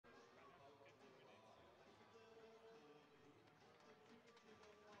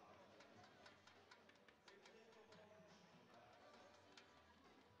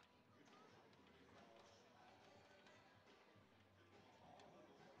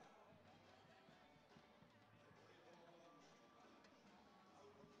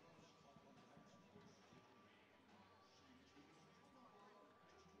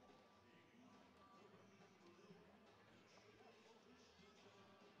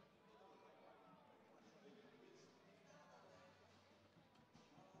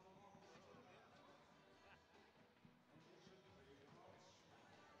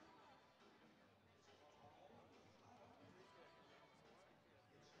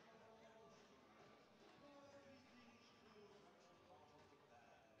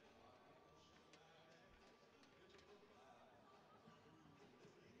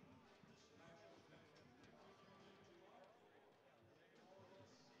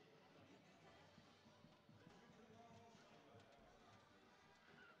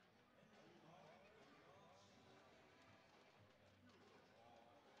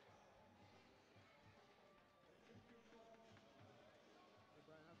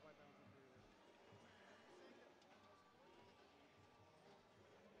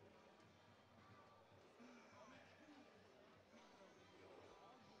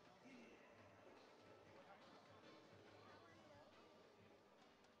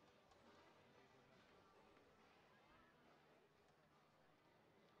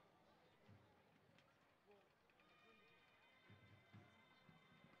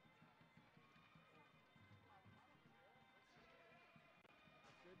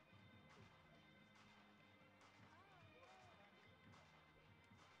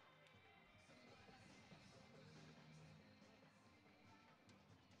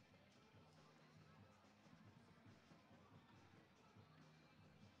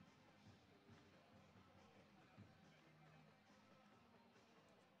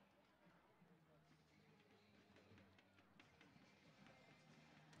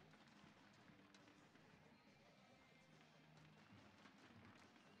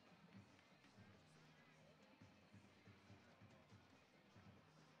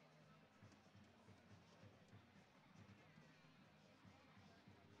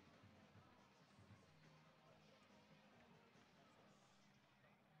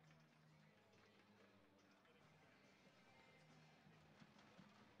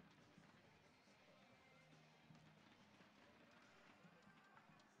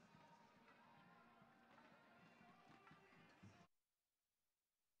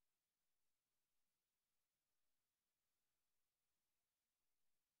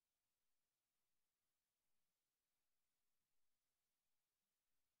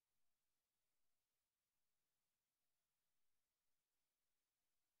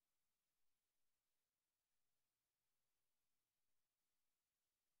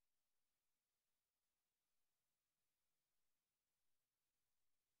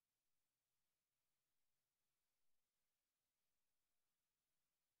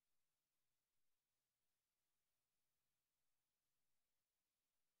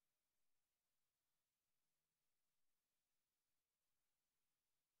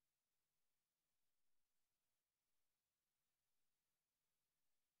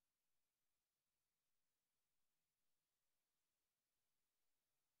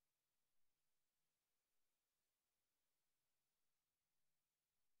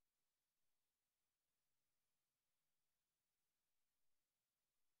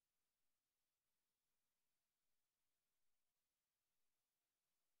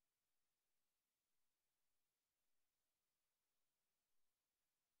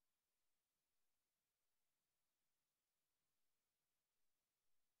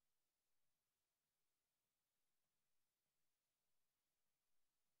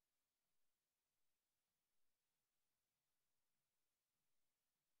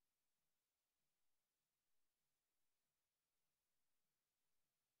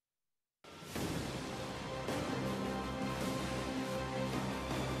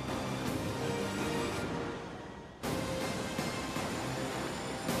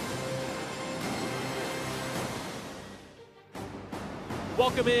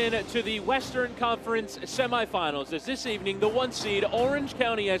Welcome in to the Western Conference semifinals as this evening the 1 seed Orange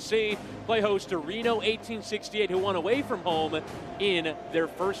County SC play host to Reno 1868, who won away from home in their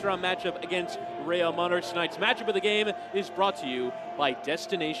first round matchup against Reno Monarchs. Tonight's matchup of the game is brought to you by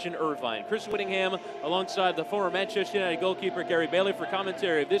Destination Irvine. Chris Whittingham alongside the former Manchester United goalkeeper Gary Bailey for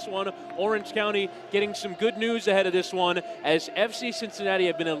commentary of this one. Orange County getting some good news ahead of this one as FC Cincinnati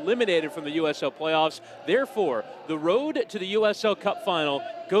have been eliminated from the USL playoffs. Therefore, the road to the USL Cup final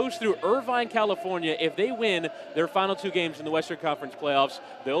goes through Irvine, California. If they win their final 2 games in the Western Conference playoffs,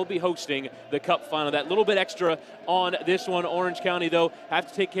 they'll be hosting the Cup final. That little bit extra on this one. Orange County, though, have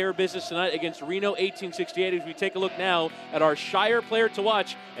to take care of business tonight against Reno 1868 as we take a look now at our Shire player to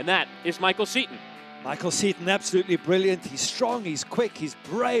watch, and that is Michael Seaton. Michael Seaton, absolutely brilliant. He's strong, he's quick, he's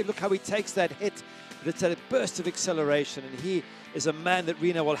brave. Look how he takes that hit. It's a burst of acceleration, and he is a man that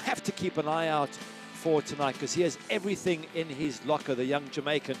Reno will have to keep an eye out for tonight because he has everything in his locker, the young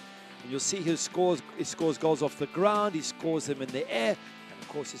Jamaican. And you'll see he scores goals off the ground, he scores them in the air, and of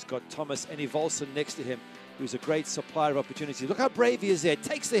course he's got Thomas Enivolson next to him, who's a great supplier of opportunities. Look how brave he is there.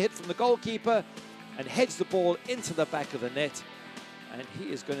 Takes the hit from the goalkeeper and heads the ball into the back of the net. And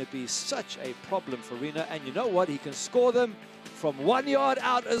he is going to be such a problem for Reno. And you know what? He can score them from 1 yard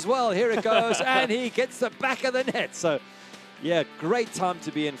out as well. Here it goes. And he gets the back of the net. So, yeah, great time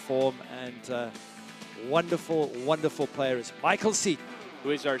to be in form. And wonderful, wonderful player is Michael Seaton,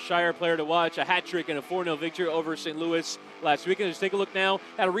 who is our Shire player to watch. A hat trick and a 4-0 victory over St. Louis last weekend. Let's take a look now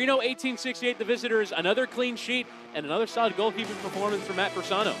at Reno 1868, the visitors. Another clean sheet and another solid goalkeeping performance from Matt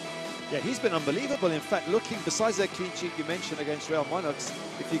Persano. Yeah, he's been unbelievable. In fact, looking, besides that clean sheet you mentioned against Real Monarchs,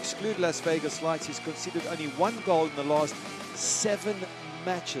 if you exclude Las Vegas Lights, he's conceded only 1 goal in the last 7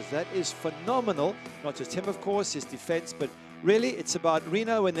 matches. That is phenomenal. Not just him, of course, his defense, but really it's about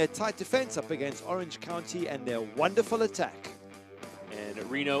Reno and their tight defense up against Orange County and their wonderful attack.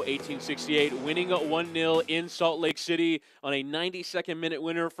 And Reno 1868 winning 1-0 in Salt Lake City on a 92nd minute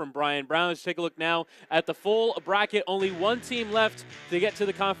winner from Brian Brown. Let's take a look now at the full bracket. Only 1 team left to get to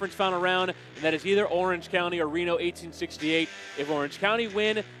the conference final round, and that is either Orange County or Reno 1868. If Orange County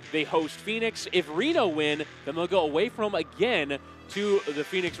win, they host Phoenix. If Reno win, then they'll go away from again to the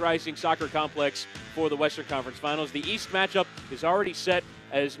Phoenix Rising Soccer Complex for the Western Conference Finals. The East matchup is already set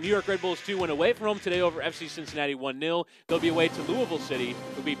as New York Red Bulls 2 went away from home today over FC Cincinnati 1-0. They'll be away to Louisville City,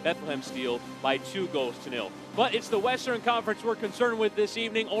 who beat Bethlehem Steel by 2-0. But it's the Western Conference we're concerned with this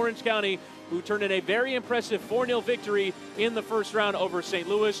evening. Orange County, who turned in a very impressive 4-0 victory in the first round over St.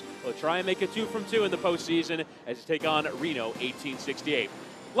 Louis, will try and make it 2 from 2 in the postseason as they take on Reno 1868.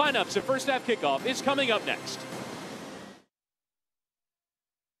 Lineups and first half kickoff is coming up next.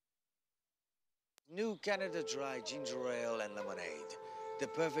 New Canada Dry Ginger Ale and Lemonade. The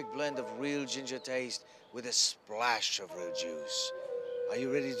perfect blend of real ginger taste with a splash of real juice. Are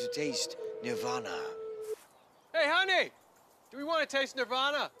you ready to taste Nirvana? Hey, honey! Do we want to taste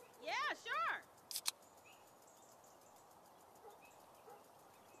Nirvana? Yeah, sure.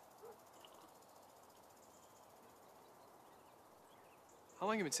 How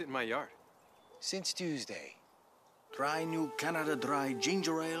long have you been sitting in my yard? Since Tuesday. Try New Canada Dry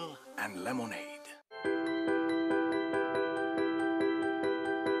Ginger Ale and Lemonade.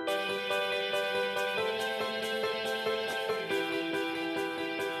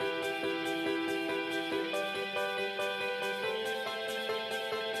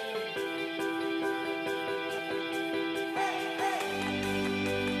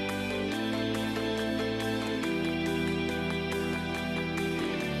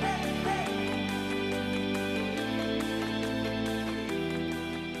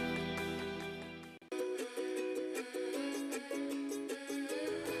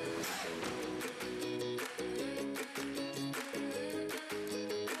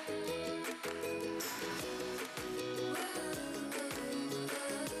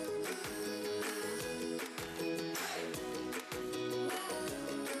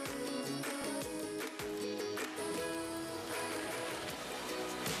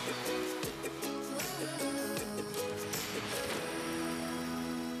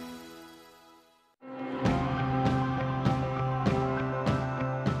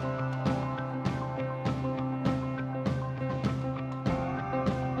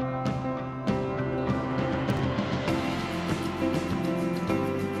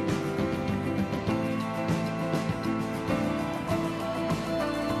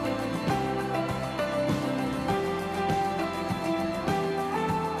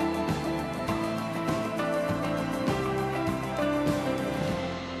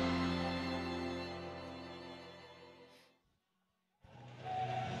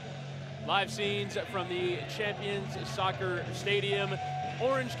 Live scenes from the Champions Soccer Stadium.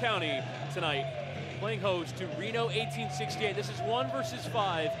 Orange County tonight, playing host to Reno 1868. This is 1 versus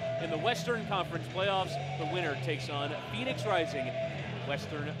 5 in the Western Conference playoffs. The winner takes on Phoenix Rising in the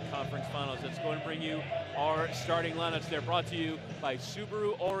Western Conference Finals. Let's go and bring you our starting lineups. They're brought to you by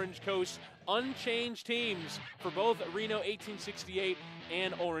Subaru Orange Coast. Unchanged teams for both Reno 1868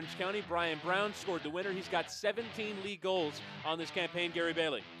 and Orange County. Brian Brown scored the winner. He's got 17 league goals on this campaign. Gary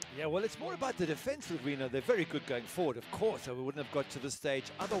Bailey. Yeah, well, it's more about the defense with Reno. They're very good going forward, of course, or we wouldn't have got to this stage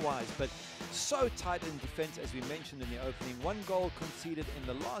otherwise. But so tight in defense, as we mentioned in the opening. 1 goal conceded in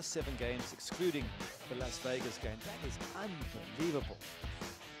the last 7 games, excluding the Las Vegas game. That is unbelievable.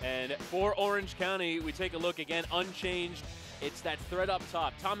 And for Orange County, we take a look again, unchanged. It's that threat up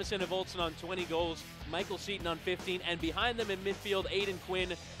top. Thomas Enevolson on 20 goals, Michael Seaton on 15, and behind them in midfield, Aiden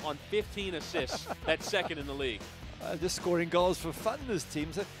Quinn on 15 assists. That's second in the league. Just scoring goals for fun, this team.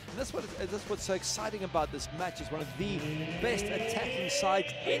 And that's what's so exciting about this match. It's one of the best attacking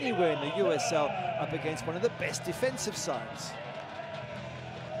sides anywhere in the USL up against one of the best defensive sides.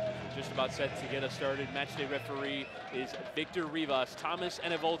 Just about set to get us started. Matchday referee is Victor Rivas. Thomas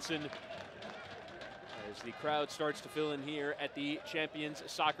Enevolson, as the crowd starts to fill in here at the Champions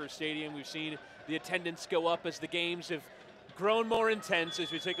Soccer Stadium. We've seen the attendance go up as the games have grown more intense.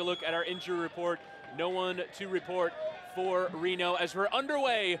 As we take a look at our injury report, no one to report for Reno as we're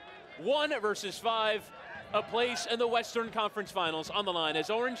underway. 1 versus 5, a place in the Western Conference Finals on the line as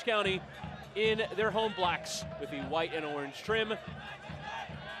Orange County in their home blacks with the white and orange trim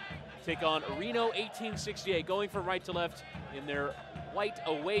take on Reno 1868, going from right to left in their white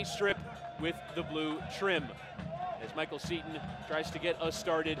away strip with the blue trim. As Michael Seaton tries to get us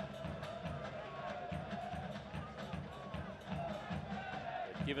started.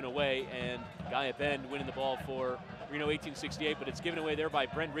 Given away, and Gaia Bend winning the ball for Reno 1868, but it's given away there by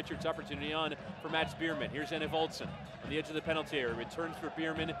Brent Richards. Opportunity on for Matt Spearman. Here's Enevolson on the edge of the penalty area. Returns for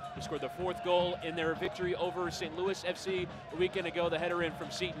Bierman, who scored the 4th goal in their victory over St. Louis FC a weekend ago. The header in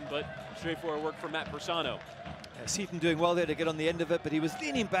from Seaton, but straightforward work from Matt Persano. Seaton doing well there to get on the end of it, but he was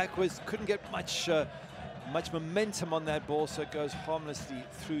leaning backwards, couldn't get much momentum on that ball, so it goes harmlessly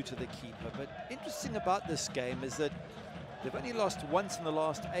through to the keeper. But interesting about this game is that they've only lost once in the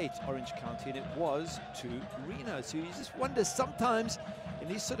last 8, Orange County, and it was to Reno. So you just wonder sometimes in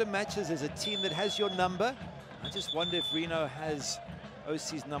these sort of matches, there's a team that has your number. I just wonder if Reno has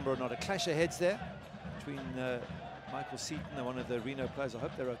OC's number or not. A clash of heads there between Michael Seaton and one of the Reno players. I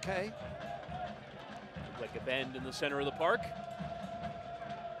hope they're okay. Looked like a bend in the center of the park.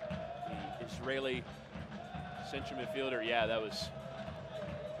 The Israeli central midfielder, yeah, that was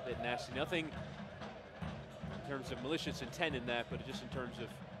a bit nasty. Nothing in terms of malicious intent in that, but just in terms of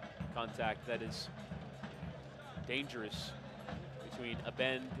contact that is dangerous between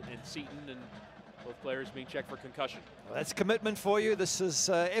Abend and Seaton, and both players being checked for concussion. Well, that's commitment for you. This is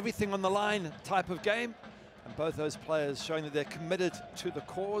everything on the line type of game, and both those players showing that they're committed to the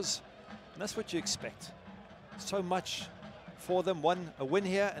cause, and that's what you expect. So much for them. A win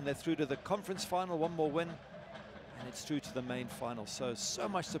here, and they're through to the conference final. 1 more win, and it's through to the main final. So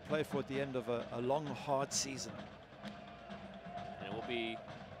much to play for at the end of a long, hard season. And it will be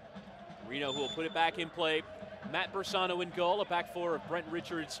Reno who will put it back in play. Matt Bersano in goal, a back 4 of Brent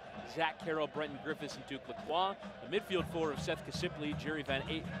Richards, Zach Carroll, Brenton Griffiths, and Duke Lacroix. The midfield 4 of Seth Kasipli, Jerry Van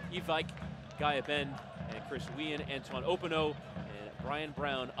Evijk, Gaia Bend, and Chris Wien, Antoine Opino, and Brian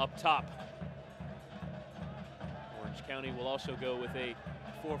Brown up top. Orange County will also go with a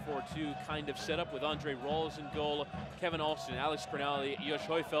 4-4-2 kind of setup with Andre Rawls in goal, Kevin Alston, Alex Cronali, Josh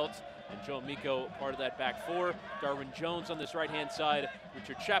Heufelt, and Joe Miko part of that back 4. Darwin Jones on this right-hand side,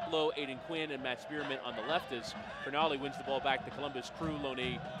 Richard Chaplow, Aiden Quinn, and Matt Spearman on the left as Cronali wins the ball back to Columbus Crew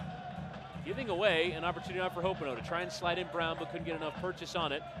Loney, giving away an opportunity out for Hopino to try and slide in Brown, but couldn't get enough purchase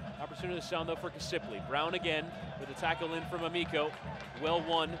on it. Opportunity to sound though for Kasipli. Brown again with a tackle in from Amico. Well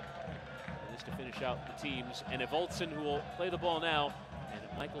won. And this to finish out the teams. And Evolson, who will play the ball now, and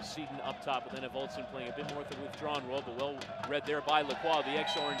Michael Seaton up top, with then Evolson playing a bit more of the withdrawn role, but well read there by Lacroix, the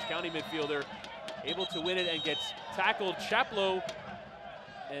ex-Orange County midfielder, able to win it and gets tackled. Chaplow,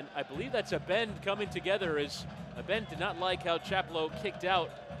 and I believe that's Abend coming together, as Abend did not like how Chaplow kicked out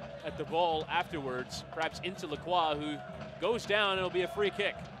at the ball afterwards, perhaps into Lacroix, who goes down. It'll be a free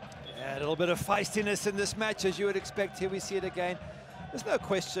kick. Yeah, a little bit of feistiness in this match, as you would expect. Here we see it again. There's no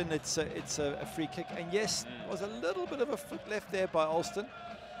question it's a free kick. And yes, there was a little bit of a foot left there by Alston.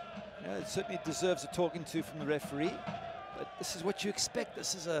 Yeah, it certainly deserves a talking to from the referee. But this is what you expect.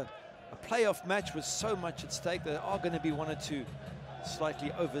 This is a playoff match with so much at stake. There are going to be 1 or 2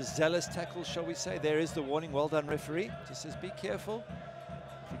 slightly overzealous tackles, shall we say. There is the warning. Well done, referee. Just says be careful.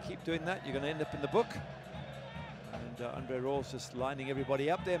 If you keep doing that, you're going to end up in the book. And Andre Rawls just lining everybody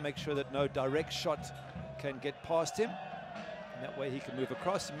up there, make sure that no direct shot can get past him. And that way he can move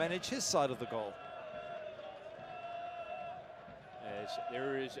across and manage his side of the goal. As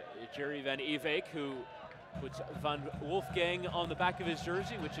there is Jerry Van Ewijk, who puts Van Wolfgang on the back of his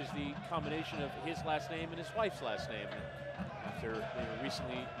jersey, which is the combination of his last name and his wife's last name. After they were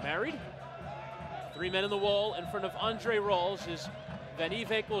recently married. 3 men in the wall in front of Andre Rawls as Van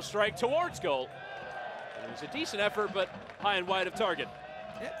Ewijk will strike towards goal. And it was a decent effort, but high and wide of target.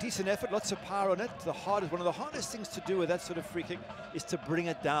 Yeah, decent effort, lots of power on it. One of the hardest things to do with that sort of free kick is to bring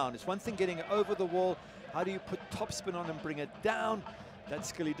it down. It's one thing getting it over the wall. How do you put topspin on and bring it down? That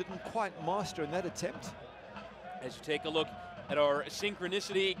skill he didn't quite master in that attempt. As you take a look at our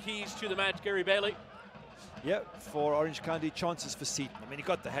synchronicity keys to the match, Gary Bailey. Yeah, for Orange County, chances for Seaton. I mean, he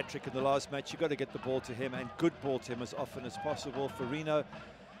got the hat-trick in the last match. You've got to get the ball to him, and good ball to him as often as possible. For Reno,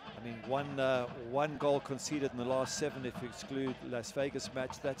 I mean, one goal conceded in the last 7 if you exclude Las Vegas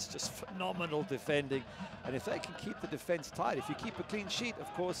match. That's just phenomenal defending. And if they can keep the defense tight, if you keep a clean sheet,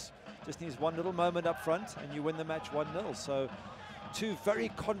 of course, just needs one little moment up front, and you win the match 1-0. So, two very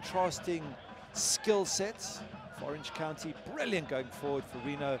contrasting skill sets for Orange County. Brilliant going forward for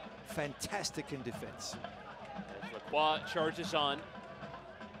Reno. Fantastic in defense. Lacroix charges on.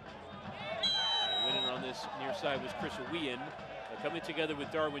 And winning on this near side was Chris Wien. Coming together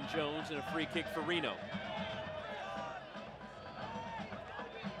with Darwin Jones and a free kick for Reno.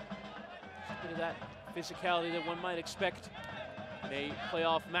 Just a bit of that physicality that one might expect in a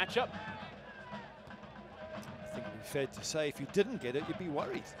playoff matchup. I think it would be fair to say if you didn't get it, you'd be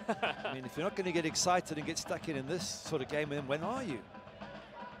worried. I mean, if you're not going to get excited and get stuck in this sort of game, then when are you?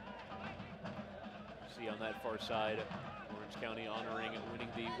 See on that far side, Orange County honoring and winning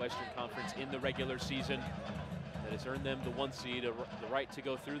the Western Conference in the regular season. That has earned them the 1 seed, the right to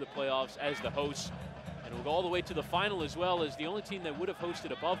go through the playoffs as the hosts. And will go all the way to the final as well, as the only team that would have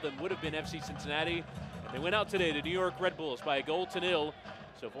hosted above them would have been FC Cincinnati. And they went out today to New York Red Bulls by 1-0.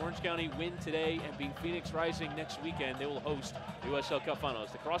 So if Orange County win today and beat Phoenix Rising next weekend, they will host the USL Cup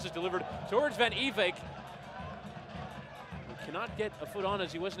Finals. The cross is delivered towards Van Ewijk, who cannot get a foot on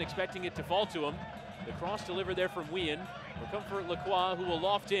as he wasn't expecting it to fall to him. The cross delivered there from Wien. Will come for Lacroix, who will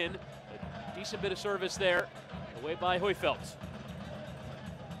loft in. A decent bit of service there. Away by Heufeld.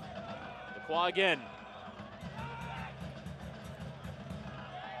 Lacroix again.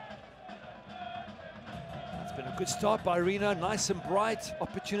 It's been a good start by Reno, nice and bright,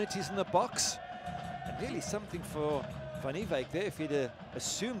 opportunities in the box. And really something for Van Ewijk there. If he'd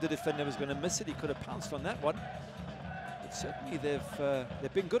assumed the defender was going to miss it, he could have pounced on that one. But certainly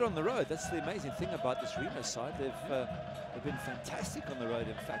they've been good on the road. That's the amazing thing about this Reno side. They've been fantastic on the road,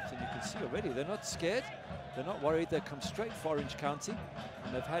 in fact, and you can see already they're not scared. They're not worried. They come straight for Orange County,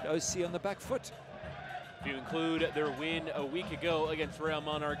 and they've had OC on the back foot. If you include their win a week ago against Royal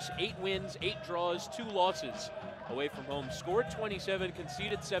Monarchs, 8 wins, 8 draws, 2 losses away from home. Scored 27,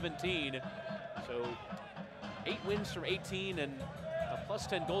 conceded 17. So 8 wins from 18 and a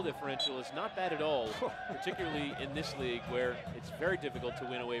 +10 goal differential is not bad at all, particularly in this league where it's very difficult to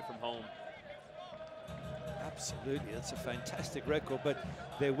win away from home. Absolutely, that's a fantastic record, but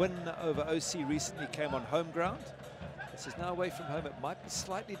their win over OC recently came on home ground. This is now away from home. It might be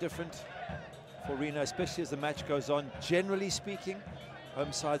slightly different for Reno, especially as the match goes on. Generally speaking,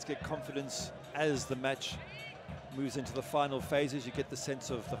 home sides get confidence as the match moves into the final phases. You get the sense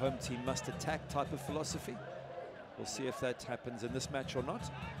of the home team must attack type of philosophy. We'll see if that happens in this match or not.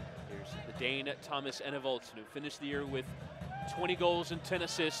 Here's the Dane Thomas Enevoldsen, who finished the year with 20 goals and 10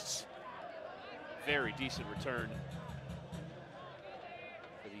 assists. Very decent return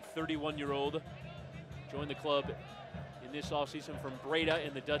for the 31-year-old. Joined the club in this offseason from Breda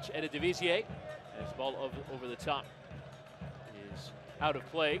in the Dutch Eredivisie. And his ball over the top is out of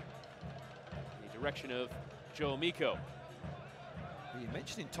play in the direction of Joe Amico. You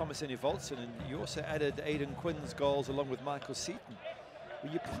mentioned Thomas Enevoldsen, and you also added Aidan Quinn's goals along with Michael Seaton.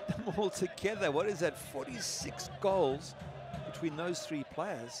 When you put them all together, what is that, 46 goals between those 3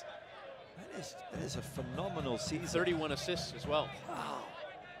 players? That is a phenomenal season. 31 assists as well. Wow.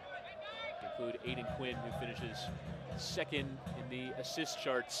 Include Aidan Quinn, who finishes 2nd in the assist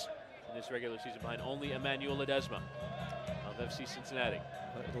charts in this regular season, behind only Emmanuel Ledesma of FC Cincinnati.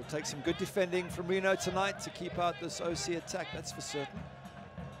 It'll take some good defending from Reno tonight to keep out this OC attack, that's for certain.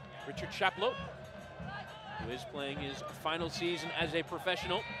 Richard Chaplow, who is playing his final season as a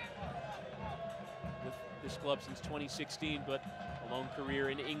professional with this club since 2016, but a long career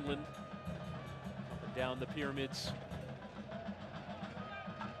in England, up and down the pyramids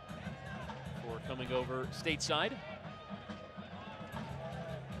before coming over stateside.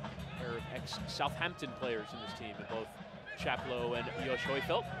 pair of ex-Southampton players in this team, in both Chaplow and Josh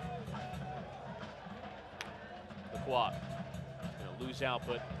Heufeld. Lacroix going to lose out,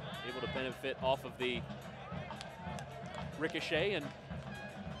 but able to benefit off of the ricochet, and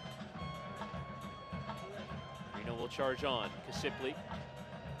Reno will charge on. Kasipli.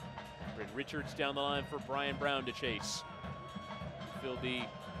 Brent Richards down the line for Brian Brown to chase. Filled the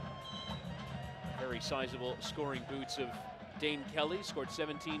very sizable scoring boots of Dane Kelly, scored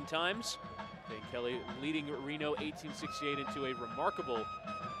 17 times. Dane Kelly leading Reno 1868 into a remarkable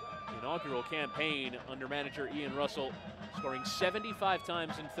inaugural campaign under manager Ian Russell, scoring 75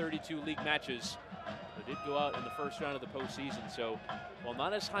 times in 32 league matches. They did go out in the first round of the postseason, so while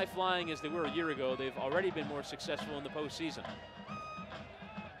not as high-flying as they were a year ago, they've already been more successful in the postseason.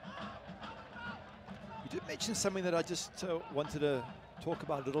 You did mention something that I just wanted to talk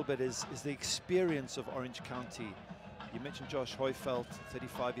about a little bit is the experience of Orange County. You mentioned Josh Heufeld,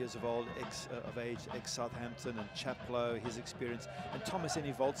 35 years of age, ex-Southampton, and Chaplow, his experience, and Thomas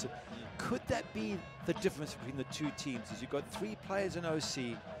Enivoltsen. Could that be the difference between the two teams? Is you've got 3 players in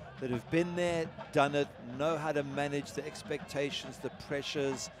OC that have been there, done it, know how to manage the expectations, the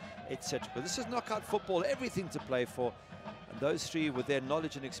pressures, etc. But this is knockout football, everything to play for. And those 3 with their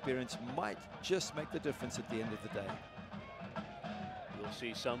knowledge and experience might just make the difference at the end of the day. You'll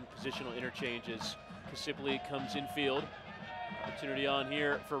see some positional interchanges. Kasipli comes in field. Opportunity on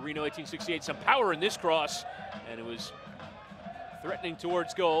here for Reno 1868. Some power in this cross, and it was threatening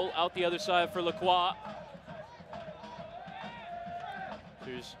towards goal. Out the other side for Lacroix.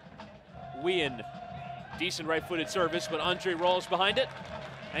 There's Wien. Decent right-footed service, but Andre Rawls behind it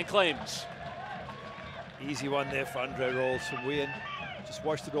and claims. Easy one there for Andre Rawls from Wien. Just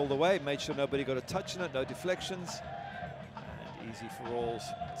washed it all the way, made sure nobody got a touch on it, no deflections. And easy for Rawls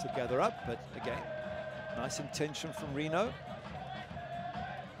to gather up, but again, nice intention from Reno.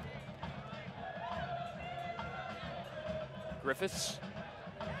 Griffiths.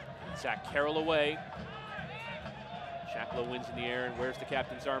 Zach Carroll away. Chaplow wins in the air and wears the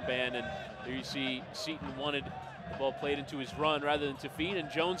captain's armband, and there you see Seaton wanted the ball played into his run rather than to feed, and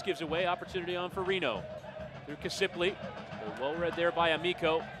Jones gives away. Opportunity on for Reno. Through Kasipli. Well read there by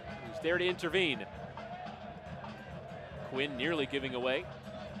Amico, who's there to intervene. Quinn nearly giving away.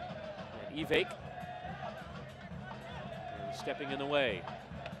 And Evake stepping in the way.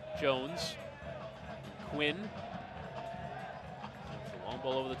 Jones. Quinn. A long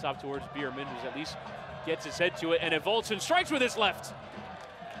ball over the top towards Bierman, who's at least gets his head to it, and Evolson strikes with his left.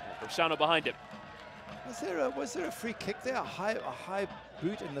 Bersano behind him. Was there a free kick there? A high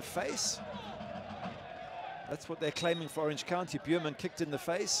boot in the face? That's what they're claiming for Orange County. Bierman kicked in the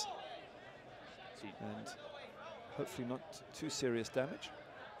face. And hopefully not too serious damage.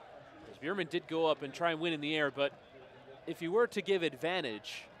 Bierman did go up and try and win in the air, but if you were to give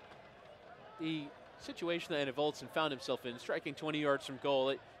advantage, the situation that Evolson found himself in, striking 20 yards from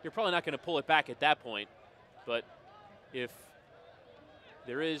goal, you're probably not going to pull it back at that point. But if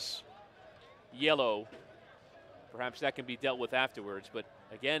there is yellow, perhaps that can be dealt with afterwards. But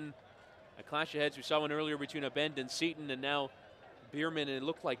again, a clash of heads. We saw one earlier between Abend and Seaton, and now Bierman, and it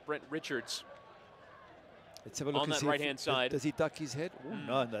looked like Brent Richards. Let's have a look on that right-hand side. Does he duck his head?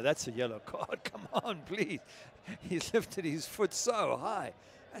 Oh, no, that's a yellow card. Come on, please. He's lifted his foot so high.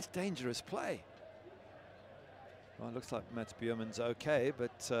 That's dangerous play. Well, it looks like Mats Bierman's okay,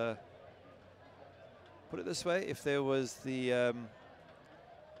 but put it this way, if there was the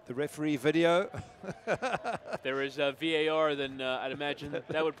referee video. If there is a VAR, then I'd imagine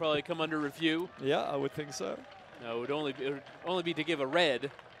that would probably come under review. Yeah, I would think so. No, it would only be to give a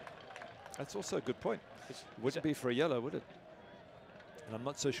red. That's also a good point. It wouldn't be for a yellow, would it? And I'm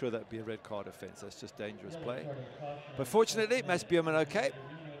not so sure that would be a red card offense. That's just dangerous play. But fortunately, Mats Bierman okay.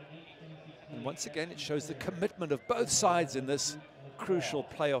 And once again, it shows the commitment of both sides in this crucial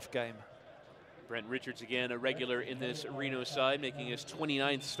playoff game. Brent Richards again, a regular in this Reno side, making his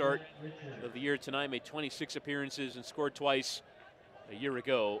 29th start of the year tonight, made 26 appearances and scored twice a year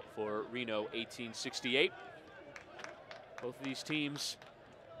ago for Reno 1868. Both of these teams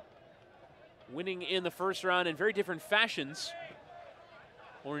winning in the first round in very different fashions.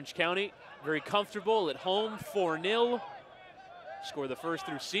 Orange County, very comfortable at home, 4-0. Score the first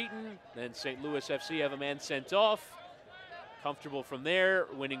through Seaton, then St. Louis FC have a man sent off. Comfortable from there,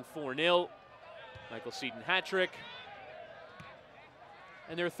 winning 4-0. Michael Seaton hat-trick.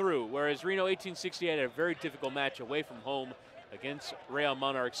 And they're through, whereas Reno 1868 had a very difficult match away from home against Real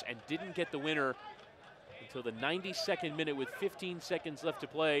Monarchs and didn't get the winner until the 92nd minute with 15 seconds left to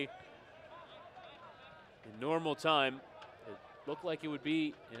play. In normal time, it looked like it would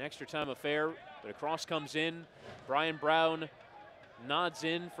be an extra time affair, but a cross comes in. Brian Brown nods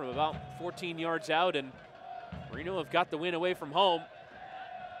in from about 14 yards out, and Reno have got the win away from home.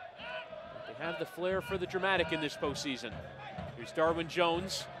 They have the flair for the dramatic in this postseason. Here's Darwin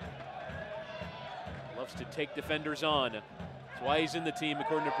Jones. Loves to take defenders on. That's why he's in the team,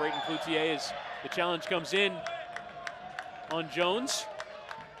 according to Brayton Cloutier, as the challenge comes in on Jones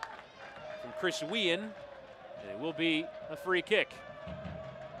from Chris Wien, and it will be a free kick.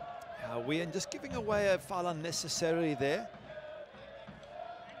 Wien just giving away a foul unnecessarily there.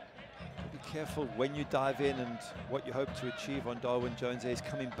 Be careful when you dive in and what you hope to achieve on Darwin Jones. He's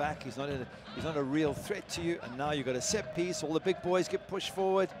coming back. He's not a real threat to you. And now you've got a set piece. All the big boys get pushed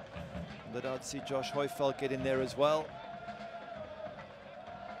forward. Let out see Josh Hoyfeld get in there as well.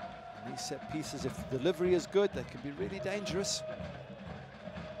 And these set pieces, if the delivery is good, they can be really dangerous.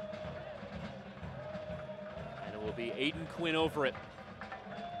 And it will be Aiden Quinn over it.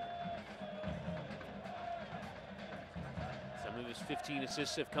 Some of his 15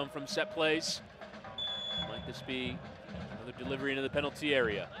 assists have come from set plays. Might this be another delivery into the penalty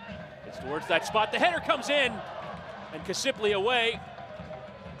area? It's towards that spot. The header comes in, and Kasipli away.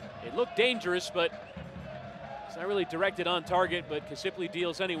 It looked dangerous, but it's not really directed on target, but Kasipli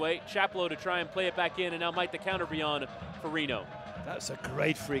deals anyway. Chaplow to try and play it back in, and now might the counter be on for Reno. That's a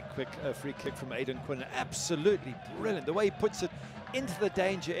great free kick from Aiden Quinn. Absolutely brilliant. The way he puts it into the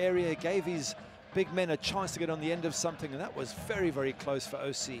danger area, gave his big men a chance to get on the end of something, and that was very, very close for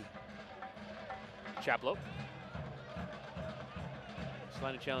OC. Chaplow. This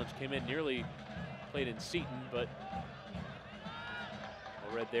line of challenge came in, nearly played in Seton, but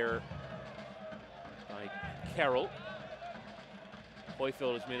read there by Carroll.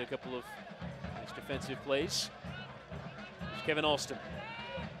 Hoyfeld has made a couple of nice defensive plays. Here's Kevin Alston.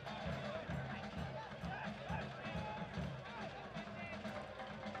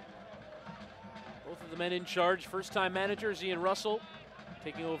 Both of the men in charge, first-time managers, Ian Russell,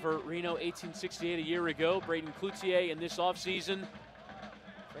 taking over Reno 1868 a year ago. Brayton Cloutier in this offseason,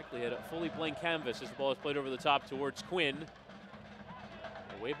 frankly, had a fully blank canvas as the ball is played over the top towards Quinn.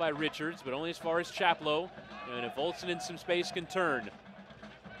 Away by Richards, but only as far as Chaplow. And if Olsen in some space can turn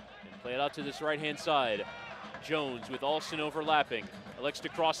and play it out to this right-hand side. Jones with Alston overlapping. Elects to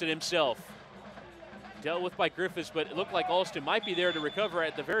cross it himself. Dealt with by Griffiths, but it looked like Alston might be there to recover.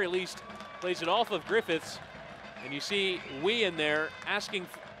 At the very least, plays it off of Griffiths. And you see Wien there asking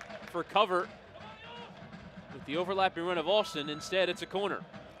for cover with the overlapping run of Alston. Instead, it's a corner.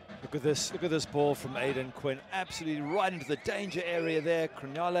 Look at this ball from Aiden Quinn. Absolutely right into the danger area there.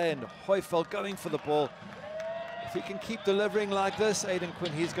 Kronyale and Hoyfeld going for the ball. If he can keep delivering like this, Aiden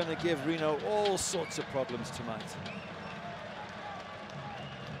Quinn, he's going to give Reno all sorts of problems tonight.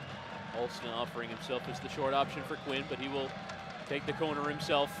 Alston offering himself as the short option for Quinn, but he will take the corner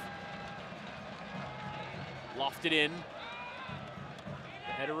himself. Lofted in.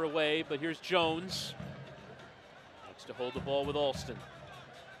 The header away, but here's Jones. Looks to hold the ball with Alston.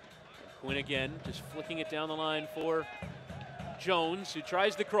 Quinn again, just flicking it down the line for Jones, who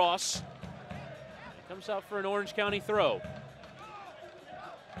tries the cross. Comes out for an Orange County throw.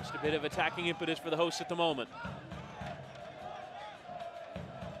 Just a bit of attacking impetus for the hosts at the moment.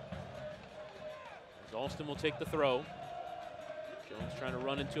 As Alston will take the throw. Jones trying to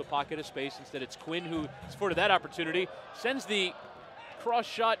run into a pocket of space. Instead, it's Quinn who is afforded that opportunity. Sends the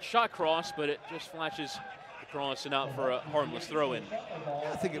shot cross, but it just flashes across and out for a harmless throw-in.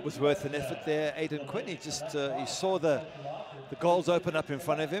 I think it was worth an effort there. Aiden Quinn, he saw the goals open up in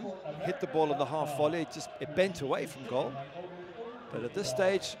front of him, hit the ball on the half volley, it bent away from goal. But at this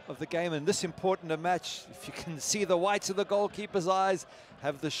stage of the game and this important a match, if you can see the whites of the goalkeeper's eyes,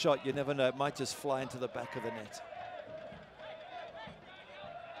 have the shot, you never know, it might just fly into the back of the net.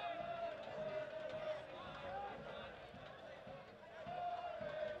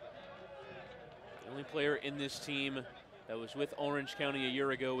 The only player in this team that was with Orange County a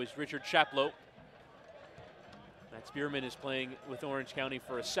year ago is Richard Chaplow. Matt Spearman is playing with Orange County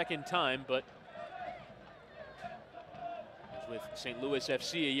for a second time, but was with St. Louis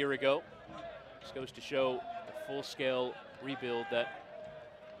FC a year ago. This goes to show the full-scale rebuild that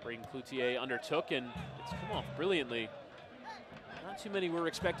Brayton Cloutier undertook, and it's come off brilliantly. Not too many were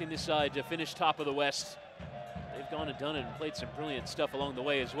expecting this side to finish top of the West. They've gone and done it and played some brilliant stuff along the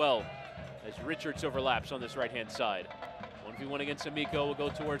way as well, as Richards overlaps on this right-hand side. 1v1 against Amico will go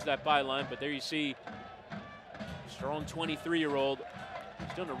towards that byline, but there you see strong 23-year-old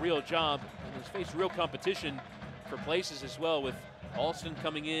who's done a real job and has faced real competition for places as well, with Alston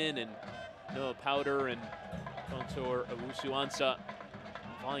coming in and Noah Powder and Contour Owusu-Ansah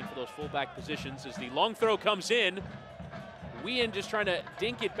vying for those fullback positions. As the long throw comes in, Wien just trying to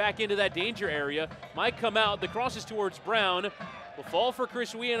dink it back into that danger area. Might come out. The cross is towards Brown. will fall for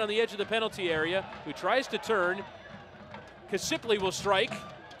Chris Wien on the edge of the penalty area, who tries to turn. Kasipli will strike,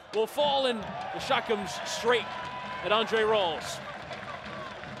 will fall, and the shot comes straight at Andre Rawls.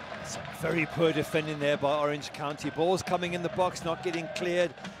 Very poor defending there by Orange County. Balls coming in the box, not getting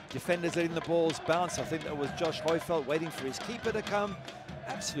cleared. Defenders letting the balls bounce. I think that was Josh Hoyfeld waiting for his keeper to come.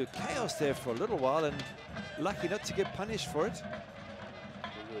 Absolute chaos there for a little while, and lucky not to get punished for it.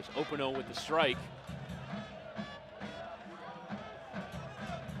 It was Openo with the strike.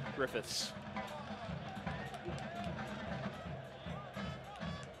 Griffiths.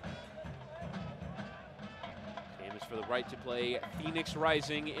 For the right to play Phoenix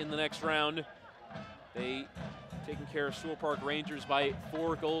Rising in the next round. They taking care of Sewell Park Rangers by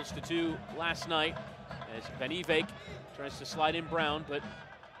 4-2 last night as Van Ewijk tries to slide in Brown, but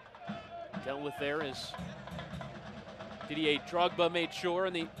dealt with there as Didier Drogba made sure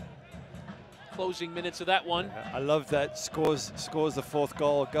in the closing minutes of that one. I love that. Scores the 4th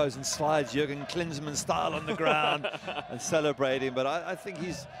goal, goes and slides Jurgen Klinsmann style on the ground and celebrating. But I think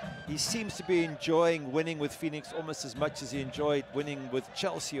he seems to be enjoying winning with Phoenix almost as much as he enjoyed winning with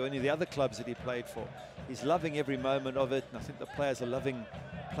Chelsea or any of the other clubs that he played for. He's loving every moment of it, and I think the players are loving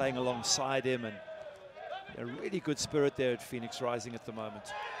playing alongside him, and a really good spirit there at Phoenix Rising at the moment.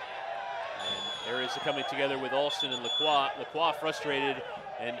 And there is a coming together with Alston and Lacroix. Lacroix frustrated,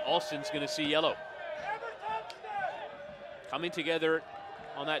 and Alston's going to see yellow. Coming together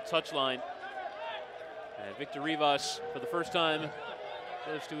on that touchline. And Victor Rivas, for the first time,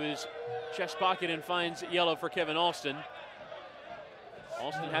 goes to his chest pocket and finds yellow for Kevin Alston.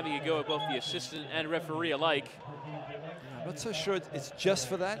 Alston having a go at both the assistant and referee alike. I'm not so sure it's just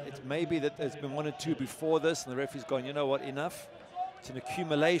for that. It may be that there's been 1 or 2 before this, and the referee's going, you know what, enough. It's an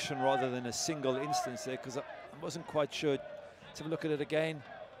accumulation rather than a single instance there, because I wasn't quite sure. Let's have a look at it again.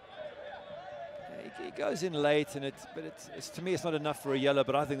 He goes in late, but it's to me it's not enough for a yellow.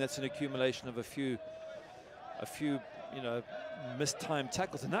 But I think that's an accumulation of a few, you know, mistimed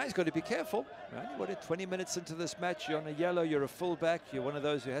tackles. And now he's got to be careful. Right? What, 20 minutes into this match, you're on a yellow. You're a fullback. You're one of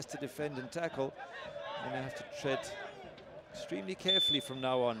those who has to defend and tackle. And you have to tread extremely carefully from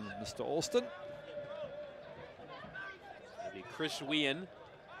now on, Mr. Alston. Maybe Chris Wien,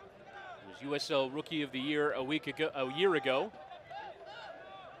 who was USL Rookie of the Year a year ago.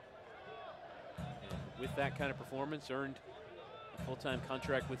 And with that kind of performance, earned a full-time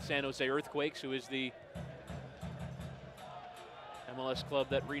contract with San Jose Earthquakes, who is the MLS club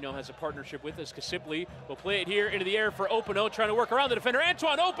that Reno has a partnership with. As Kasipli will play it here into the air for Openo, trying to work around the defender,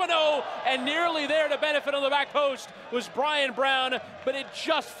 Antoine Openo, and nearly there to benefit on the back post was Brian Brown, but it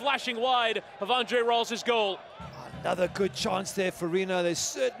just flashing wide of Andre Rawls' goal. Another good chance there for Reno. They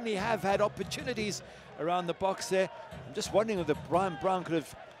certainly have had opportunities around the box there. I'm just wondering whether Brian Brown could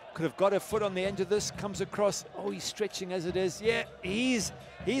have got a foot on the end of this. Comes across. Oh, he's stretching as it is. Yeah, he's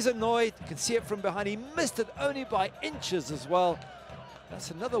annoyed. You can see it from behind. He missed it only by inches as well. That's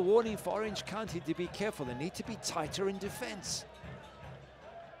another warning for Orange County to be careful. They need to be tighter in defense.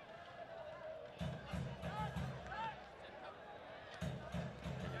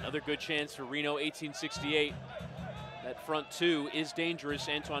 Another good chance for Reno 1868. That front two is dangerous.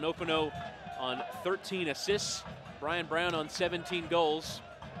 Antoine Openo on 13 assists. Brian Brown on 17 goals.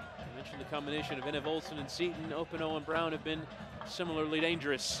 I mentioned the combination of Enev Olsen and Seaton. Openo and Brown have been similarly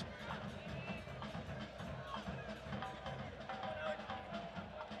dangerous.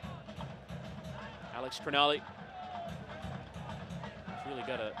 Alex Crognale. He's really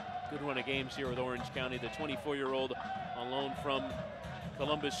got a good run of games here with Orange County. The 24-year-old on loan from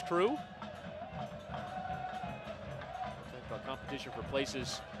Columbus Crew. Talk about competition for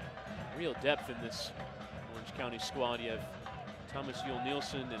places. Real depth in this Orange County squad. You have Thomas Yule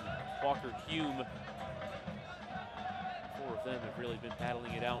Nielsen and Walker Hume. 4 of them have really been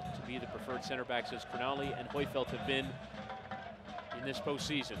battling it out to be the preferred center backs, as Crognale and Hoyfeld have been in this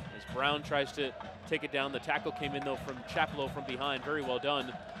postseason. As Brown tries to take it down, the tackle came in though from Chapelo from behind. Very well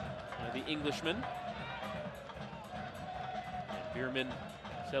done by the Englishman. And Bierman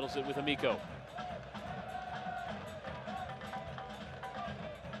settles it with Amico.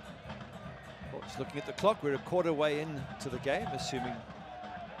 Well, just looking at the clock, we're a quarter way into the game, assuming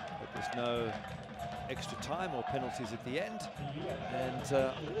that there's no extra time or penalties at the end. And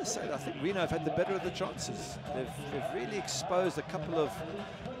I'm going to say that I think Reno have had the better of the chances. They've really exposed a couple of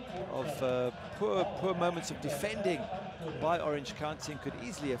poor moments of defending by Orange County and could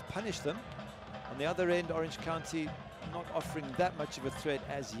easily have punished them. On the other end, Orange County not offering that much of a threat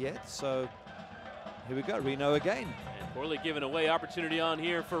as yet. So here we go, Reno again. And poorly given away opportunity on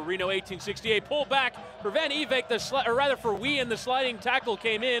here for Reno 1868. Pull back for Van Ewijk, or rather for Wien. The sliding tackle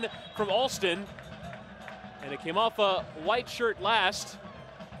came in from Alston. And it came off a white shirt last.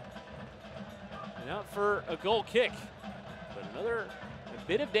 And out for a goal kick. But another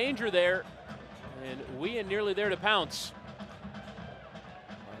bit of danger there. And Wien nearly there to pounce.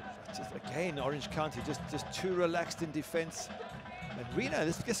 Just again, Orange County just too relaxed in defense. And Reno,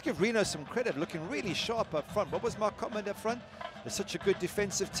 let's give Reno some credit, looking really sharp up front. What was my comment up front? They're such a good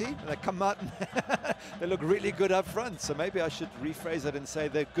defensive team, and they come out and they look really good up front. So maybe I should rephrase it and say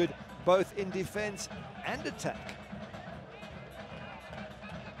they're good both in defense and attack.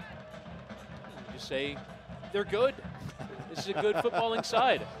 Just say they're good. This is a good footballing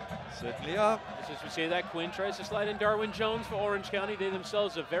side. Certainly are. Just as we say that, Quinn tries to slide in Darwin Jones for Orange County. They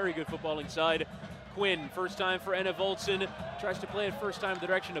themselves a very good footballing side. Quinn, first time for Enna Voltson, tries to play it first time in the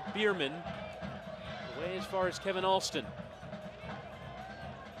direction of Bierman. Away as far as Kevin Alston.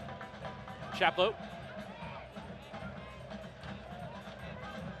 Chaplow.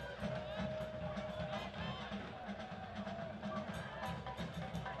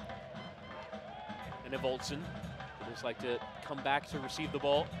 Enna Voltson would just like to come back to receive the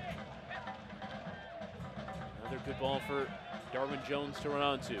ball. Another good ball for Darwin Jones to run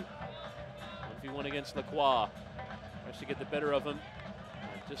onto. 1v1 against Lacroix. Tries to get the better of him.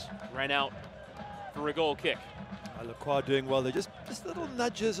 Just ran out for a goal kick. Lacroix doing well. They're just little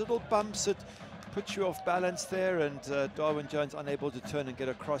nudges, little bumps that put you off balance there, and Darwin Jones unable to turn and get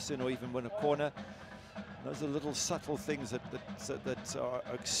a cross in or even win a corner. Those are little subtle things that are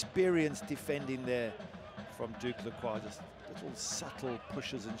experienced defending there from Duke Lacroix. Just little subtle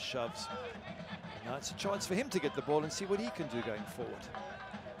pushes and shoves. Now it's a chance for him to get the ball and see what he can do going forward.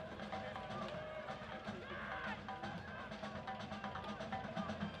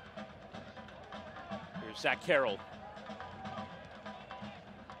 Here's Zach Carroll.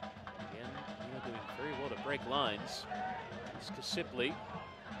 Again, doing very well to break lines. It's Kasipli.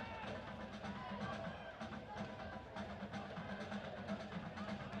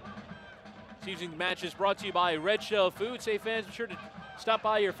 This evening's match is brought to you by Red Shell Foods. Hey fans, be sure to stop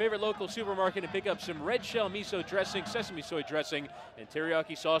by your favorite local supermarket and pick up some Red Shell miso dressing, sesame soy dressing, and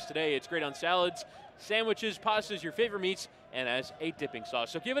teriyaki sauce today. It's great on salads, sandwiches, pastas, your favorite meats, and as a dipping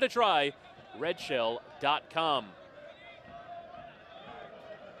sauce. So give it a try, redshell.com.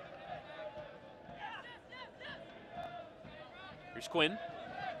 Here's Quinn.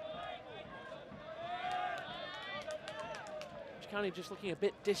 County just looking a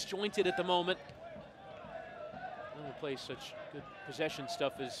bit disjointed at the moment. They play such good possession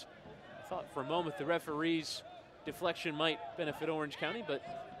stuff as I thought for a moment the referee's deflection might benefit Orange County, but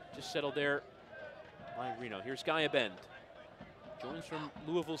just settled there by Reno. Here's Gaia Bend. Joins from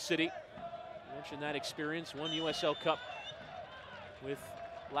Louisville City. I mentioned that experience, won USL Cup with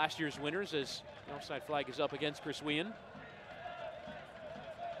last year's winners as the offside flag is up against Chris Wien.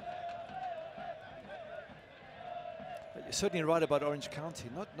 You're certainly right about Orange County.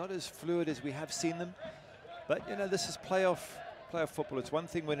 Not as fluid as we have seen them, but you know, this is playoff football. It's one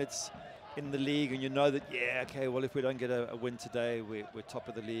thing when it's in the league and you know that, yeah, okay, well, if we don't get a win today, we're top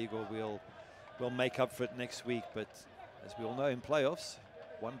of the league, or we'll make up for it next week. But as we all know, in playoffs,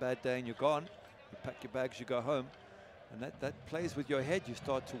 one bad day and you're gone. You pack your bags, you go home, and that plays with your head. You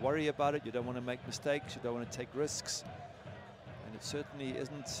start to worry about it. You don't want to make mistakes. You don't want to take risks, and it certainly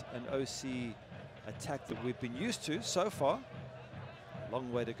isn't an OC attack that we've been used to so far.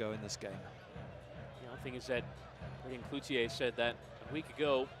 Long way to go in this game. The other thing is that Brendan Cloutier said that a week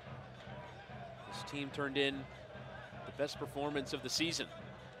ago this team turned in the best performance of the season.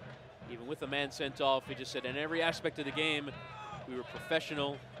 Even with a man sent off, he just said in every aspect of the game we were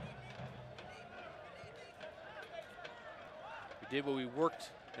professional. We did what we worked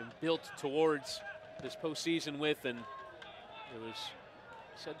and built towards this postseason with, and it was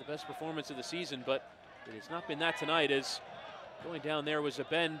said the best performance of the season, but it has not been that tonight, as going down there was a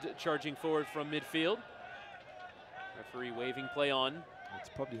Bend charging forward from midfield. Referee waving play on. It's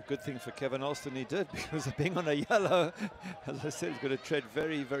probably a good thing for Kevin Alston he did, because being on a yellow, as I said, he's got to tread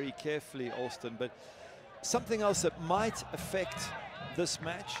very, very carefully, Alston. But something else that might affect this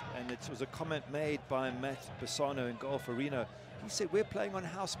match, and it was a comment made by Matt Bassano in goal for Reno. He said, we're playing on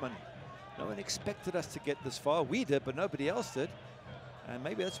house money. No one expected us to get this far. We did, but nobody else did. And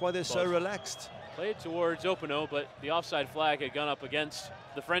maybe that's why they're so relaxed. Played towards Openo, but the offside flag had gone up against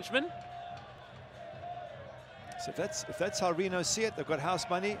the Frenchman. So if that's how Reno see it, they've got house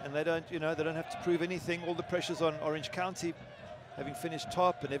money and they don't have to prove anything. All the pressure's on Orange County, having finished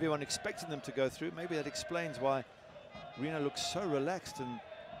top and everyone expecting them to go through. Maybe that explains why Reno looks so relaxed and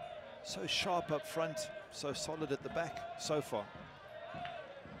so sharp up front, so solid at the back so far.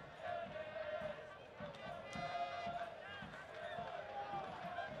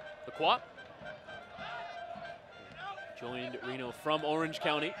 The Quat. joined Reno from Orange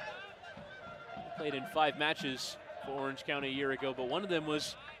County. Played in 5 matches for Orange County a year ago, but one of them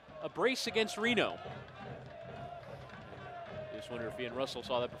was a brace against Reno. I just wonder if Ian Russell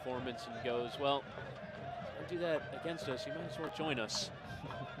saw that performance and goes, well, don't do that against us, you might as well join us.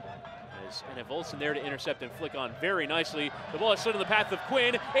 And have Olsen there to intercept and flick on very nicely. The ball is slid in the path of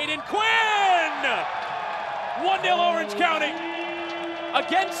Quinn. Aiden Quinn! 1-0 Orange County.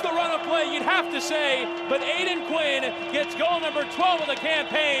 Against the run of play, you'd have to say, but Aiden Quinn gets goal number 12 of the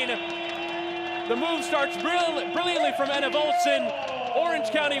campaign. The move starts brilliantly from Enev Olsen.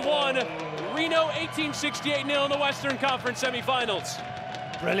 Orange County 1, Reno 1868 0 in the Western Conference semifinals.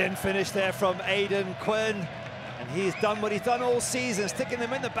 Brilliant finish there from Aiden Quinn. And he's done what he's done all season, sticking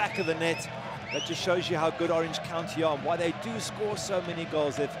them in the back of the net. That just shows you how good Orange County are and why they do score so many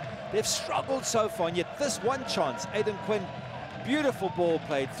goals. They've struggled so far, and yet this one chance, Aiden Quinn, beautiful ball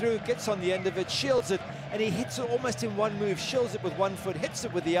played through, gets on the end of it, shields it, and he hits it almost in one move, shields it with one foot, hits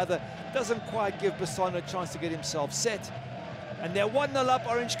it with the other, doesn't quite give Bassano a chance to get himself set. And they're 1-0 up,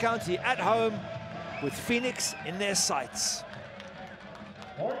 Orange County at home, with Phoenix in their sights.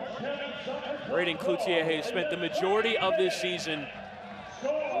 Braden Cloutier has spent the majority of this season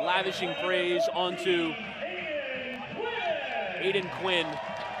lavishing praise onto Aiden Quinn.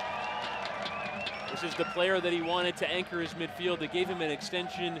 This is the player that he wanted to anchor his midfield. They gave him an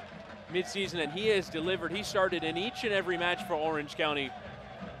extension mid-season, and he has delivered. He started in each and every match for Orange County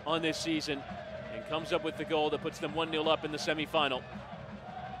on this season and comes up with the goal that puts them 1-0 up in the semifinal.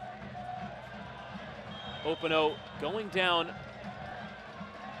 Openo going down.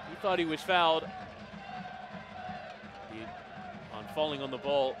 He thought he was fouled on falling on the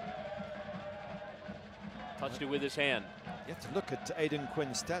ball. Touched it with his hand. You have to look at Aiden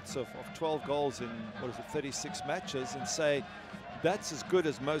Quinn's stats of 12 goals in, 36 matches and say that's as good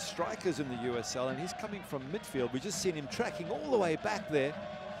as most strikers in the USL, and he's coming from midfield. We've just seen him tracking all the way back there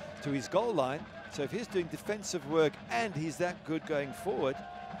to his goal line. So if he's doing defensive work and he's that good going forward,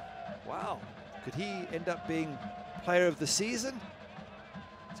 wow, could he end up being player of the season?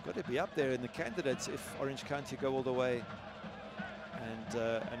 It's got to be up there in the candidates if Orange County go all the way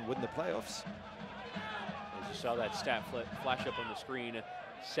and win the playoffs. As you saw that stat flash up on the screen,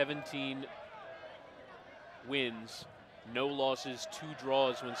 17 wins, no losses, 2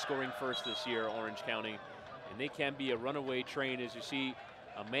 draws when scoring first this year, Orange County. And they can be a runaway train, as you see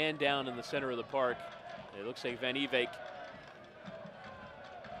a man down in the center of the park. It looks like Van Ewijk.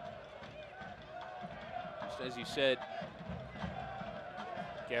 Just as you said,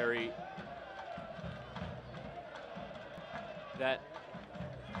 Gary, that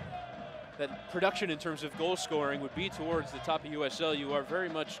production in terms of goal scoring would be towards the top of USL. You are very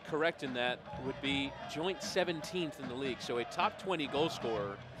much correct in that. It would be joint 17th in the league. So a top 20 goal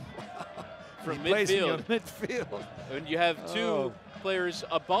scorer from midfield. And you have 2 players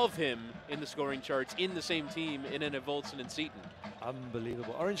above him in the scoring charts in the same team in Enev Olsen and Seaton.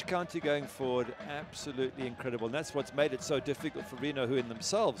 Unbelievable. Orange County going forward, absolutely incredible. And that's what's made it so difficult for Reno, who in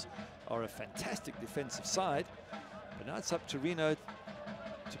themselves are a fantastic defensive side. But now it's up to Reno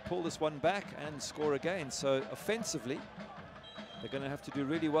to pull this one back and score again. So offensively, they're going to have to do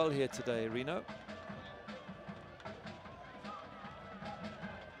really well here today, Reno.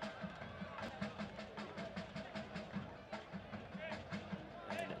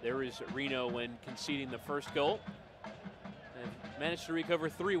 And there is Reno when conceding the first goal. And managed to recover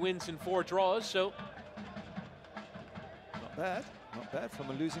 3 wins and 4 draws, so. Not bad from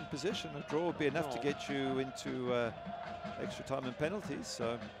a losing position. A draw would be enough to get you into extra time and penalties.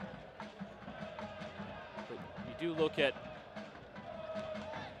 So, but you do look at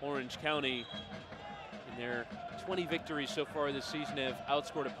Orange County in their 20 victories so far this season, have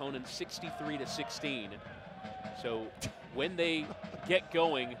outscored opponents 63-16. So when they get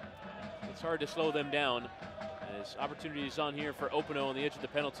going, it's hard to slow them down. As opportunity is on here for Openo on the edge of the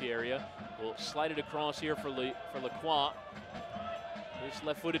penalty area. We'll slide it across here for Lacroix. This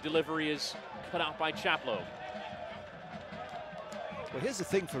left-footed delivery is cut out by Chaplow. Well, here's the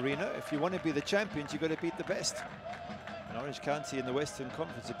thing for Reno. If you want to be the champions, you've got to beat the best. And Orange County in the Western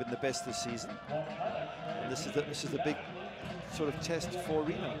Conference have been the best this season. And this is the big sort of test for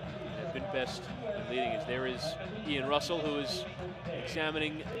Reno. They've been best in leading. As there is Ian Russell, who is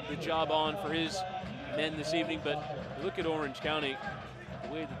examining the job on for his men this evening. But look at Orange County, the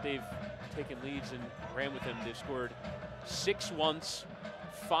way that they've taken leads and ran with them. They've scored 6 once,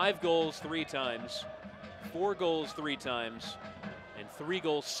 5 goals 3 times, 4 goals 3 times, and 3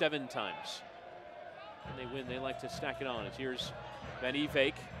 goals 7 times. And they win. They like to stack it on. As here's Van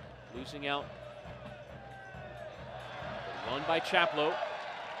Ewijk losing out. Run by Chaplow.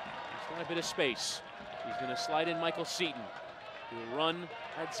 He's got a bit of space. He's going to slide in Michael Seaton. He'll run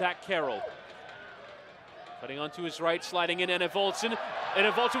at Zach Carroll. Cutting onto his right, sliding in Enna Voltson.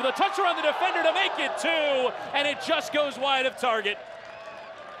 Enna Voltson with a touch around the defender to make it 2, and it just goes wide of target.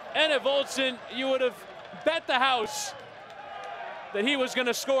 Enna Voltson, you would have bet the house that he was going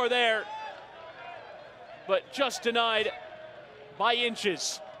to score there, but just denied by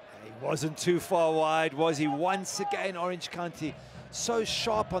inches. He wasn't too far wide, was he? Once again, Orange County so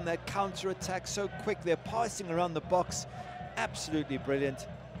sharp on that counter-attack, so quick. They're passing around the box. Absolutely brilliant.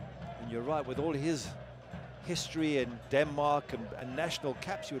 And you're right, with all his history in Denmark and national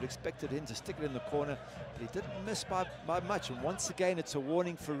caps, you would have expected him to stick it in the corner, but he didn't miss by much. And once again, it's a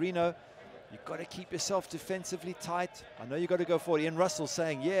warning for Reno. You've got to keep yourself defensively tight. I know you've got to go forward. Ian Russell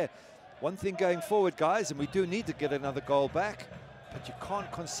saying, yeah, one thing going forward, guys, and we do need to get another goal back, but you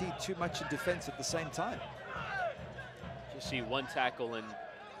can't concede too much in defense at the same time. Just see one tackle, and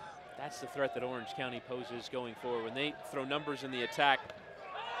that's the threat that Orange County poses going forward. When they throw numbers in the attack,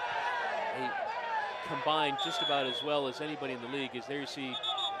 they combine just about as well as anybody in the league. As there you see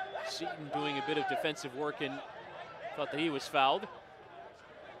Seaton doing a bit of defensive work and thought that he was fouled.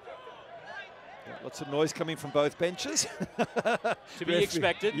 Yeah, lots of noise coming from both benches. To be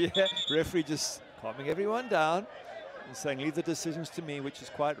expected. Yeah, referee just calming everyone down and saying, leave the decisions to me, which is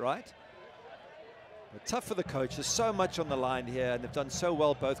quite right. But tough for the coach. There's so much on the line here, and they've done so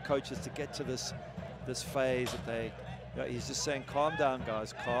well, both coaches, to get to this phase that they, you know, he's just saying, calm down,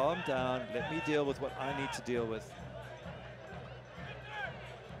 guys, calm down. Let me deal with what I need to deal with.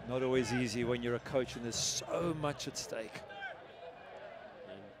 Not always easy when you're a coach and there's so much at stake.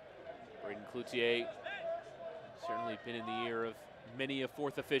 Braden Cloutier certainly been in the ear of many a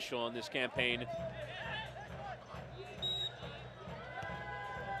fourth official on this campaign.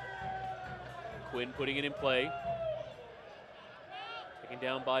 Quinn putting it in play. Taken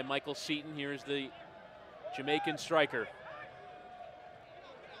down by Michael Seaton. Here's the Jamaican striker.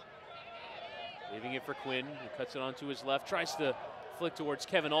 Leaving it for Quinn, who cuts it onto his left. Tries to flick towards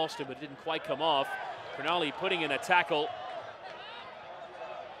Kevin Alston, but it didn't quite come off. Crognale putting in a tackle.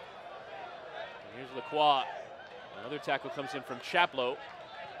 Here's Lacroix. Another tackle comes in from Chaplow.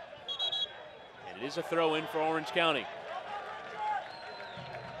 And it is a throw-in for Orange County.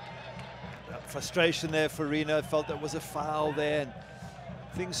 Frustration there for Reno. Felt there was a foul there. And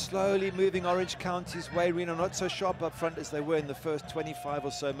things slowly moving Orange County's way. Reno not so sharp up front as they were in the first 25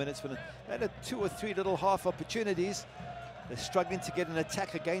 or so minutes. When they had 2 or 3 little half opportunities. They're struggling to get an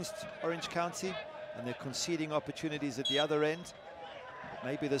attack against Orange County, and they're conceding opportunities at the other end. But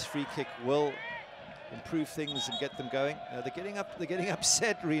maybe this free kick will improve things and get them going. They're getting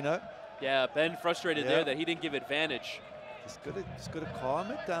upset, Reno. Yeah, Ben frustrated there that he didn't give advantage. Just got to calm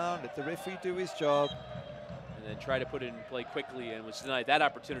it down, let the referee do his job. And then try to put it in play quickly, and was denied that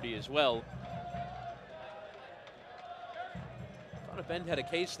opportunity as well. Thought if Ben had a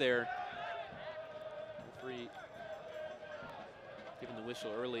case there. Referee giving the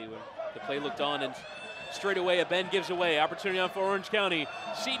whistle early when the play looked on, and straight away a bend gives away. Opportunity on for Orange County.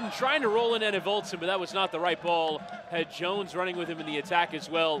 Seaton trying to roll in Enna Voltson, but that was not the right ball. Had Jones running with him in the attack as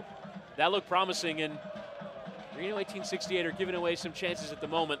well. That looked promising, and Reno 1868 are giving away some chances at the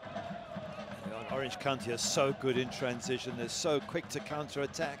moment. Orange County are so good in transition. They're so quick to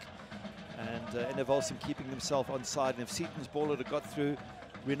counter-attack. And Enna Voltson keeping himself onside. And if Seaton's ball had got through,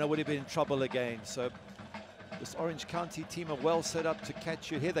 Reno would have been in trouble again. So this Orange County team are well set up to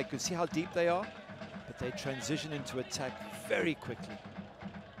catch you here. They could see how deep they are, but they transition into attack very quickly.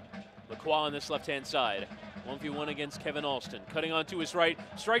 Lacroix on this left-hand side. 1v1 against Kevin Alston. Cutting onto his right,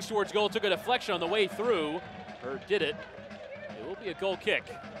 strikes towards goal, took a deflection on the way through, or did it? It will be a goal kick.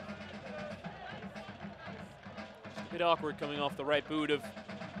 Just a bit awkward coming off the right boot of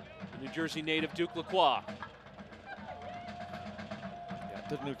the New Jersey native Duke Lacroix.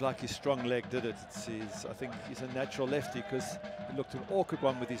 Didn't look like his strong leg, did it? I think he's a natural lefty, because he looked an awkward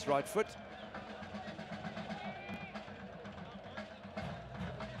one with his right foot.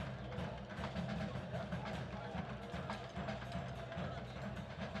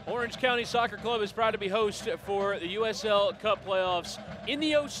 Orange County Soccer Club is proud to be host for the USL Cup playoffs in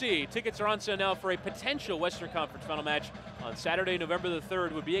the OC. Tickets are on sale now for a potential Western Conference final match on Saturday, November the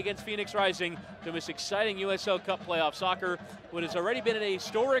 3rd. Would be against Phoenix Rising, the most exciting USL Cup playoff soccer, what has already been an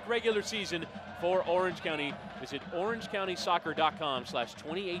historic regular season for Orange County. Visit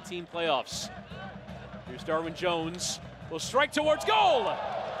orangecountysoccer.com/2018 playoffs. Here's Darwin Jones, will strike towards goal.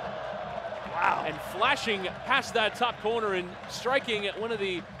 Wow. And flashing past that top corner and striking at one of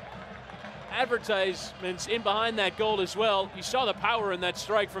the advertisements in behind that goal as well. You saw the power in that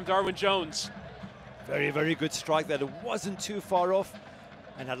strike from Darwin Jones. Very, very good strike that. It wasn't too far off.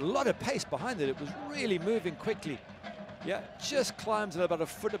 and had a lot of pace behind it. It was really moving quickly. Yeah, just climbs it about a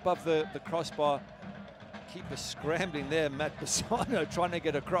foot above the crossbar. Keeper scrambling there, Matt Bassano trying to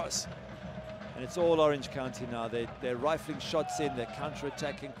get across. And it's all Orange County now. They're rifling shots in, they're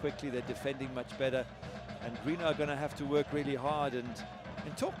counter-attacking quickly, they're defending much better. And Reno are going to have to work really hard. And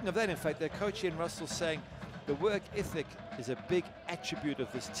talking of that, in fact, their coach Ian Russell saying the work ethic is a big attribute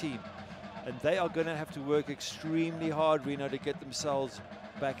of this team. And they are going to have to work extremely hard, Reno, to get themselves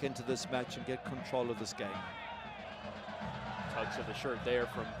back into this match and get control of this game. Tugs of the shirt there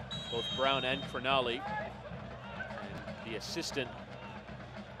from both Brown and Cronali. And the assistant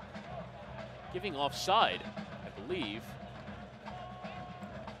giving offside, I believe,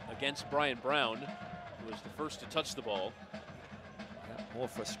 against Brian Brown, who was the first to touch the ball. Yeah, more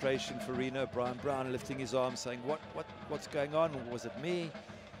frustration for Reno. Brian Brown lifting his arm, saying, "What's going on? Was it me?"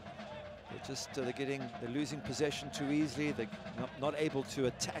 They're losing possession too easily. They're not able to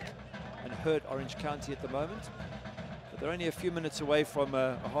attack and hurt Orange County at the moment. But they're only a few minutes away from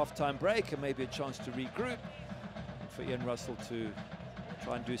a half-time break and maybe a chance to regroup. And for Ian Russell to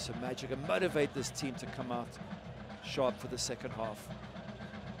try and do some magic and motivate this team to come out sharp for the second half.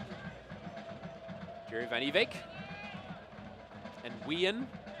 Jerry Van Ewijk and Wien.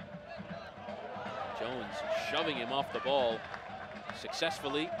 Jones shoving him off the ball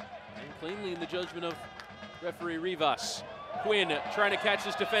successfully and cleanly in the judgment of referee Rivas. Quinn trying to catch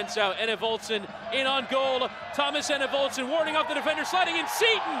his defense out. Enevoldsen in on goal. Thomas Enevoldsen warding off the defender, sliding in.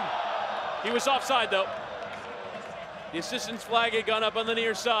 Seaton! He was offside though. The assistant's flag had gone up on the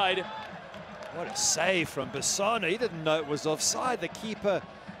near side. What a save from Bassano. He didn't know it was offside. The keeper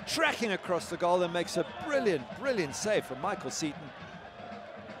tracking across the goal and makes a brilliant save from Michael Seaton.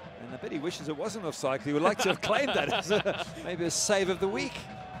 And I bet he wishes it wasn't offside. He would like to have claimed that as maybe a save of the week.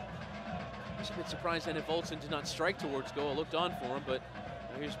 I was a bit surprised that Enevoldsen did not strike towards goal. I looked on for him, but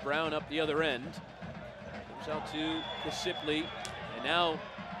here's Brown up the other end. Comes out to Kasipli, and now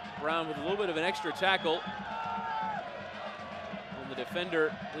Brown with a little bit of an extra tackle on the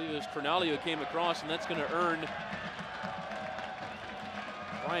defender. I believe it was Cronali who came across, and that's going to earn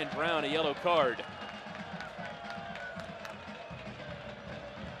Brian Brown a yellow card.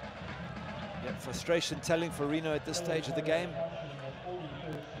 Yeah, frustration telling for Reno at this stage of the game.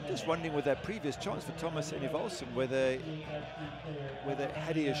 Just wondering with that previous chance for Thomas Enevoldsen, whether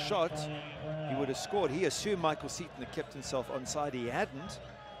had he a shot, he would have scored. He assumed Michael Seaton had kept himself onside. He hadn't.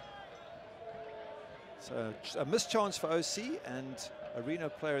 So a missed chance for OC and a Reno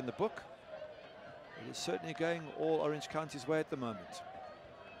player in the book. It is certainly going all Orange County's way at the moment.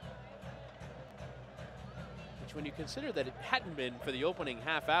 Which, when you consider that it hadn't been for the opening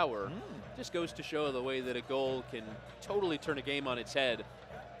half hour, just goes to show the way that a goal can totally turn a game on its head.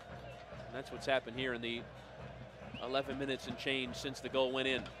 And that's what's happened here in the 11 minutes and change since the goal went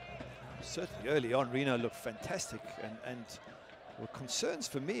in. Certainly early on, Reno looked fantastic, and were concerns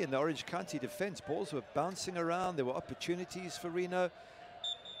for me in the Orange County defense. Balls were bouncing around. There were opportunities for Reno.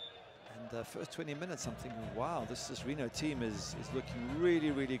 And the first 20 minutes, I'm thinking, wow, this Reno team is looking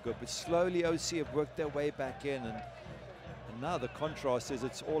really good. But slowly OC have worked their way back in, and now the contrast is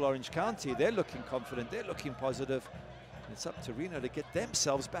it's all Orange County. They're looking confident. They're looking positive. It's up to Reno to get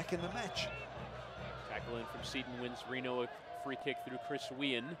themselves back in the match. Tackle in from Seaton wins Reno a free kick through Chris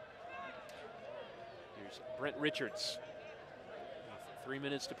Wien. Here's Brent Richards. 3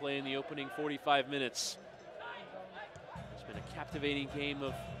 minutes to play in the opening 45 minutes. It's been a captivating game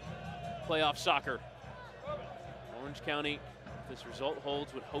of playoff soccer. Orange County, if this result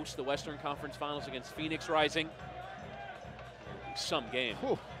holds, would host the Western Conference Finals against Phoenix Rising. Some game.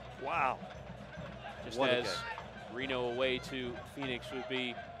 Whew. Wow. Just what as Reno away to Phoenix would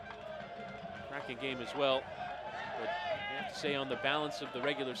be a cracking game as well. But I have to say, on the balance of the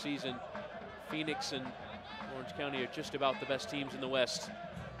regular season, Phoenix and Orange County are just about the best teams in the West.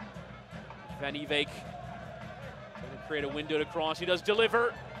 Van Ewijk trying to create a window to cross. He does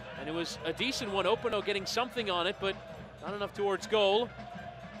deliver, and it was a decent one. Openo getting something on it, but not enough towards goal.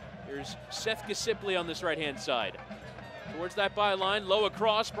 Here's Seth Kasipli on this right-hand side. Towards that byline, low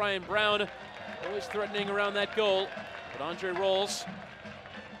across. Brian Brown always threatening around that goal, but Andre rolls.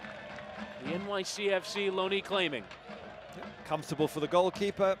 The NYCFC loanee claiming. Comfortable for the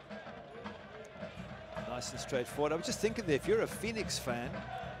goalkeeper. Nice and straightforward. I was just thinking that if you're a Phoenix fan,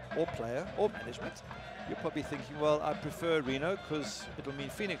 or player, or management, you're probably thinking, well, I prefer Reno because it'll mean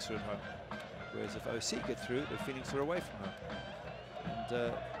Phoenix are at home. Whereas if OC get through, the Phoenix are away from home.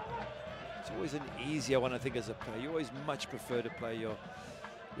 And it's always an easier one, I think, as a player. You always much prefer to play your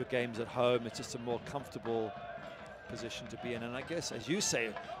games at home. It's just a more comfortable position to be in. And I guess, as you say,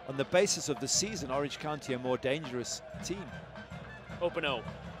 on the basis of the season, Orange County are a more dangerous team. Openo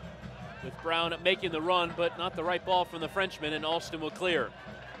with Brown making the run, but not the right ball from the Frenchman, and Alston will clear.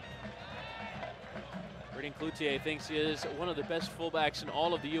 Brendan Cloutier thinks he is one of the best fullbacks in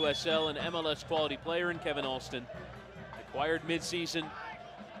all of the USL, an MLS quality player in Kevin Alston. Acquired midseason,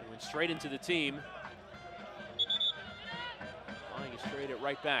 went straight into the team. Flying straight at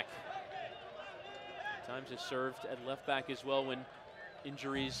right back. At times has served at left back as well when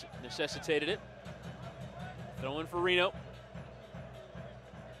injuries necessitated it. Throwing for Reno.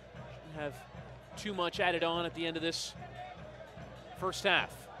 Shouldn't have too much added on at the end of this first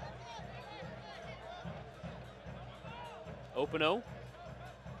half. Openo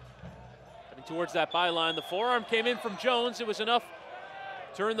heading towards that byline. The forearm came in from Jones. It was enough.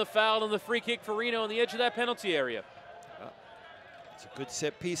 Turned the foul and the free kick for Reno on the edge of that penalty area. It's a good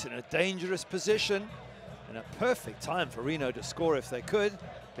set piece in a dangerous position and a perfect time for Reno to score if they could.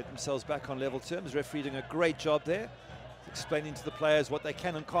 Get themselves back on level terms. Referee doing a great job there, explaining to the players what they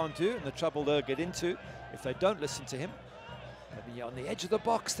can and can't do and the trouble they'll get into if they don't listen to him. Maybe on the edge of the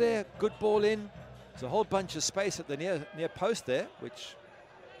box there, good ball in. There's a whole bunch of space at the near post there, which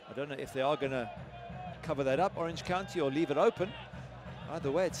I don't know if they are going to cover that up, Orange County, or leave it open. Either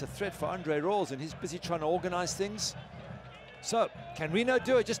way, it's a threat for Andre Rawls, and he's busy trying to organize things. So, can Reno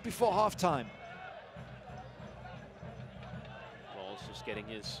do it just before halftime? Rawls just getting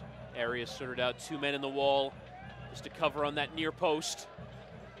his area sorted out. 2 men in the wall just to cover on that near post.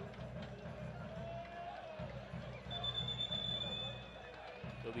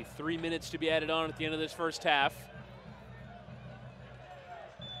 There'll be 3 minutes to be added on at the end of this first half.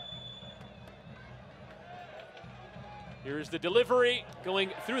 Here's the delivery,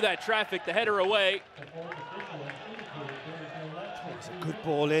 going through that traffic, the header away. It was a good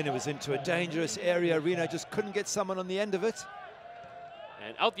ball in, it was into a dangerous area. Reno just couldn't get someone on the end of it.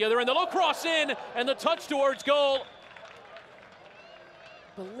 And out the other end, the low cross in, and the touch towards goal.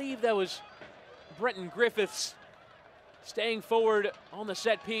 I believe that was Brenton Griffiths staying forward on the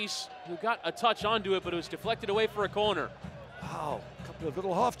set piece, who got a touch onto it, but it was deflected away for a corner. Wow, a couple of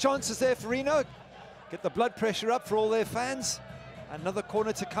little half chances there for Reno. Get the blood pressure up for all their fans. Another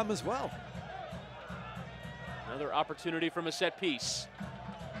corner to come as well. Another opportunity from a set piece.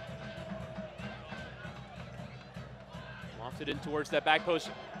 Lofted in towards that back post.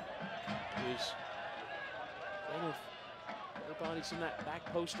 There's kind of their bodies in that back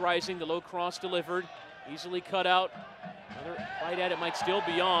post rising. The low cross delivered. Easily cut out. Another bite at it might still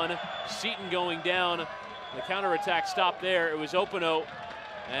be on. Seaton going down. The counterattack stopped there. It was Openo,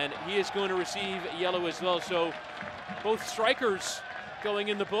 and he is going to receive yellow as well. So both strikers going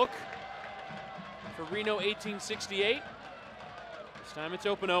in the book for Reno 1868. This time it's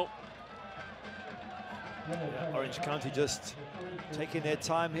Openo. Yeah, Orange County just taking their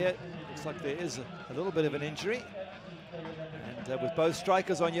time here. Looks like there is a little bit of an injury. And with both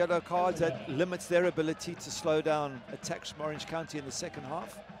strikers on yellow cards, that limits their ability to slow down attacks from Orange County in the second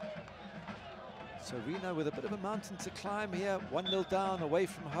half. So Reno with a bit of a mountain to climb here. 1-0 down, away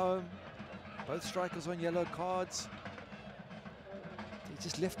from home. Both strikers on yellow cards. He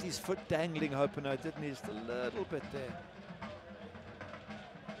just left his foot dangling, Openo, didn't he? Just a little bit there.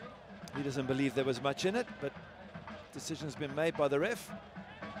 He doesn't believe there was much in it, but decision's been made by the ref.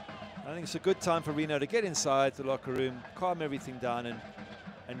 I think it's a good time for Reno to get inside the locker room, calm everything down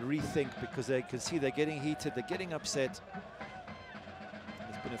and rethink, because they can see they're getting heated, they're getting upset.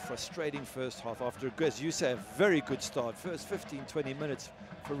 It's been a frustrating first half after, as you say, a very good start. First 15, 20 minutes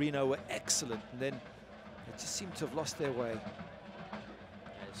for Reno were excellent, and then they just seem to have lost their way.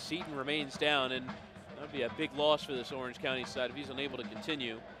 As Seaton remains down, and that would be a big loss for this Orange County side if he's unable to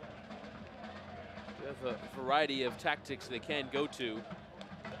continue. They have a variety of tactics they can go to.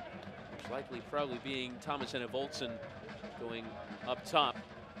 Most likely probably being Thomas Voltson going up top,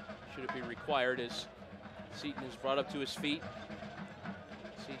 should it be required, as Seaton is brought up to his feet.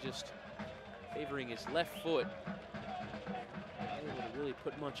 See, just favoring his left foot. Not able to really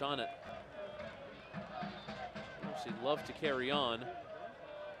put much on it. Obviously love to carry on.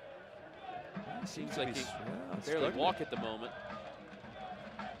 Seems like he barely walk at the moment.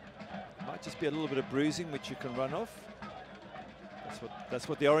 Might just be a little bit of bruising, which you can run off. That's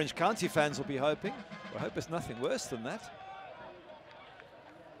what the Orange County fans will be hoping. I hope it's nothing worse than that.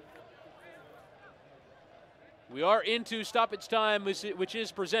 We are into stoppage time, which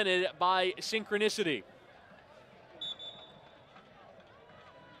is presented by Synchronicity.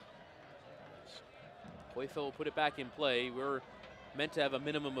 Coifa will put it back in play. We're meant to have a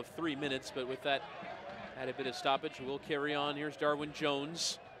minimum of 3 minutes, but with that added bit of stoppage, we'll carry on. Here's Darwin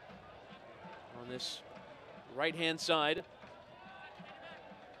Jones on this right-hand side.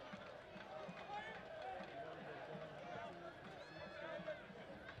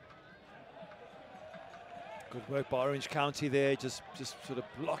 Good work by Orange County there, just sort of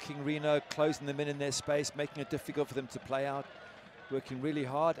blocking Reno, closing them in their space, making it difficult for them to play out. Working really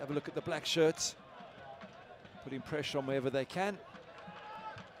hard. Have a look at the black shirts. Putting pressure on wherever they can.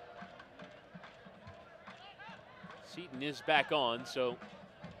 Seaton is back on, so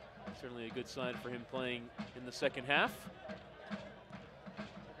certainly a good sign for him playing in the second half.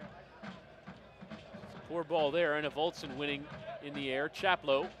 Poor ball there, and a Voltson winning in the air.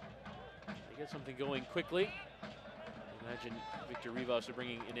 Chaplow, they get something going quickly. Imagine Victor Rivas are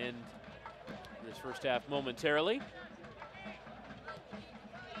bringing an end to this first half momentarily.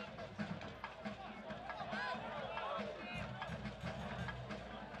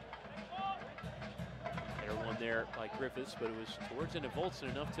 One there by Griffiths, but it was towards into Voltson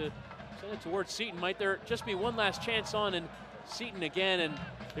enough to send it towards Seaton. Might there just be one last chance on, and Seaton again, and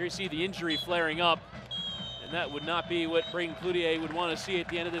there you see the injury flaring up. And that would not be what Braden Cloutier would want to see at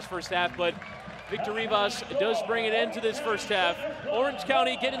the end of this first half, but Victor Rivas does bring an end to this first half. Orange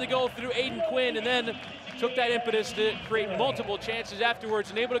County getting the goal through Aiden Quinn, and then took that impetus to create multiple chances afterwards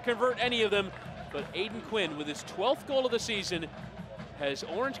and able to convert any of them. But Aiden Quinn, with his 12th goal of the season, has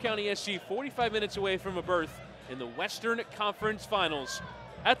Orange County SC 45 minutes away from a berth in the Western Conference Finals.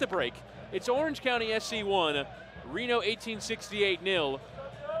 At the break, it's Orange County SC 1, Reno 1868 0.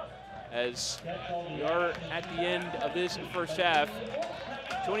 As we are at the end of this first half.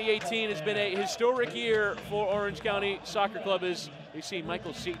 2018 has been a historic year for Orange County Soccer Club as you see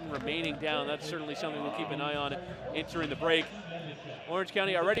Michael Seaton remaining down. That's certainly something we'll keep an eye on entering the break. Orange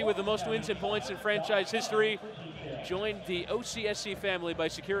County already with the most wins and points in franchise history. Join the OCSC family by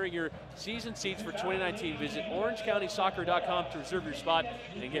securing your season seats for 2019. Visit orangecountysoccer.com to reserve your spot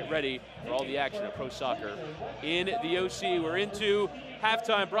and get ready for all the action of pro soccer in the OC. We're into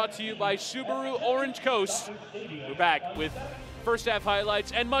halftime, brought to you by Subaru Orange Coast. We're back with first half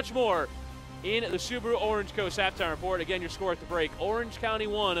highlights and much more in the Subaru Orange Coast halftime report. Again, your score at the break: Orange County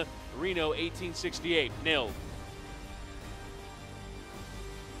 1, Reno 1868 0.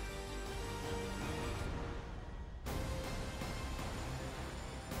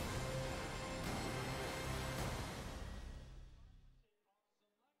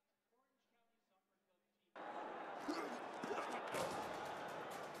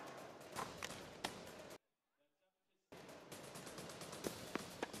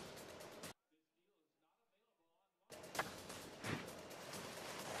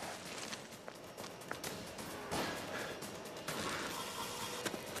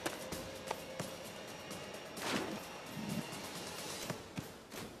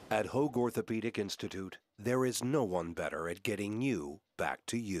 At Hoag Orthopedic Institute, there is no one better at getting you back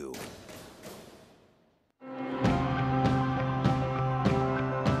to you.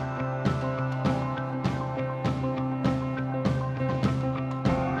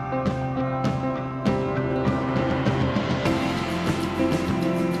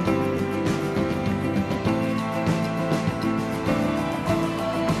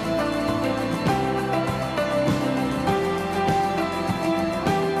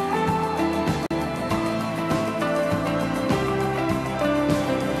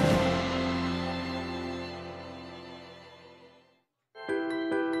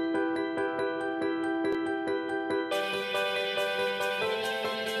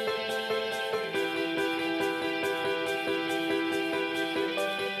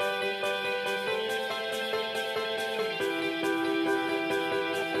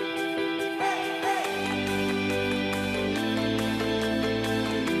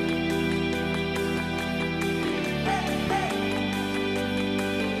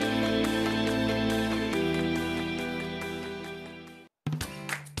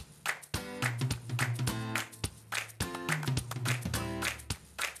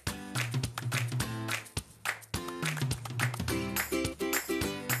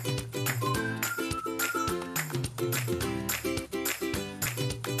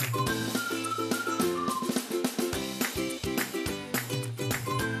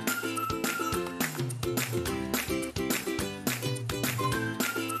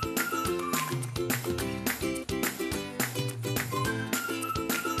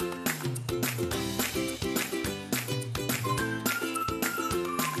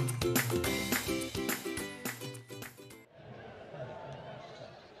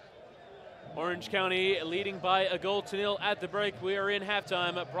 Orange County leading by a goal to nil at the break. We are in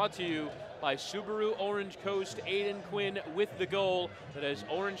halftime, brought to you by Subaru Orange Coast. Aiden Quinn with the goal that has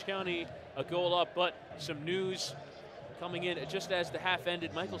Orange County a goal up, but some news coming in just as the half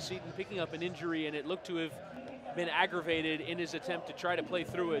ended. Michael Seaton picking up an injury, and it looked to have been aggravated in his attempt to try to play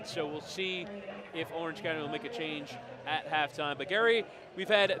through it. So we'll see if Orange County will make a change at halftime. But Gary, we've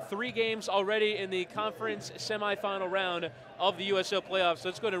had 3 games already in the conference semifinal round of the USL playoffs.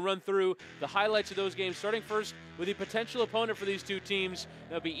 Let's go ahead and run through the highlights of those games, starting first with the potential opponent for these 2 teams.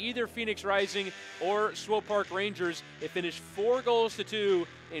 That'll be either Phoenix Rising or Swope Park Rangers. They finished 4-2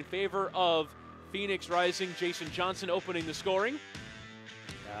 in favor of Phoenix Rising. Jason Johnson opening the scoring.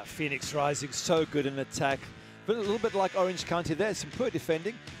 Phoenix Rising so good in attack, but a little bit like Orange County there, some poor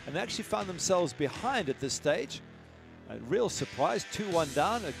defending, and they actually found themselves behind at this stage. A real surprise, 2-1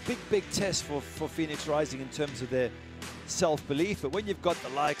 down, a big test for Phoenix Rising in terms of their self-belief. But when you've got the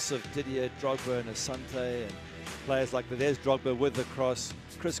likes of Didier Drogba and Asante and players like there's Drogba with the cross,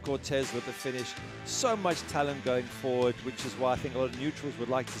 Chris Cortez with the finish, so much talent going forward, which is why I think a lot of neutrals would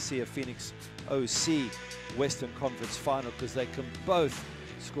like to see a Phoenix OC Western Conference final, because they can both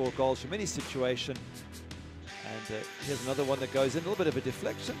score goals from any situation. And here's another one that goes in, a little bit of a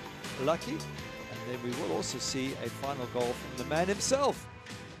deflection, lucky. And then we will also see a final goal from the man himself,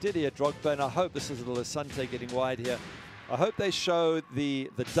 Didier Drogba. And I hope this is a little Asante getting wide here. I hope they show the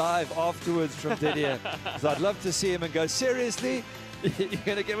dive afterwards from Didier, because I'd love to see him and go, seriously? You're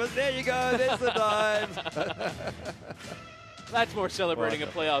going to give us, there you go, there's the dive. That's more celebrating a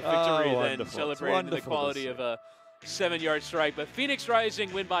playoff victory than celebrating the quality of a 7-yard strike. But Phoenix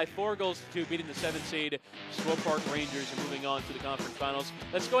Rising win by 4-2, beating the 7th seed Swope Park Rangers and moving on to the conference finals.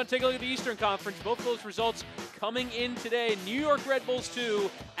 Let's go and take a look at the Eastern Conference. Both of those results coming in today. New York Red Bulls 2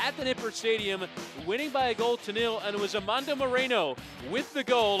 at the Nippert Stadium, winning by 1-0, and it was Amando Moreno with the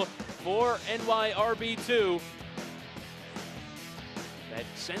goal for NYRB 2. That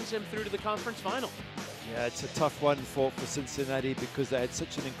sends him through to the conference final. Yeah, it's a tough one for Cincinnati, because they had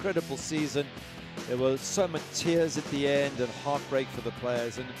such an incredible season. There were so much tears at the end and heartbreak for the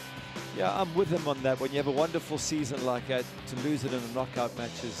players. And yeah, I'm with them on that. When you have a wonderful season like that, to lose it in a knockout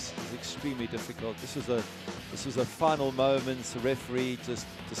match is extremely difficult. This was a final moments, the referee just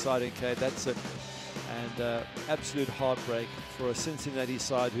deciding, okay, that's it. And absolute heartbreak for a Cincinnati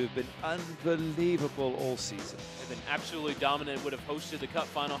side who have been unbelievable all season. They've been absolutely dominant, would have hosted the Cup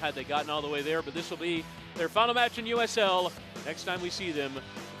final had they gotten all the way there, but this will be their final match in USL. Next time we see them will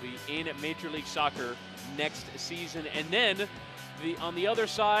be in Major League Soccer next season. And then on the other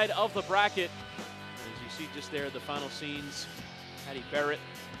side of the bracket, as you see just there, the final scenes, Patty Barrett,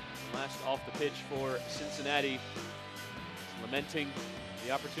 last off the pitch for Cincinnati, lamenting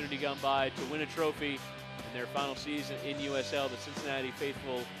the opportunity gone by to win a trophy in their final season in USL. The Cincinnati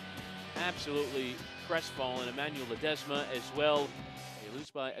faithful absolutely crestfallen. Emmanuel Ledesma as well. They lose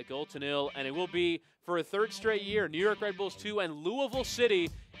by 1-0, and it will be for a 3rd straight year. New York Red Bulls 2 and Louisville City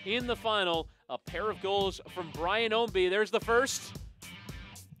in the final. A pair of goals from Brian Ownby. There's the first.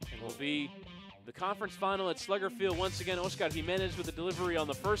 It will be the conference final at Slugger Field once again. Oscar Jimenez with the delivery on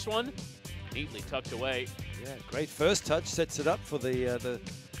the first one. Neatly tucked away. Yeah, great first touch, sets it up for the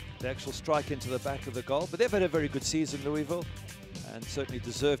actual strike into the back of the goal. But they've had a very good season, Louisville, and certainly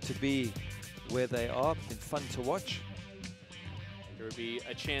deserve to be where they are. Been fun to watch. There would be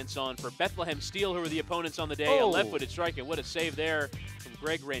a chance on for Bethlehem Steel, who were the opponents on the day. Oh. A left-footed strike, and what a save there from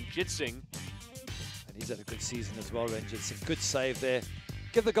Greg Ranjitsing. And he's had a good season as well, Ranjitsing. Good save there.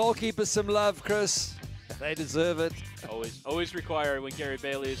 Give the goalkeepers some love, Chris. They deserve it. Always required when Gary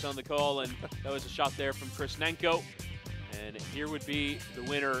Bailey is on the call, and that was a shot there from Chris Nanko. And here would be the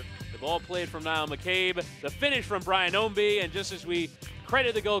winner. The ball played from Niall McCabe, the finish from Brian Ownby, and just as we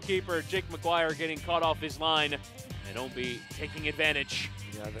credit the goalkeeper, Jake McGuire getting caught off his line, and Ownby taking advantage.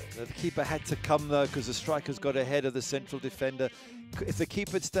 Yeah, the keeper had to come though, because the striker's got ahead of the central defender. If the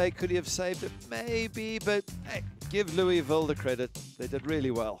keeper had stayed, could he have saved it? Maybe, but hey, give Louisville the credit. They did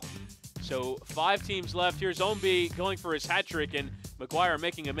really well. So 5 teams left. Here's Ownby going for his hat trick, and McGuire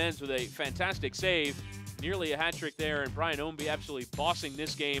making amends with a fantastic save. Nearly a hat trick there, and Brian Ownby absolutely bossing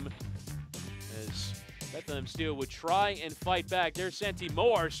this game as Bethlehem Steel would try and fight back. There's Santi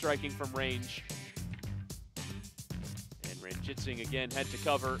Moar striking from range. And Ranjitsing again had to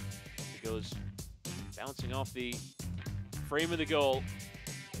cover. It goes bouncing off the frame of the goal.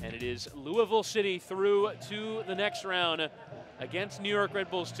 And it is Louisville City through to the next round against New York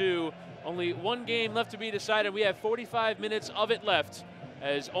Red Bulls 2. Only one game left to be decided. We have 45 minutes of it left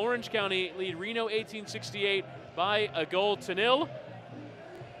as Orange County lead Reno 1868 by 1-0.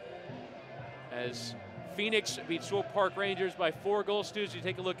 As Phoenix beat Swope Park Rangers by 4-2. As you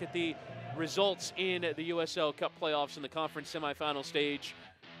take a look at the results in the USL Cup playoffs in the conference semifinal stage.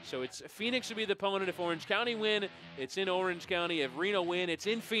 So it's Phoenix to be the opponent. If Orange County win, it's in Orange County. If Reno win, it's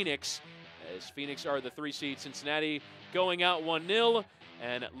in Phoenix, as Phoenix are the 3 seed. Cincinnati going out 1-0,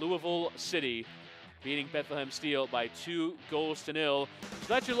 and Louisville City beating Bethlehem Steel by 2-0. So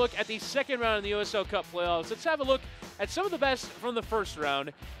that's your look at the second round in the USL Cup playoffs. Let's have a look at some of the best from the first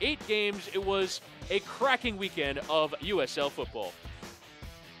round. 8 games. It was a cracking weekend of USL football.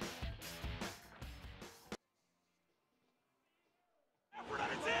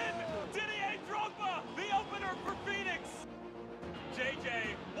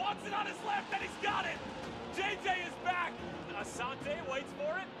 JJ wants it on his left, and he's got it. JJ is back. Asante waits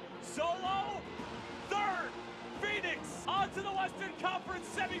for it. Solo, third. Phoenix on to the Western Conference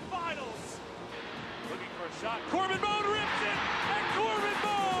semifinals. Looking for a shot. Corbin Bone rips it, and Corbin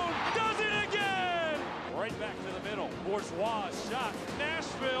Bone does it again. Right back to the middle. Bourgeois shot.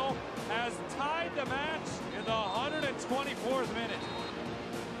 Nashville has tied the match in the 124th minute.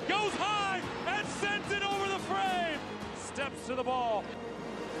 Goes high and sends it over the frame. Steps to the ball.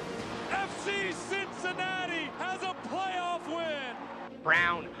 FC Cincinnati has a playoff win.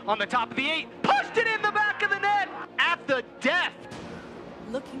 Brown on the top of the 8, pushed it in the back of the net at the death.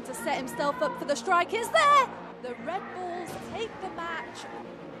 Looking to set himself up for the strike is there. The Red Bulls take the match.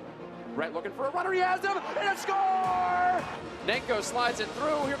 Brett looking for a runner, he has him, and a score! Nenko slides it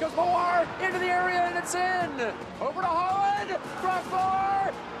through, here goes Moore, into the area, and it's in! Over to Holland,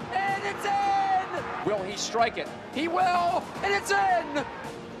 crossbar, and it's in! Will he strike it? He will, and it's in!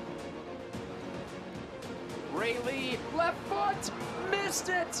 Ray Lee, left foot, missed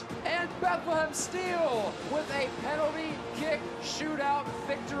it, and Bethlehem Steel with a penalty kick shootout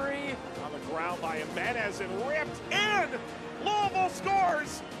victory. On the ground by Jimenez and ripped in! Louisville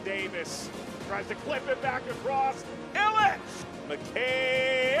scores! Davis tries to clip it back across. Illich!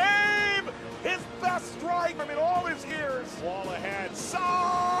 McCabe! His best strike in all his years. Wall ahead.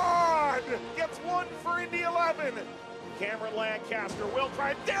 Son gets one for Indy 11. Cameron Lancaster will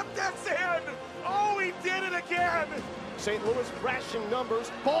try to dip this in. Oh, he did it again. St. Louis crashing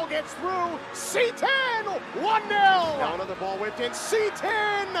numbers. Ball gets through. C10! 1-0. Now another ball whipped in.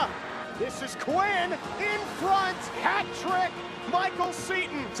 C10! This is Quinn in front. Hat trick. Michael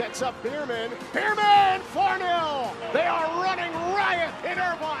Seaton sets up Bierman. Bierman, 4-0. They are running riot in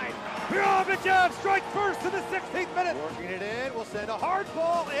Irvine. Birovic strike first in the 16th minute. Working it in, we'll send a hard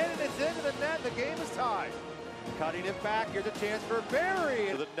ball in, and it's into the net. The game is tied. Cutting it back, here's a chance for Barry.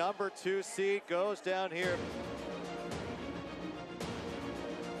 So the number 2 seed goes down here.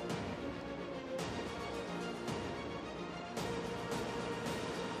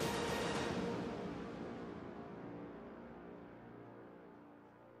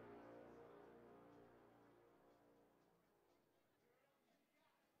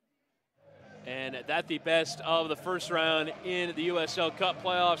 And that's the best of the first round in the USL Cup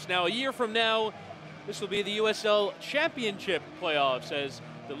playoffs. Now, a year from now, this will be the USL Championship playoffs, as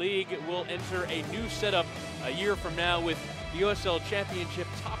the league will enter a new setup a year from now, with the USL Championship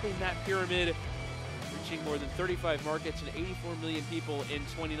topping that pyramid, reaching more than 35 markets and 84 million people in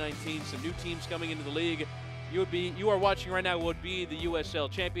 2019. Some new teams coming into the league. You are watching right now would be the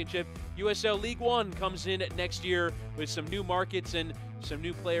USL Championship. USL League One comes in next year with some new markets and some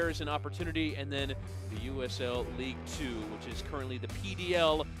new players and opportunity, and then the USL League Two, which is currently the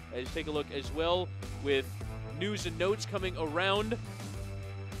PDL. Let's take a look as well with news and notes coming around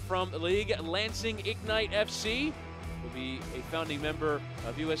from the league. Lansing Ignite FC will be a founding member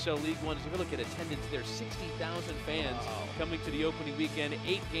of USL League One. If you look at attendance, there's 60,000 fans coming to the opening weekend.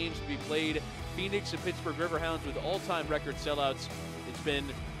 8 games to be played. Phoenix and Pittsburgh Riverhounds with all-time record sellouts. It's been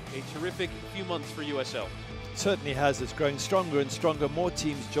a terrific few months for USL. It certainly has. It's growing stronger and stronger. More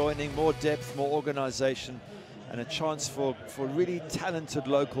teams joining, more depth, more organization, and a chance for really talented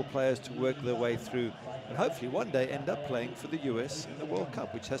local players to work their way through and hopefully one day end up playing for the US in the World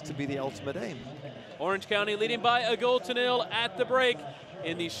Cup, which has to be the ultimate aim. Orange County leading by 1-0 at the break.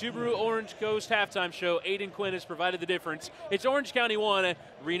 In the Subaru Orange Coast halftime show, Aiden Quinn has provided the difference. It's Orange County 1,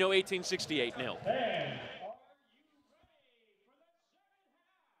 Reno 1868 0.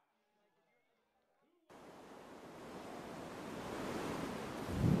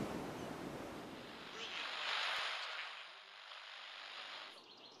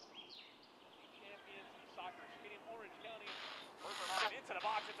 Into the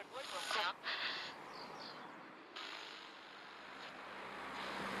box, it's a great run.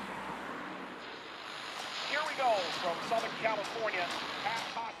 Here we go from Southern California. Pat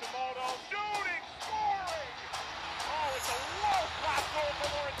Hashimoto shooting, scoring! Oh, it's a low-class goal for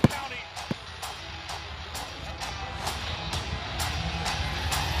Orange County.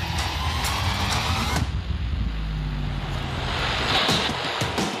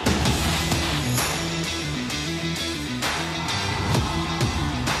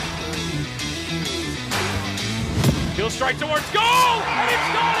 He'll strike towards goal, and it's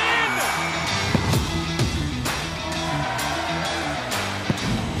gone in!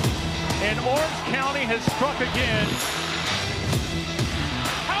 And Orange County has struck again.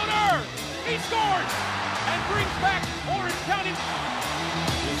 Counter! He scores! And brings back Orange County.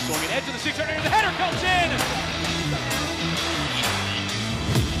 Swung an edge of the 600, and the header comes in!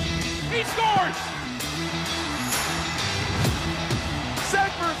 He scores!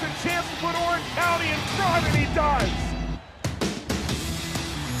 Sedgwick's a chance to put Orange County in front, and he does!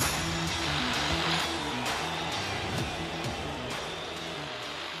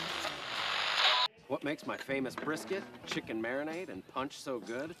 What makes my famous brisket, chicken marinade, and punch so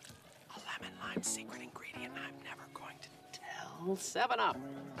good? A lemon lime secret ingredient I'm never going to tell. 7-Up.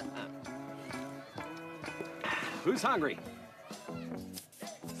 Who's hungry?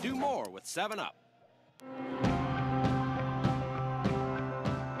 Do more with 7-Up.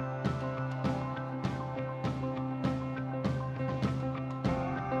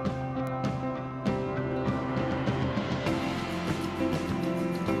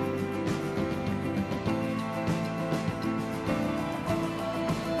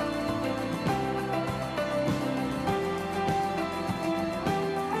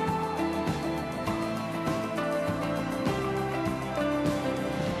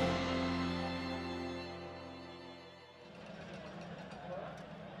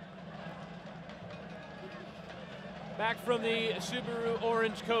 Back from the Subaru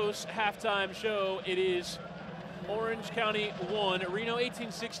Orange Coast halftime show, it is Orange County 1, Reno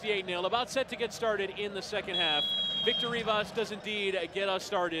 1868 0. About set to get started in the second half. Victor Rivas does indeed get us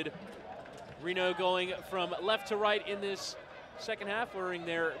started. Reno going from left to right in this second half, wearing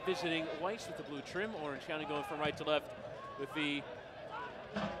their visiting whites with the blue trim. Orange County going from right to left with the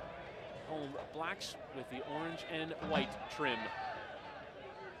home blacks with the orange and white trim.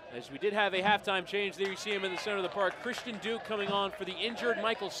 As we did have a halftime change there, you see him in the center of the park. Christian Duke coming on for the injured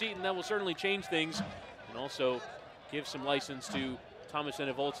Michael Seaton. That will certainly change things and also give some license to Thomas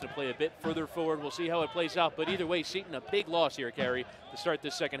Enevolts to play a bit further forward. We'll see how it plays out, but either way, Seaton a big loss here, Kerry, to start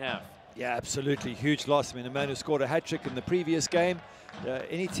this second half. Yeah, absolutely. Huge loss. I mean, a man who scored a hat-trick in the previous game.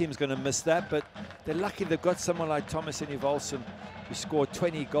 Any team's going to miss that, but they're lucky they've got someone like Thomas Enevolts who scored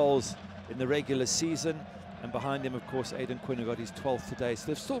 20 goals in the regular season. And behind him, of course, Aidan Quinn, who got his 12th today. So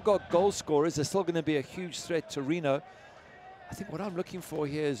they've still got goal scorers. They're still going to be a huge threat to Reno. I think what I'm looking for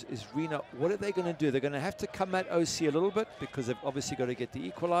here is Reno. What are they going to do? They're going to have to come at OC a little bit because they've obviously got to get the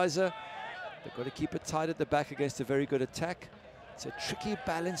equalizer. They've got to keep it tight at the back against a very good attack. It's a tricky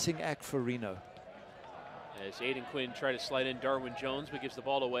balancing act for Reno. As Aidan Quinn tried to slide in Darwin Jones, but gives the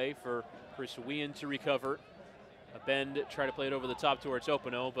ball away for Chris Wien to recover. A bend, try to play it over the top towards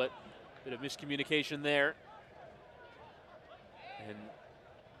Openo, but a bit of miscommunication there. And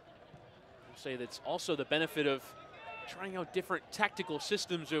I'll say that's also the benefit of trying out different tactical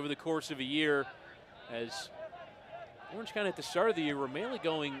systems over the course of a year, as Orange County at the start of the year were mainly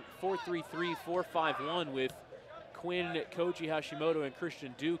going 4-3-3, 4-5-1 with Quinn, Koji Hashimoto, and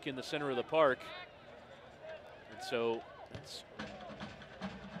Christian Duke in the center of the park. And so that's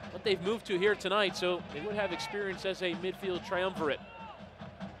what they've moved to here tonight, so they would have experience as a midfield triumvirate.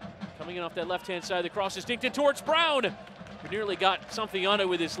 Coming in off that left-hand side, the cross is dinked in towards Brown, who nearly got something on it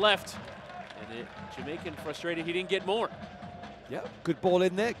with his left. And the Jamaican frustrated he didn't get more. Yeah, good ball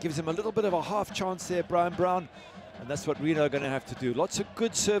in there. Gives him a little bit of a half chance there, Brian Brown. And that's what Reno are going to have to do. Lots of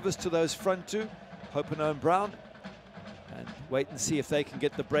good service to those front two, Openo and Brown. And wait and see if they can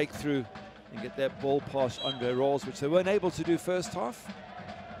get the breakthrough and get that ball past Andre Rawls, which they weren't able to do first half.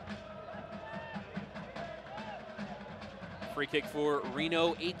 Free kick for Reno,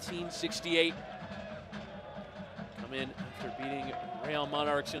 1868. Come in after beating Real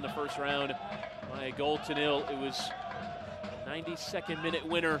Monarchs in the first round by a 0-0. It was a 92nd minute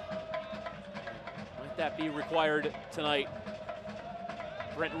winner. Might that be required tonight?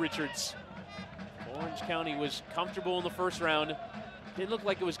 Brent Richards. Orange County was comfortable in the first round. Didn't look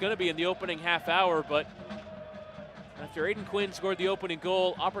like it was going to be in the opening half hour, but after Aidan Quinn scored the opening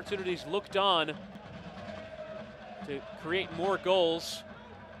goal, opportunities looked on to create more goals.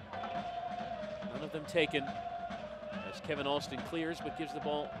 None of them taken, as Kevin Alston clears but gives the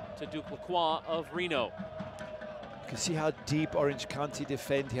ball to Duke Lacroix of Reno. You can see how deep Orange County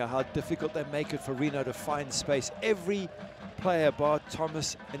defend here, how difficult they make it for Reno to find space. Every player bar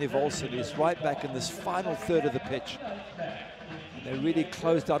Thomas Enevolts is right back in this final third of the pitch. And they really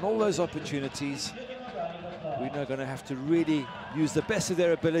close down all those opportunities. Reno are going to have to really use the best of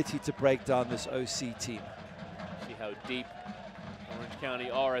their ability to break down this OC team. See how deep Orange County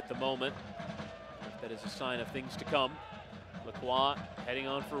are at the moment. That is a sign of things to come. Lacroix heading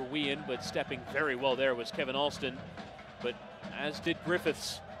on for Wien, but stepping very well there was Kevin Alston, but as did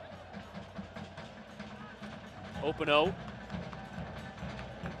Griffiths. Openo.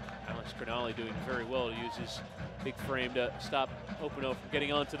 Alex Crognale doing very well to use his big frame to stop Openo from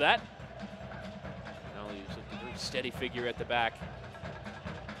getting onto that. Crognale is a very steady figure at the back.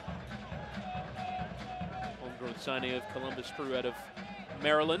 Homegrown signing of Columbus Crew out of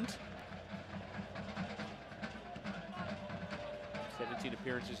Maryland. 17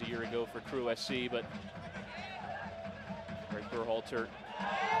 appearances a year ago for Crew SC, but Greg Berhalter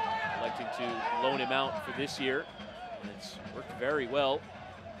electing to loan him out for this year. And it's worked very well.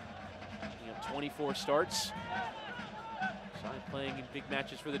 24 starts. Playing in big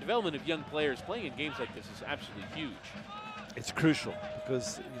matches for the development of young players. Playing in games like this is absolutely huge. It's crucial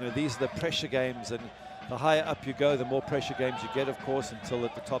because, you know, these are the pressure games, and the higher up you go, the more pressure games you get, of course, until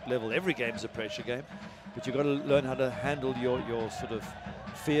at the top level. Every game's a pressure game, but you've got to learn how to handle your sort of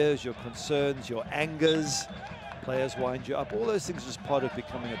fears, your concerns, your angers. Players wind you up. All those things are just part of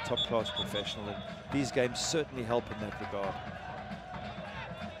becoming a top-class professional, and these games certainly help in that regard.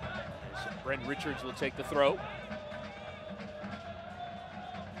 So Brent Richards will take the throw.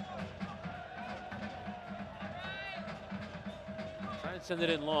 Trying to send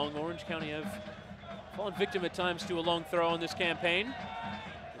it in long. Orange County have fallen victim at times to a long throw in this campaign.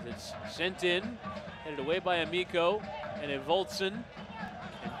 As it's sent in, headed away by Amico and Evoltson.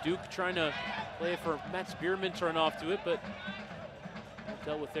 And Duke trying to play for Matt Spearman, turn off to it, but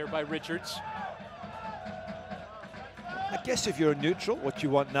dealt with there by Richards. I guess if you're a neutral, what you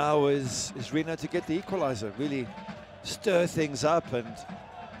want now is Reno to get the equalizer, really stir things up and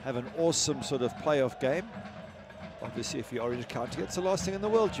have an awesome sort of playoff game. Obviously, if you're Orange County, it's the last thing in the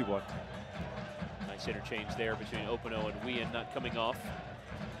world you want. Nice interchange there between Openo and Wien, not coming off.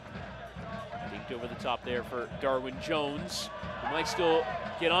 Dinked over the top there for Darwin Jones, who might still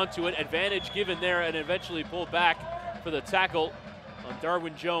get onto it. Advantage given there and eventually pulled back for the tackle on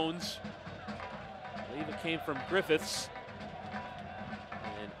Darwin Jones. I believe it came from Griffiths.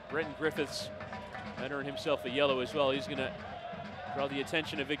 And Brenton Griffiths might earn himself a yellow as well. He's going to draw the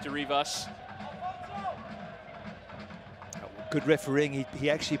attention of Victor Rivas. Good refereeing. He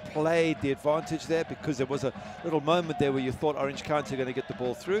actually played the advantage there because there was a little moment there where you thought Orange County were going to get the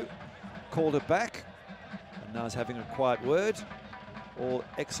ball through. Called it back. And now he's having a quiet word. All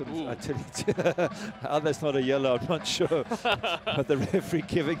excellent. I tell you, how that's not a yellow, I'm not sure. But the referee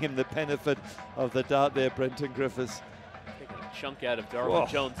giving him the benefit of the doubt there, Brenton Griffiths. Taking a chunk out of Darwin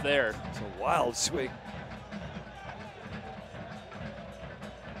Jones there. It's a wild swing.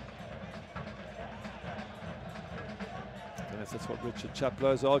 If that's what Richard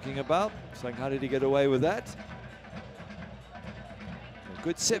Chaplow is arguing about, saying how did he get away with that? A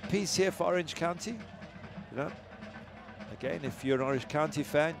good set piece here for Orange County. You know, again, if you're an Orange County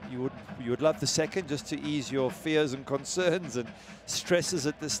fan, you would love the second just to ease your fears and concerns and stresses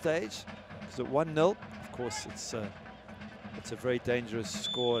at this stage. Because at 1-0, of course, it's a very dangerous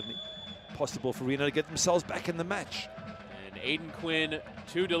score and possible for Reno to get themselves back in the match. And Aiden Quinn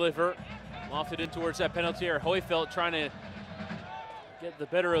to deliver, lofted in towards that penalty area. Hoyfeld trying to get the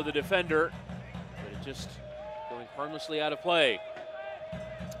better of the defender, but it just going harmlessly out of play.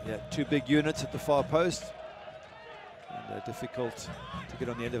 Yeah, two big units at the far post. And difficult to get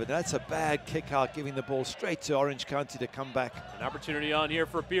on the end of it. That's a bad kick out, giving the ball straight to Orange County to come back. An opportunity on here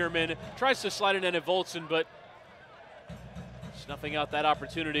for Bierman. Tries to slide it in at Voltson, but snuffing out that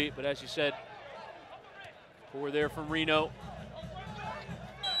opportunity. But as you said, poor there from Reno.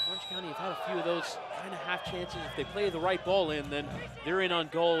 Orange County have had a few of those kind of half chances. If they play the right ball in, then they're in on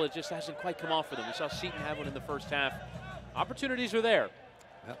goal. It just hasn't quite come off for them. We saw Seton have one in the first half. Opportunities are there.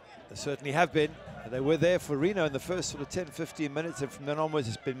 Yep, they certainly have been. They were there for Reno in the first sort of 10-15 minutes, and from then onwards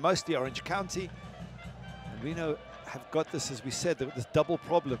it's been mostly Orange County. And Reno have got this, as we said, this double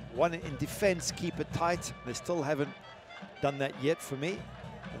problem. One in defense, keep it tight. They still haven't done that yet for me.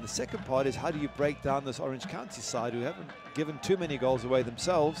 And the second part is, how do you break down this Orange County side who haven't given too many goals away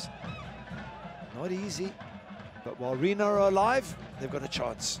themselves? Not easy, but while Reno are alive, they've got a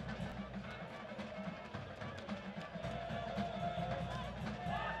chance.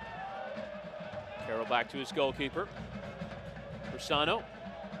 Carroll back to his goalkeeper. Persano.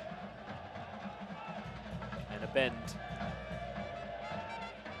 And a bend.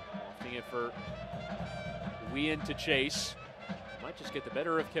 Lofting it for Wien to chase. Might just get the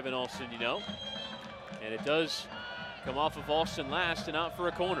better of Kevin Alston, you know. And it does come off of Alston last and out for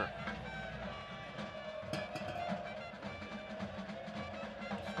a corner.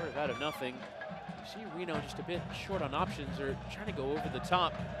 Sort of out of nothing. You see Reno just a bit short on options. They're trying to go over the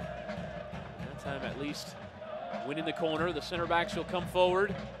top. That time at least winning the corner. The center backs will come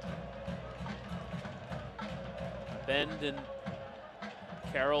forward. Bend and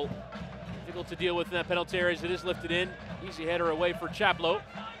Carroll difficult to deal with in that penalty area as it is lifted in. Easy header away for Chaplow.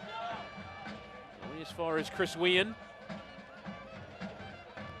 Only as far as Chris Whelan.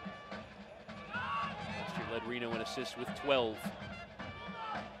 Last year led Reno in assists with 12.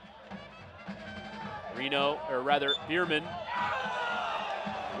 Reno, or rather Bierman.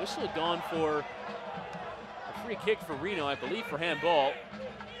 Whistle had gone for a free kick for Reno, I believe, for handball.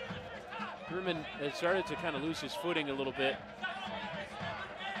 Bierman has started to kind of lose his footing a little bit.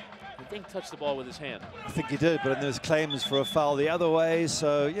 I think touched the ball with his hand. I think he did, but there's claims for a foul the other way.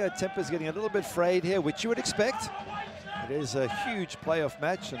 So, yeah, temper's getting a little bit frayed here, which you would expect. It is a huge playoff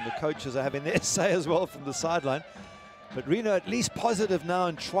match, and the coaches are having their say as well from the sideline. But Reno at least positive now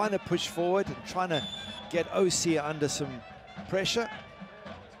and trying to push forward and trying to get OC under some pressure.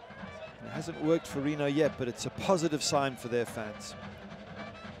 It hasn't worked for Reno yet, but it's a positive sign for their fans.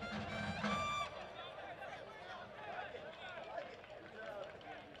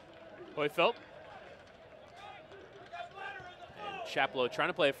 Hoyfeld. And Chaplow trying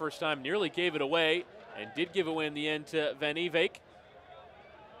to play it first time, nearly gave it away, and did give away in the end to Van Evek.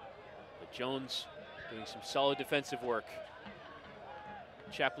 But Jones doing some solid defensive work.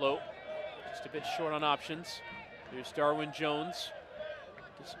 Chaplow just a bit short on options. There's Darwin Jones.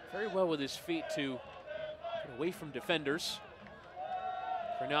 Does very well with his feet to get away from defenders.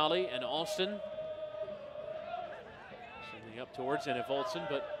 Crognale and Alston. Sending up towards Enif Olsen,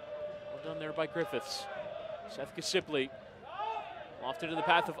 but well done there by Griffiths. Seth Kasipli lofted in the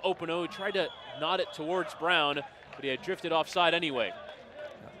path of Opano, who tried to nod it towards Brown, but he had drifted offside anyway.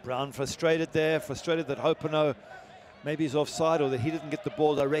 Brown frustrated there, frustrated that Opano maybe is offside or that he didn't get the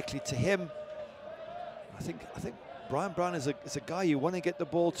ball directly to him. I think Brian Brown is a guy you want to get the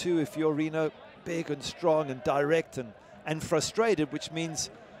ball to if you're Reno, big and strong and direct and frustrated, which means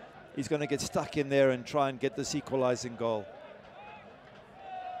he's going to get stuck in there and try and get this equalizing goal.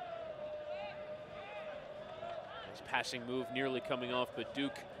 His passing move nearly coming off, but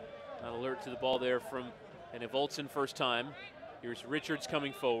Duke not alert to the ball there from Enif Olsen first time. Here's Richards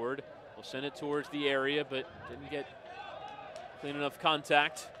coming forward. Will send it towards the area, but didn't get clean enough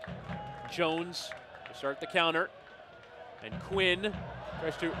contact. Jones to start the counter. And Quinn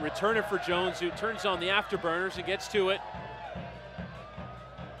tries to return it for Jones, who turns on the afterburners and gets to it.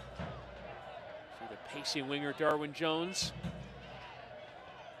 See the pacey winger Darwin Jones.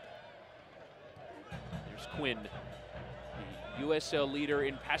 There's Quinn, the USL leader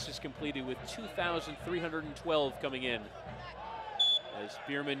in passes completed with 2,312 coming in. As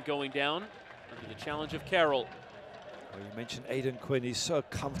Bierman going down under the challenge of Carroll. Well, you mentioned Aidan Quinn. He's so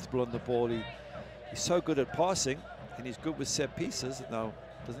comfortable on the ball. He's so good at passing, and he's good with set pieces. Now,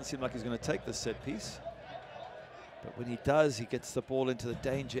 doesn't seem like he's going to take the set piece. But when he does, he gets the ball into the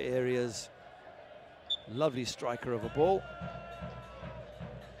danger areas. Lovely striker of a ball.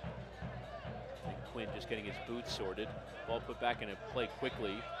 I think Quinn just getting his boots sorted. Ball put back into play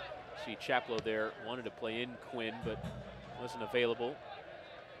quickly. See Chaplow there, wanted to play in Quinn, but wasn't available.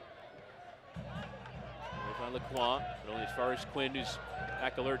 By Lacroix, but only as far as Quinn, who's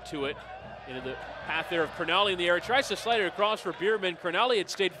back alert to it. Into the path there of Crognale in the air. Tries to slide it across for Bierman. Crognale had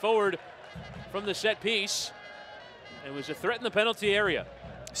stayed forward from the set piece and was a threat in the penalty area.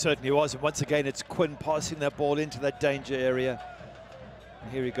 Certainly was. And once again, it's Quinn passing that ball into that danger area.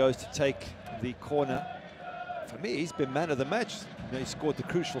 And here he goes to take the corner. For me, he's been man of the match. You know, he scored the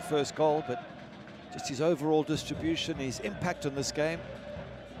crucial first goal, but just his overall distribution, his impact on this game.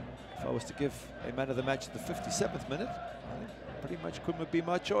 If I was to give a man of the match at the 57th minute, I think pretty much Quinn would be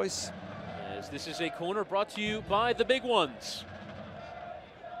my choice. As this is a corner brought to you by the big ones.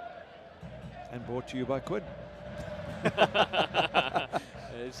 And brought to you by Quinn.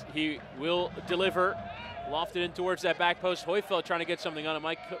 As he will deliver, lofted in towards that back post. Hoyfeld trying to get something on it.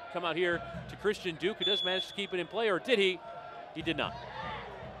 Might come out here to Christian Duke, who does manage to keep it in play, or did he? He did not.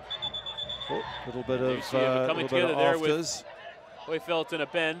 Oh, little bit of coming together there afters. with Hoyfeld in a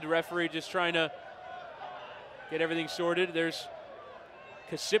bend. Referee just trying to get everything sorted. There's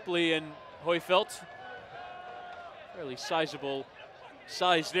Kasipli and Hoyfeld. Fairly sizable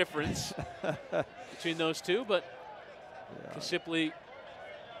size difference between those two, but yeah. Kasipli.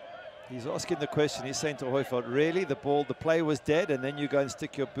 He's asking the question. He's saying to Hoyfeld, really? The play was dead, and then you go and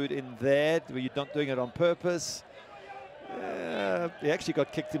stick your boot in there? Were you not doing it on purpose? He actually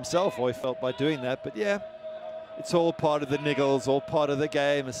got kicked himself, Hoyfeld, by doing that. But yeah, it's all part of the niggles, all part of the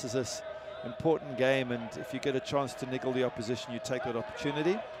game. This is an important game, and if you get a chance to niggle the opposition, you take that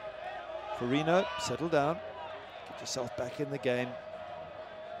opportunity. For Reno, settle down, get yourself back in the game.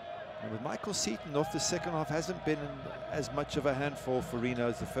 And with Michael Seaton off, the second half hasn't been as much of a handful for Reno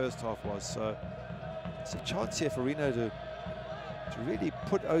as the first half was. So it's a chance here for Reno to really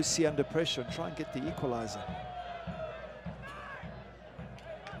put OC under pressure and try and get the equalizer.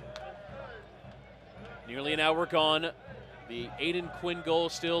 Nearly an hour gone. The Aiden Quinn goal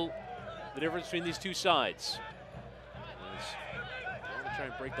still the difference between these two sides. Try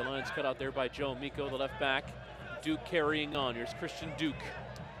and break the lines cut out there by Joe Miko, the left back. Duke carrying on. Here's Christian Duke.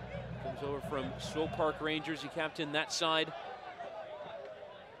 Comes over from Swope Park Rangers. He captained that side.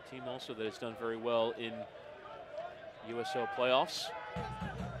 Team also that has done very well in USL playoffs.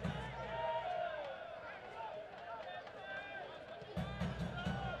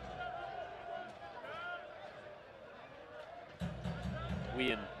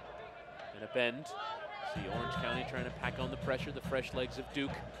 Wien in a bend. See Orange County trying to pack on the pressure, the fresh legs of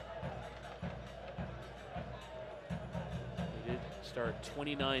Duke. They did start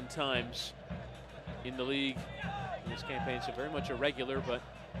 29 times in the league in this campaign, so very much a regular, but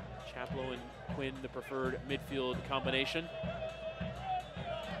Chaplow and Quinn the preferred midfield combination.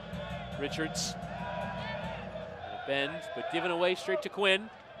 Richards, a bend, but given away straight to Quinn.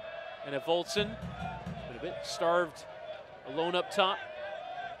 And a Voltson, been a bit starved, alone up top.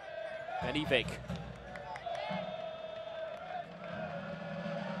 And Ivek.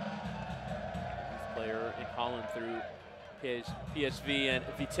 Player in Holland through PSV and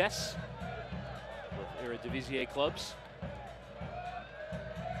Vitesse, both Eredivisie clubs.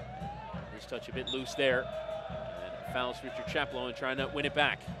 His touch a bit loose there, and fouls Richard Chaplow and trying to win it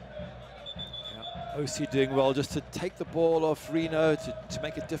back. Yeah. OC doing well just to take the ball off Reno to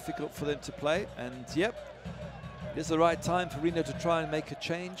make it difficult for them to play, and yep, it is the right time for Reno to try and make a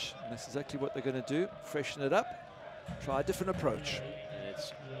change, and that's exactly what they're going to do. Freshen it up, try a different approach. And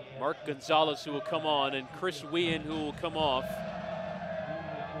it's Mark Gonzalez who will come on and Chris Wien who will come off.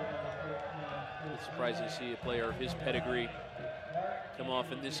 It's surprising to see a player of his pedigree come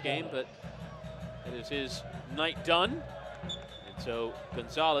off in this game, but it is his night done. And so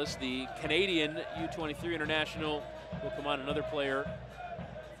Gonzalez, the Canadian U23 international, will come on. Another player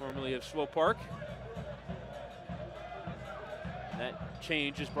formerly of Swope Park. That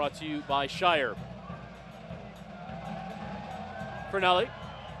change is brought to you by Shire. Fernelli.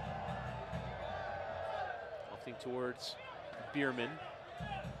 Lofting towards Bierman.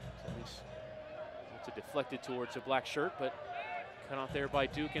 It's a deflected towards a black shirt, but cut off there by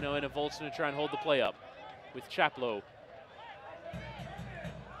Duke and Owen Voltson to try and hold the play up with Chaplow.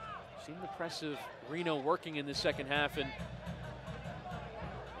 Seen the press of Reno working in the second half and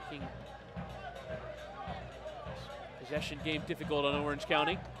making possession game difficult on Orange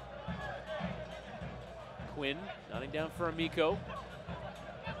County. Quinn nodding down for Amico.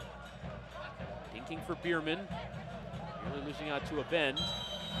 Dinking for Bierman. Nearly losing out to a bend.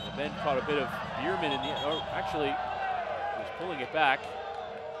 A bend caught a bit of Bierman in the, or actually was pulling it back.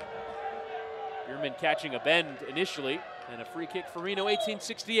 Bierman catching a bend initially, and a free kick for Reno,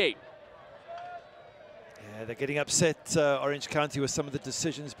 1868. Yeah, they're getting upset, Orange County, with some of the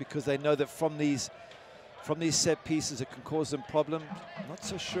decisions because they know that from these set pieces it can cause them problems. Not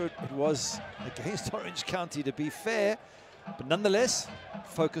so sure it was against Orange County, to be fair, but nonetheless,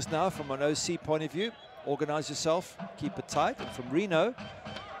 focus now from an OC point of view. Organize yourself, keep it tight, and from Reno,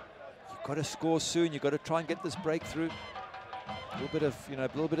 you've got to score soon. You've got to try and get this breakthrough. A little bit of, a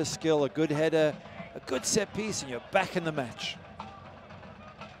little bit of skill, a good header, a good set piece, and you're back in the match.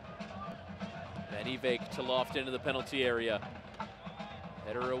 Van Ivek to loft into the penalty area.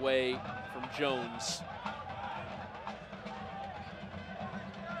 Header away from Jones.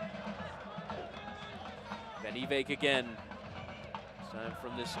 Van Ivek again. This time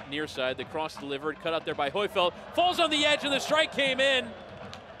from this near side, the cross delivered, cut out there by Hoyfeld. Falls on the edge and the strike came in.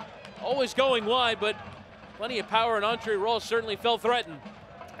 Always going wide, but plenty of power, and Andre Roll certainly felt threatened.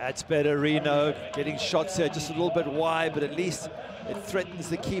 That's better, Reno. Getting shots there just a little bit wide, but at least it threatens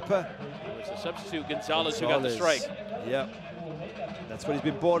the keeper. It was a substitute, Gonzalez, who got the strike. Yeah, that's what he's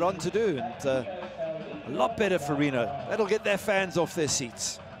been brought on to do, and a lot better for Reno. That'll get their fans off their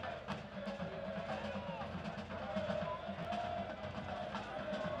seats.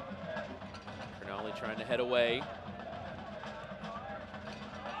 Fernelli trying to head away.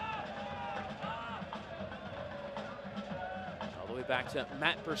 Back to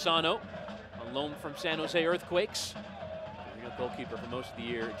Matt Persano, on loan from San Jose Earthquakes. The Reno goalkeeper for most of the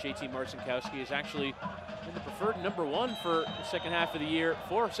year. JT Marcinkowski has actually been the preferred #1 for the second half of the year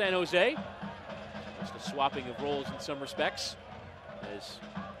for San Jose. Just a swapping of roles in some respects. As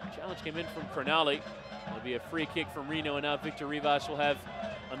the challenge came in from Crognale. It'll be a free kick from Reno, and now Victor Rivas will have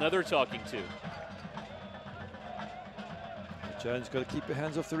another talking to. Jones got to keep your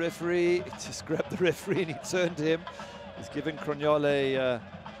hands off the referee. He just grabbed the referee and he turned to him. He's giving Crognale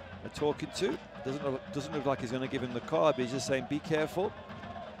a talking to. Doesn't look like he's going to give him the card, but he's just saying, be careful.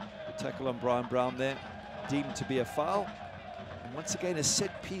 The tackle on Brian Brown there, deemed to be a foul. And once again, a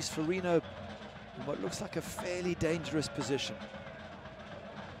set piece for Reno. in what looks like a fairly dangerous position.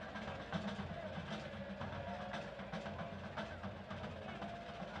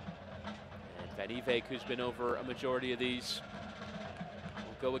 And Van Ewijk, who's been over a majority of these,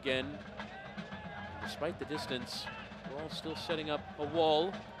 will go again. Despite the distance, we're all still setting up a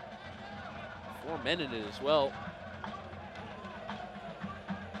wall. 4 men in it as well.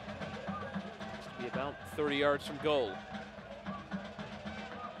 Be about 30 yards from goal.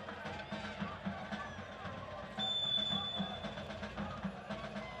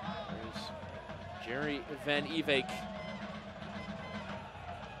 There's Jerry Van Ewijk.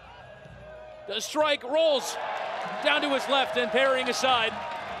 Does strike, rolls down to his left and parrying aside.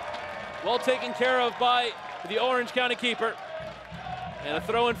 Well taken care of by the Orange County keeper. And a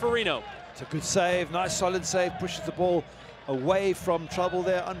throw in for Reno. It's a good save, nice solid save, pushes the ball away from trouble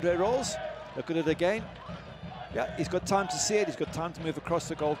there. Andre rolls. Look at it again. Yeah, he's got time to see it. He's got time to move across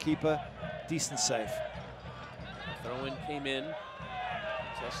the goalkeeper. Decent save. Throw-in came in.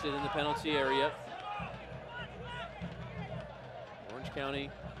 Tested in the penalty area. Orange County,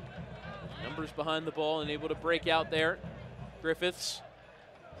 numbers behind the ball and able to break out there. Griffiths.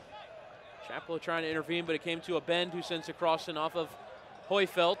 Chaplow trying to intervene, but it came to a bend who sends a crossing off of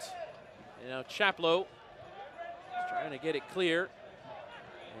Hoyfelt. And now Chaplow is trying to get it clear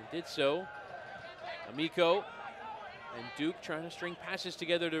and did so. Amico and Duke trying to string passes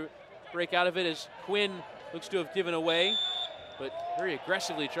together to break out of it as Quinn looks to have given away, but very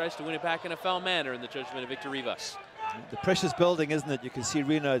aggressively tries to win it back in a foul manner in the judgment of Victor Rivas. The pressure's building, isn't it? You can see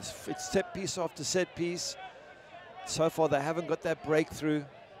Reno, it's set piece after set piece. So far they haven't got that breakthrough,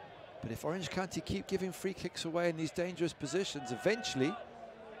 but if Orange County keep giving free kicks away in these dangerous positions, eventually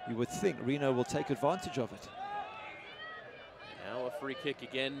you would think Reno will take advantage of it. Now a free kick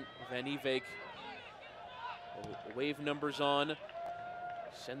again. Van Ewijk will wave numbers on,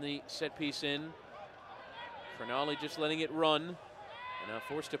 send the set piece in. Crognale just letting it run, and now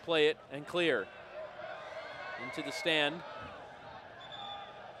forced to play it and clear into the stand.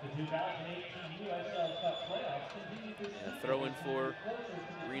 And a throw in for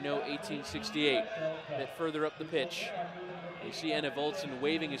Reno 1868, a bit further up the pitch. You see Enna Voltson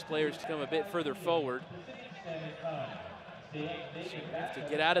waving his players to come a bit further forward. So we have to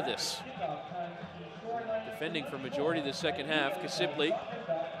get out of this. Defending for majority of the second half, Kasipli,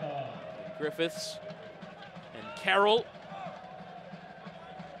 Griffiths, and Carroll.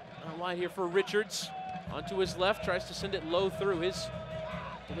 On line here for Richards. Onto his left, tries to send it low through. His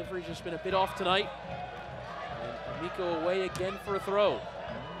delivery's just been a bit off tonight. And Amico away again for a throw.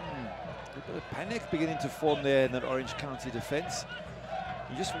 A bit of panic beginning to form there in that Orange County defense.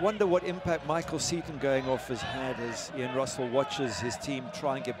 You just wonder what impact Michael Seaton going off has had as Ian Russell watches his team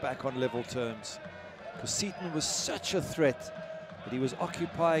try and get back on level terms. Because Seaton was such a threat that he was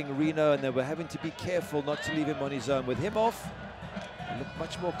occupying Reno and they were having to be careful not to leave him on his own. With him off, they look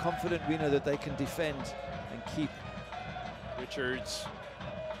much more confident, Reno, that they can defend and keep. Richards,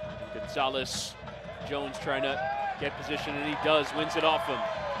 Gonzalez, Jones trying to get position, and he does, wins it off him.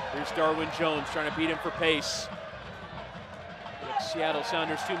 Here's Darwin Jones trying to beat him for pace. Seattle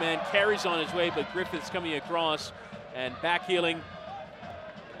Sounders two-man carries on his way, but Griffiths coming across and backheeling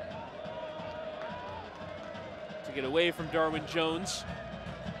to get away from Darwin Jones.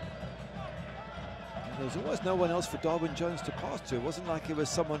 And there was almost no one else for Darwin Jones to pass to. It wasn't like there was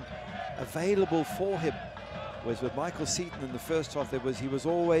someone available for him. Whereas with Michael Seaton in the first half, he was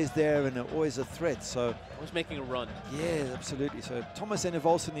always there and always a threat. So was making a run. Yeah, absolutely. So Thomas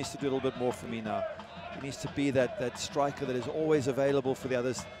Enevolson needs to do a little bit more for me now. He needs to be that striker that is always available for the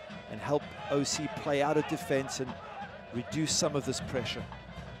others and help OC play out of defense and reduce some of this pressure.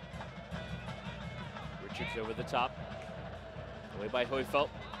 Richards over the top, away by Hoyfelt,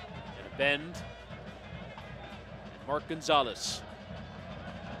 and a bend. And Mark Gonzalez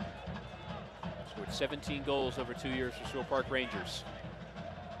scored 17 goals over 2 years for Shore Park Rangers.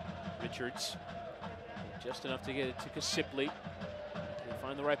 Richards just enough to get it to Kasipli. Can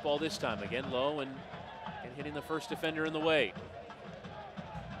find the right ball this time. Again low and hitting the first defender in the way.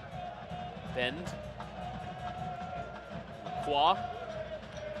 Bend. Lacroix.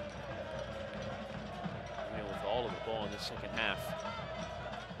 With all of the ball in the second half.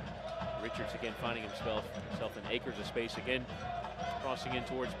 Richards again finding himself in acres of space again. Crossing in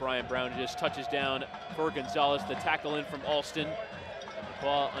towards Brian Brown. He just touches down for Gonzalez. The tackle in from Alston.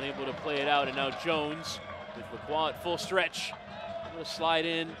 Lacroix unable to play it out, and now Jones with Lacroix at full stretch. Able to slide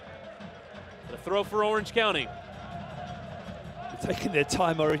in. A throw for Orange County. They're taking their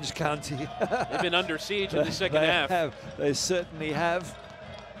time, Orange County. They've been under siege in the second half. They certainly have.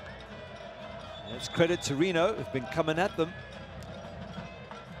 That's credit to Reno, who've been coming at them.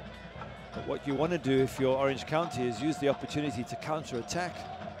 What you want to do if you're Orange County is use the opportunity to counter-attack,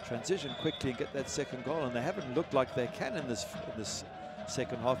 transition quickly and get that second goal, and they haven't looked like they can in this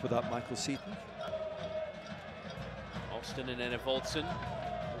second half without Michael Seaton. Alston and Anna Voltson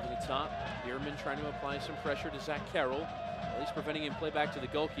over the top. Bierman trying to apply some pressure to Zach Carroll, at least preventing him play back to the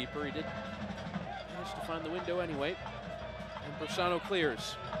goalkeeper. He did manage to find the window anyway. And Bersano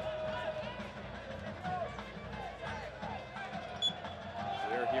clears.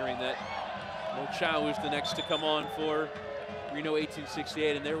 They're hearing that Mo Chow is the next to come on for Reno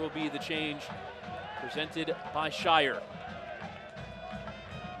 1868, and there will be the change presented by Shire.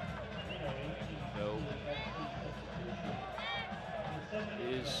 So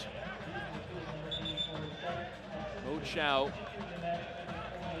is Mo Chow,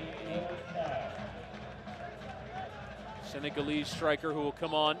 Senegalese striker, who will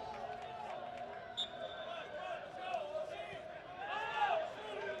come on.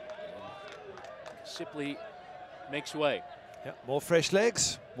 Sipley makes way. Yeah, more fresh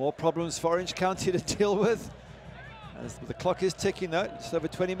legs, more problems for Orange County to deal with. As the clock is ticking though, just over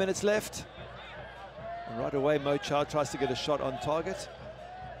 20 minutes left. And right away, Mo Chow tries to get a shot on target.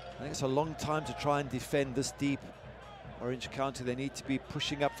 I think it's a long time to try and defend this deep. Orange County, they need to be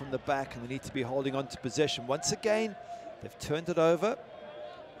pushing up from the back and they need to be holding on to possession. Once again, they've turned it over.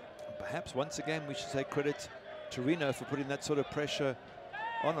 And perhaps once again, we should say credit to Reno for putting that sort of pressure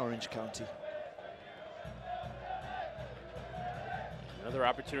on Orange County. Another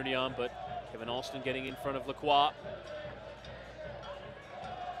opportunity on, but Kevin Alston getting in front of Lacroix.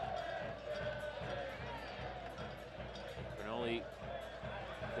 Bernoli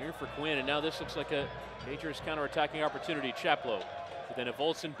clear for Quinn, and now this looks like a dangerous counter-attacking opportunity. Chaplow, but then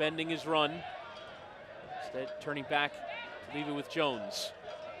Voltson bending his run. Instead, turning back to leave it with Jones.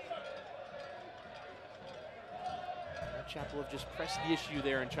 Now Chaplow just pressed the issue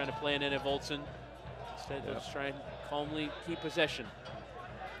there and trying to play in Voltson. Instead, they'll just try and calmly keep possession.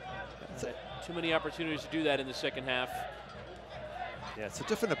 Too many opportunities to do that in the second half. Yeah, it's a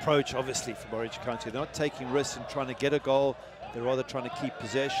different approach, obviously, from Orange County. They're not taking risks and trying to get a goal. They're rather trying to keep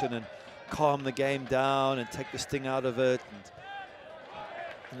possession and calm the game down and take the sting out of it.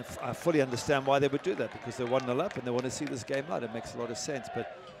 And I fully understand why they would do that, because they're 1-0 up and they want to see this game out. It makes a lot of sense,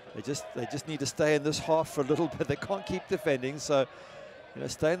 but they just need to stay in this half for a little bit. They can't keep defending, so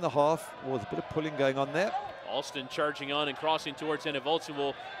stay in the half. Oh, there's a bit of pulling going on there. Alston charging on and crossing towards Anna Voltson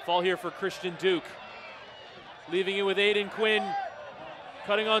will fall here for Christian Duke. Leaving it with Aiden Quinn.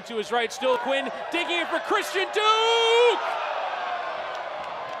 Cutting on to his right, still Quinn. Digging it for Christian Duke!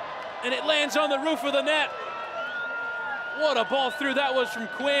 And it lands on the roof of the net. What a ball through that was from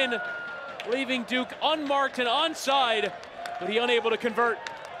Quinn. Leaving Duke unmarked and onside, but he unable to convert.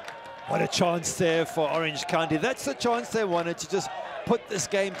 What a chance there for Orange County. That's the chance they wanted to just put this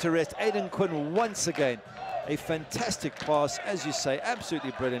game to rest. Aiden Quinn once again. A fantastic pass, as you say, absolutely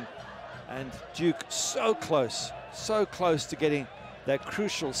brilliant. And Duke so close to getting that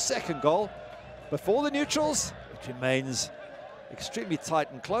crucial second goal. But for the neutrals, it remains extremely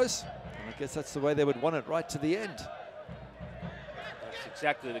tight and close. And I guess that's the way they would want it right to the end. That's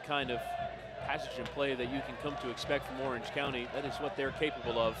exactly the kind of passage and play that you can come to expect from Orange County. That is what they're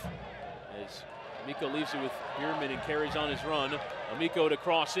capable of. As Amico leaves it with Bierman and carries on his run. Amico to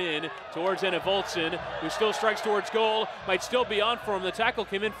cross in towards Anna Voltson, who still strikes towards goal. Might still be on for him. The tackle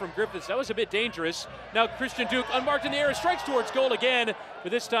came in from Griffiths. That was a bit dangerous. Now Christian Duke unmarked in the air, strikes towards goal again.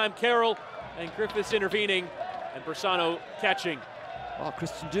 But this time Carroll and Griffiths intervening and Bersano catching. Oh,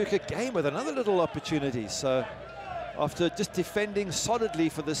 Christian Duke again with another little opportunity. So after just defending solidly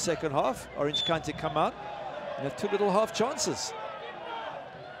for the second half, Orange County come out and have two little half chances.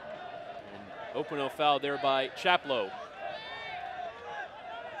 Open foul there by Chaplow.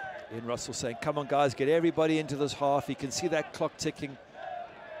 Ian Russell saying, come on guys, get everybody into this half. You can see that clock ticking.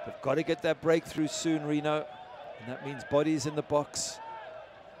 They've got to get that breakthrough soon, Reno. And that means bodies in the box.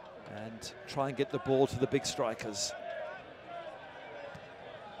 And try and get the ball to the big strikers. This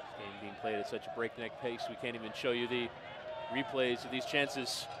game being played at such a breakneck pace, we can't even show you the replays of these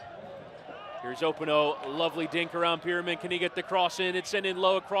chances. Here's Openo, lovely dink around Bierman. Can he get the cross in? It's sent in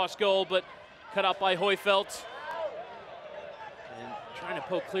low across goal, but cut out by Hoyfelt. And trying to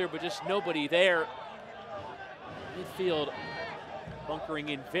poke clear, but just nobody there. Midfield bunkering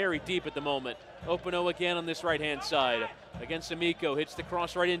in very deep at the moment. Openo again on this right-hand side against Amico, hits the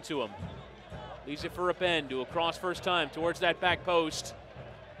cross right into him. Leaves it for a bend, do a cross first time towards that back post.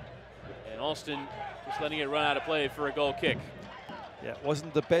 And Alston just letting it run out of play for a goal kick. Yeah, it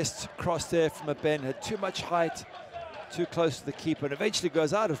wasn't the best cross there from a bend, had too much height, too close to the keeper, and eventually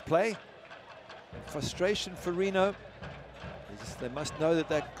goes out of play. Frustration for Reno. They must know that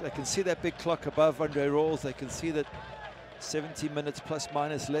they can see that big clock above Andre Rawls. They can see that 70 minutes plus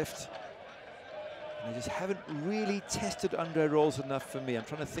minus left. And they just haven't really tested Andre Rawls enough for me. I'm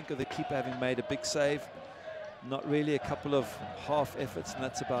trying to think of the keeper having made a big save. Not really, a couple of half efforts, and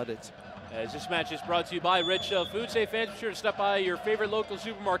that's about it. As this match is brought to you by Red Shell Food. Say fans, be sure to stop by your favorite local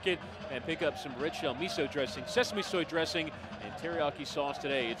supermarket and pick up some Red Shell miso dressing, sesame soy dressing, and teriyaki sauce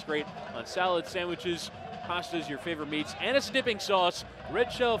today. It's great on salads, sandwiches, pastas, your favorite meats, and it's a dipping sauce.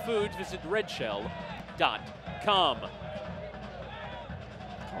 Red Shell Foods. Visit redshell.com.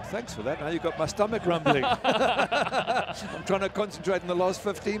 Oh, thanks for that. Now you've got my stomach rumbling. I'm trying to concentrate in the last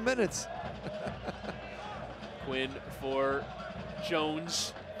 15 minutes. Quinn for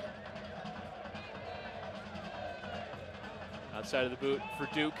Jones. Outside of the boot for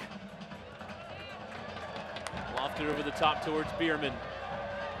Duke. Lofted over the top towards Bierman.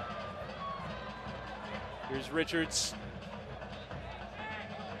 Here's Richards.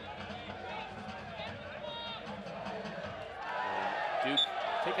 And Duke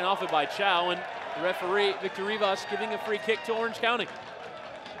taken off it by Chow, and the referee, Victor Rivas, giving a free kick to Orange County.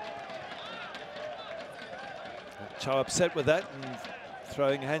 Chow upset with that and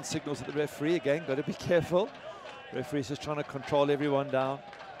throwing hand signals at the referee again. Got to be careful. Referee's just trying to control everyone down.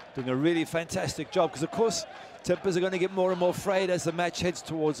 Doing a really fantastic job, because of course tempers are going to get more and more frayed as the match heads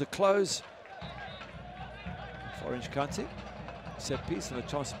towards a close. For Orange County, set piece and a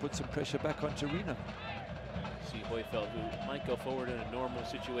chance to put some pressure back onto Reno. See Hoyfeld, who might go forward in a normal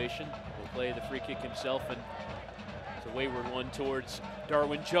situation, will play the free kick himself, and it's a wayward one towards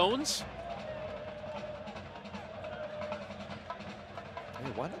Darwin Jones.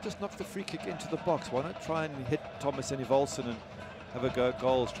 Hey, why not just knock the free kick into the box? Why not try and hit Thomas and Evolson and have a go at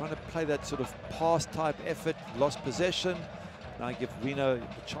goals? Trying to play that sort of pass type effort, lost possession. Now give Reno a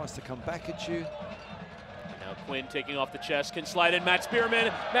chance to come back at you. Now Quinn taking off the chest, can slide in Matt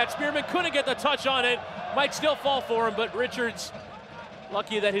Spearman. Matt Spearman couldn't get the touch on it. Might still fall for him, but Richards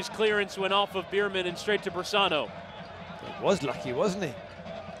lucky that his clearance went off of Bierman and straight to Bersano. He was lucky, wasn't he?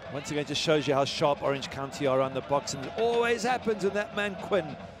 Once again, just shows you how sharp Orange County are on the box, and it always happens when that man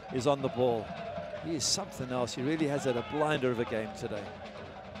Quinn is on the ball. He is something else. He really has had a blinder of a game today.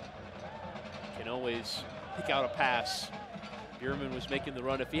 Can always pick out a pass. Bierman was making the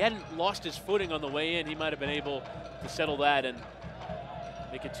run. If he hadn't lost his footing on the way in, he might have been able to settle that and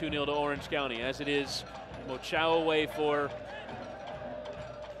make it 2-0 to Orange County. As it is, Mochao away for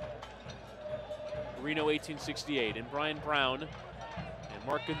Reno 1868, and Brian Brown and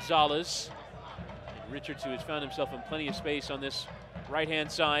Mark Gonzalez and Richards, who has found himself in plenty of space on this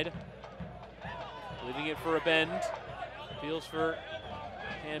right-hand side. Leaving it for a bend. Feels for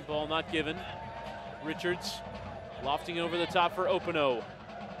handball not given. Richards lofting over the top for Openo.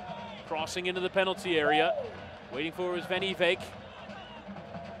 Crossing into the penalty area. Waiting for it was Van Evek.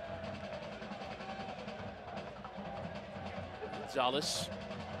 Gonzalez.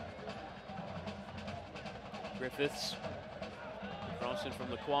 Griffiths. Crossing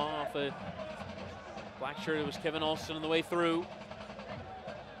from Lacroix off a black shirt. It was Kevin Alston on the way through.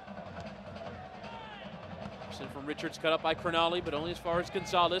 From Richards, cut up by Cronali, but only as far as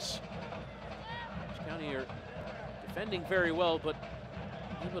Gonzalez. Orange County are defending very well, but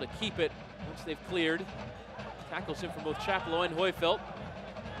able to keep it once they've cleared. Tackles him from both Chaplow and Hoyfeld.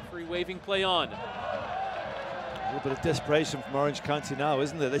 Free waving play on. A little bit of desperation from Orange County now,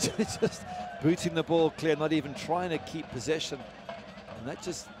 isn't there? They're just booting the ball clear, not even trying to keep possession. And that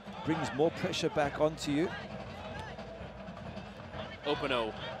just brings more pressure back onto you.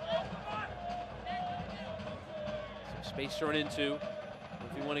 Openo. Space thrown into.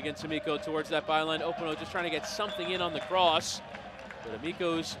 1v1 against Amico towards that byline. Openo just trying to get something in on the cross. But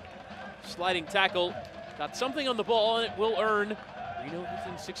Amico's sliding tackle got something on the ball, and it will earn Reno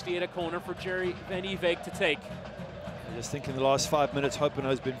 1868 a corner for Jerry Van Evek to take. I just think in the last 5 minutes, Openo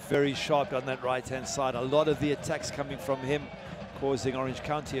has been very sharp on that right-hand side. A lot of the attacks coming from him, causing Orange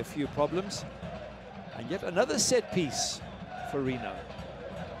County a few problems. And yet another set piece for Reno.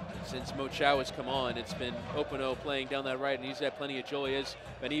 Since Mochao has come on, it's been Openo playing down that right, and he's had plenty of joy as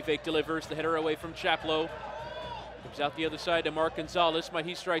Van Evek delivers the header away from Chaplow. Comes out the other side to Mark Gonzalez. Might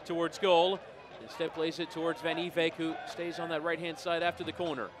he strike towards goal? Instead plays it towards Van Evek, who stays on that right-hand side after the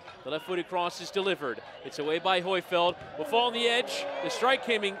corner. The left-footed cross is delivered. It's away by Hoyfeld. Will fall on the edge. The strike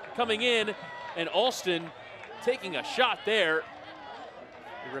coming in, and Alston taking a shot there.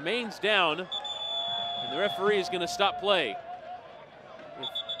 It remains down, and the referee is going to stop play.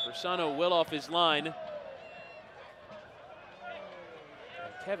 Bersano well off his line. And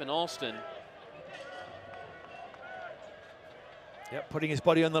Kevin Alston. Yep, putting his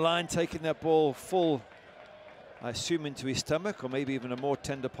body on the line, taking that ball full I assume into his stomach, or maybe even a more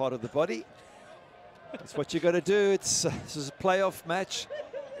tender part of the body. That's what you got to do. This is a playoff match.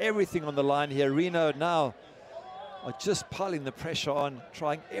 Everything on the line here. Reno now are just piling the pressure on,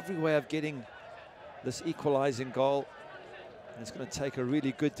 trying every way of getting this equalizing goal. And it's going to take a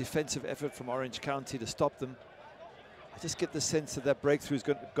really good defensive effort from Orange County to stop them. I just get the sense that that breakthrough's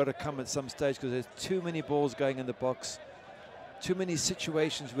got to come at some stage, because there's too many balls going in the box, too many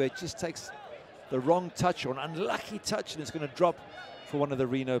situations where it just takes the wrong touch or an unlucky touch and it's going to drop for one of the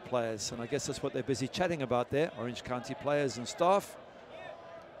Reno players. And I guess that's what they're busy chatting about there, Orange County players and staff.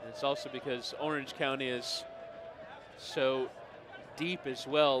 And it's also because Orange County is so deep as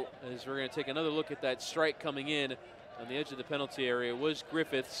well, as we're going to take another look at that strike coming in on the edge of the penalty area. It was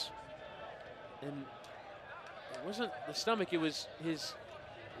Griffiths, and it wasn't the stomach, it was his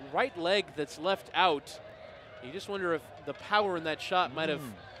right leg that's left out. You just wonder if the power in that shot might have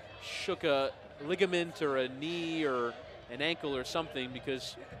shook a ligament or a knee or an ankle or something,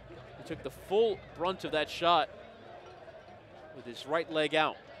 because he took the full brunt of that shot with his right leg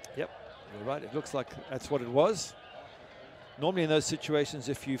out. Yep, you're right. It looks like that's what it was. Normally in those situations,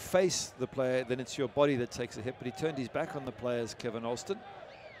 if you face the player, then it's your body that takes a hit. But he turned his back on the players, Kevin Alston,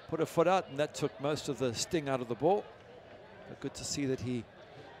 put a foot out, and that took most of the sting out of the ball. But good to see that he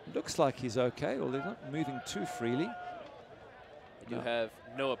looks like he's okay, or they're not moving too freely. You have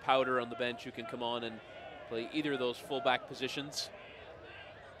Noah Powder on the bench who can come on and play either of those fullback positions.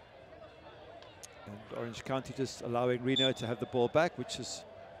 And Orange County just allowing Reno to have the ball back, which is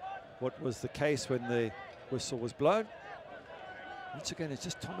what was the case when the whistle was blown. Once again, it's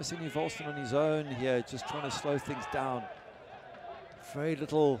just Thomas Volston on his own here, just trying to slow things down. Very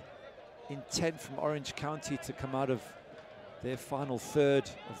little intent from Orange County to come out of their final third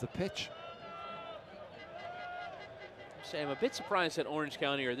of the pitch. I'm a bit surprised that Orange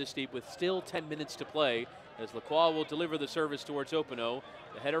County are this deep with still 10 minutes to play, as Lacroix will deliver the service towards Openo.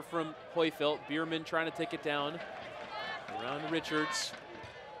 The header from Hoyfelt, Bierman trying to take it down around Richards.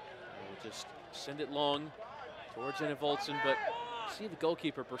 We'll just send it long towards Volston, but see the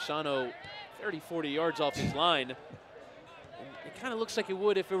goalkeeper Persano 30-40 yards off his line. And it kind of looks like it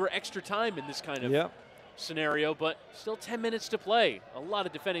would if it were extra time in this kind of scenario, but still 10 minutes to play. A lot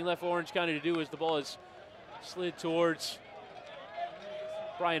of defending left for Orange County to do as the ball is slid towards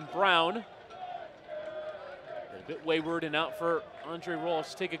Brian Brown. A bit wayward and out for Andre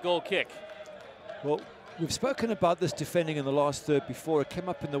Ross to take a goal kick. Well, we've spoken about this defending in the last third before. It came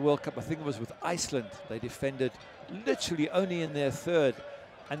up in the World Cup, I think it was with Iceland. They defended literally only in their third,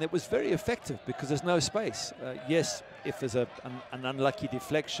 and it was very effective because there's no space. Yes, if there's an unlucky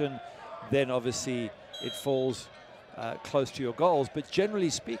deflection, then obviously it falls close to your goals, but generally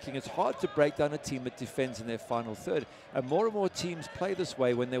speaking, it's hard to break down a team that defends in their final third, and more teams play this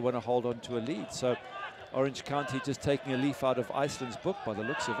way when they want to hold on to a lead. So Orange County just taking a leaf out of Iceland's book by the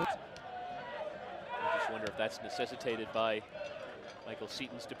looks of it. I just wonder if that's necessitated by Michael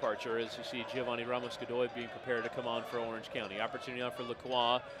Seaton's departure, as you see Giovanni Ramos-Godoy being prepared to come on for Orange County. Opportunity on for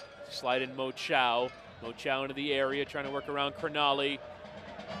Lacroix to slide in Mo Chow. Mo Chow into the area, trying to work around Cernali.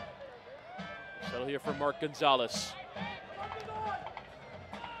 Settle here for Mark Gonzalez.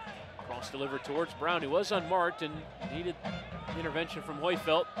 Cross delivered towards Brown, who was unmarked and needed intervention from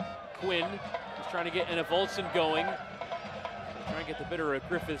Hoyfelt. Quinn is trying to get Volston going. Trying to get the bitter of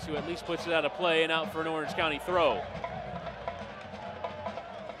Griffiths, who at least puts it out of play and out for an Orange County throw.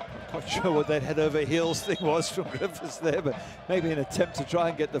 I'm not sure what that head over heels thing was from Griffiths there, but maybe an attempt to try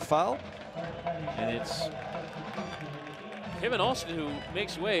and get the foul. And it's Kevin Alston who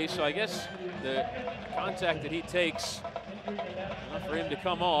makes way, so I guess the contact that he takes, enough for him to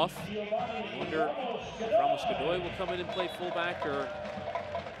come off. I wonder if Ramos-Godoy will come in and play fullback, or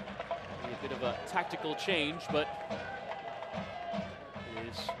a bit of a tactical change, but it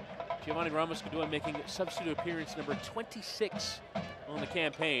is Giovanni Ramos-Godoy making substitute appearance number 26 on the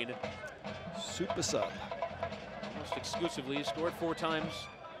campaign. Super sub. Almost exclusively, he scored 4 times.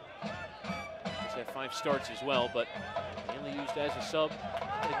 He's had 5 starts as well, but mainly used as a sub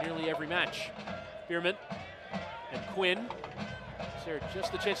in nearly every match. Bierman and Quinn. Is there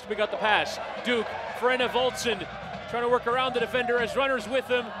just the chance to pick out the pass? Duke for Volston, trying to work around the defender as runners with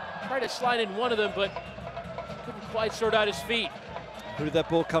him. Tried to slide in one of them, but couldn't quite sort out his feet. Who did that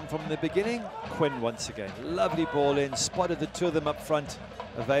ball come from in the beginning? Quinn once again. Lovely ball in, spotted the 2 of them up front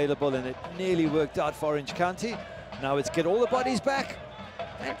available, and it nearly worked out for Orange County. Now it's get all the bodies back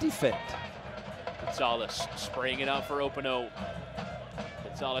and defend. Gonzalez spraying it out for Openo.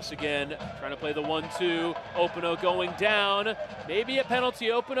 Gonzalez again, trying to play the 1-2. Openo going down. Maybe a penalty.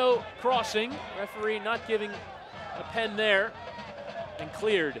 Openo crossing. Referee not giving a pen there. And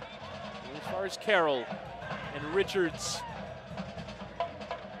cleared. As far as Carroll. and Richards.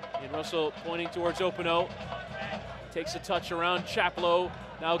 And Russell pointing towards Opino. Takes a touch around Chaplow.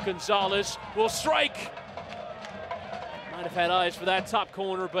 Now Gonzalez will strike. Might have had eyes for that top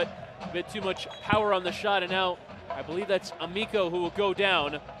corner, but a bit too much power on the shot. And now I believe that's Amico who will go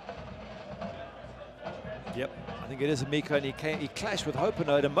down. Yep, I think it is Amico, and he clashed with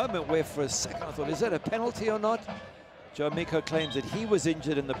Opino at a moment where for a second I thought, is that a penalty or not? Joe Amico claims that he was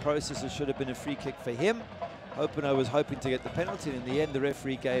injured in the process. It should have been a free kick for him. Opino was hoping to get the penalty, and in the end the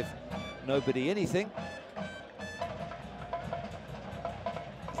referee gave nobody anything.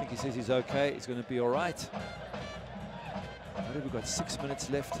 I think he says he's okay, he's going to be all right. We've got 6 minutes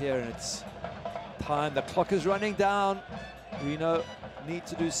left here, and it's time. The clock is running down. Reno need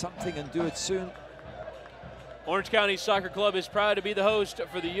to do something and do it soon. Orange County Soccer Club is proud to be the host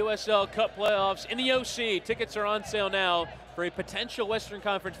for the USL Cup playoffs in the OC. Tickets are on sale now for a potential Western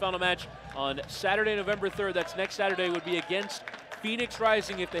Conference final match on Saturday, November 3rd. That's next Saturday, would be against Phoenix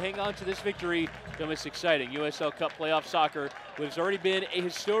Rising. If they hang on to this victory, then it's exciting. USL Cup playoff soccer, which has already been a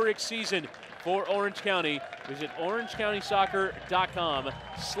historic season for Orange County. Visit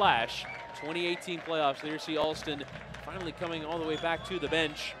orangecountysoccer.com/2018 playoffs. There you see Alston finally coming all the way back to the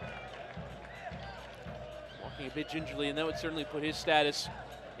bench. Walking a bit gingerly, and that would certainly put his status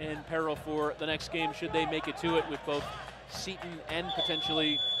in peril for the next game should they make it to it, with both Seton and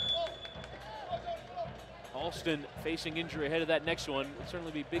potentially Alston facing injury ahead of that next one. Will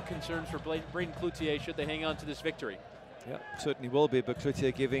certainly be big concerns for Braden Cloutier should they hang on to this victory. Yeah, certainly will be, but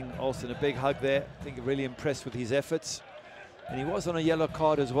Cloutier giving Alston a big hug there. I think really impressed with his efforts. And he was on a yellow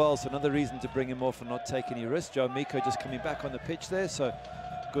card as well, so another reason to bring him off and not take any risks. Joe Amico just coming back on the pitch there, so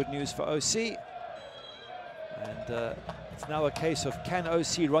good news for OC. And it's now a case of, can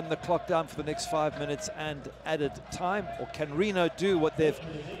OC run the clock down for the next 5 minutes and added time, or can Reno do what they've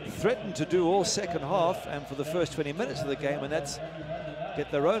threatened to do all second half and for the first 20 minutes of the game, and that's get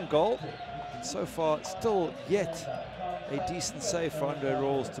their own goal. And so far, still yet a decent save for Andre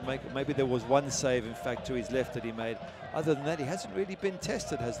Rawls to make. Maybe there was one save, in fact, to his left that he made. Other than that, he hasn't really been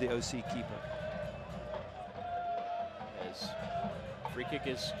tested as the OC keeper. As free kick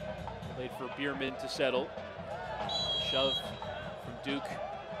is played for Bierman to settle. Shove from Duke,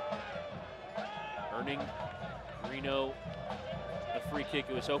 earning Reno a free kick.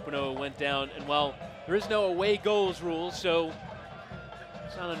 It was Opino, went down, and while there is no away goals rule, so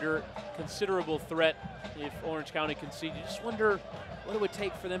it's not under considerable threat if Orange County conceded. You just wonder what it would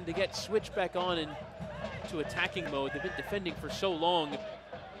take for them to get switched back on into attacking mode. They've been defending for so long.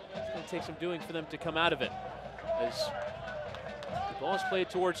 It's going to take some doing for them to come out of it. As the ball is played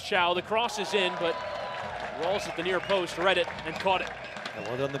towards Chow, the cross is in, but Rawls at the near post, read it and caught it. Yeah,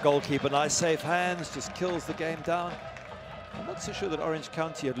 well done the goalkeeper, nice safe hands, just kills the game down. I'm not so sure that Orange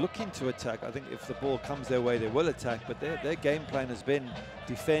County are looking to attack. I think if the ball comes their way, they will attack, but their game plan has been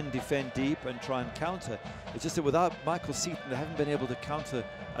defend deep, and try and counter. It's just that without Michael Seton, they haven't been able to counter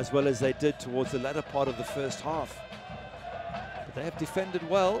as well as they did towards the latter part of the first half. But they have defended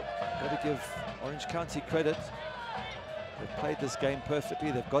well. Got to give Orange County credit. They've played this game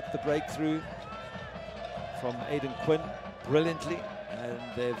perfectly. They've got the breakthrough from Aidan Quinn brilliantly, and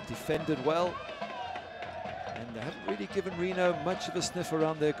they've defended well. And they haven't really given Reno much of a sniff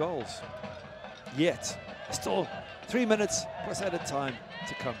around their goals yet. Still 3 minutes plus added time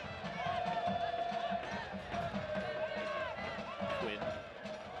to come. Quinn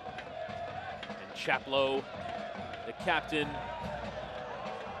and Chaplow, the captain,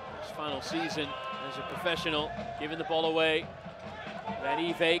 his final season as a professional, giving the ball away. Van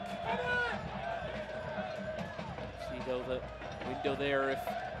Evek. See though the window there if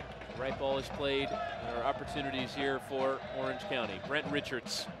the right ball is played. There are opportunities here for Orange County. Brent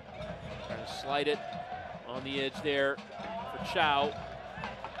Richards trying to slide it on the edge there for Chow.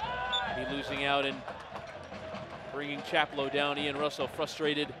 He losing out and bringing Chaplow down. Ian Russell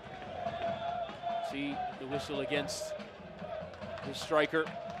frustrated. See the whistle against his striker.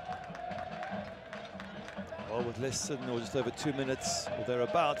 Well, with less than or just over 2 minutes or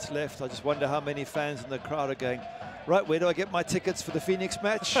thereabouts left, I just wonder how many fans in the crowd are going, right, where do I get my tickets for the Phoenix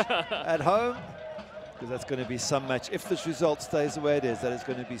match? At home? Because that's going to be some match. If this result stays the way it is, that is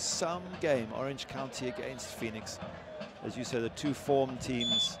going to be some game. Orange County against Phoenix. As you said, the two formed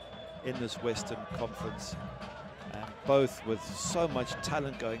teams in this Western Conference. And both with so much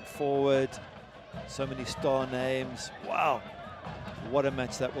talent going forward. So many star names. Wow. What a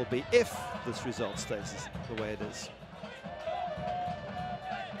match that will be if this result stays the way it is.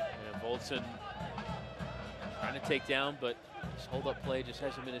 Yeah, Voltson trying to take down, but his hold-up play just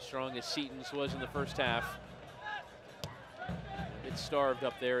hasn't been as strong as Seton's was in the first half. A bit starved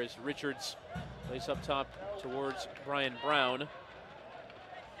up there as Richards Place up top towards Brian Brown. But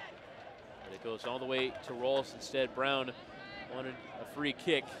it goes all the way to Rawls instead. Brown wanted a free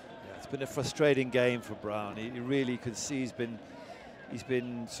kick. Yeah, it's been a frustrating game for Brown. You really could see he's been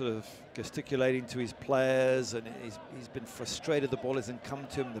sort of gesticulating to his players, and he's been frustrated. The ball hasn't come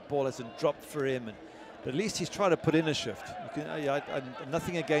to him. The ball hasn't dropped for him. But at least he's trying to put in a shift.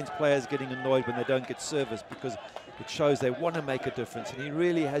 Nothing against players getting annoyed when they don't get service, because it shows they want to make a difference. And he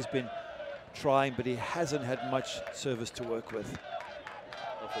really has been trying, but he hasn't had much service to work with.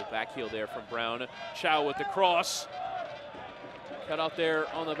 Hopefully back heel there from Brown. Chow with the cross. Cut out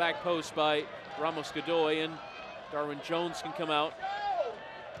there on the back post by Ramos Godoy, and Darwin Jones can come out.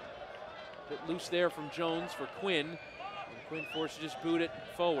 A bit loose there from Jones for Quinn. And Quinn forced to just boot it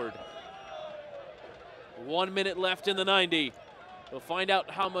forward. 1 minute left in the 90. We'll find out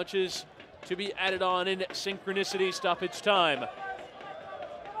how much is to be added on in synchronicity stoppage time.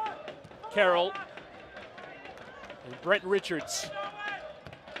 Carroll and Brent Richards.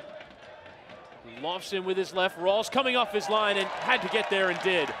 He lofts in with his left. Rawls coming off his line and had to get there and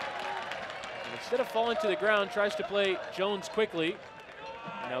did. And instead of falling to the ground, tries to play Jones quickly.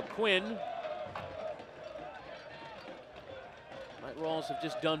 Now Quinn. Might Rawls have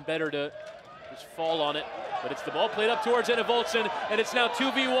just done better to just fall on it, but it's the ball played up towards Enevoldsen, and it's now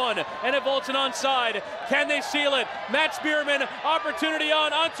 2v1. Enevoldsen onside. Can they seal it? Matt Spearman, opportunity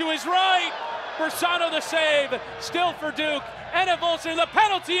onto his right. Bersano the save, still for Duke. Enevoldsen in the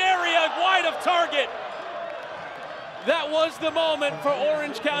penalty area, wide of target. That was the moment for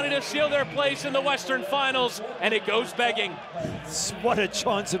Orange County to seal their place in the Western Finals, and it goes begging. What a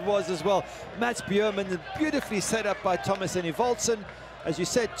chance it was as well. Mats Björman, beautifully set up by Thomas Enevoldsen. As you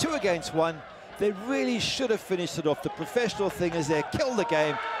said, 2 against 1. They really should have finished it off. The professional thing is they kill the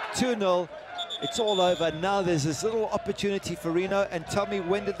game. 2-0. It's all over. Now there's this little opportunity for Reno. And tell me,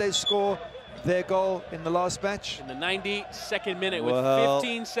 when did they score their goal in the last match? In the 92nd minute, with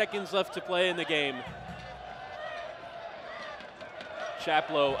 15 seconds left to play in the game.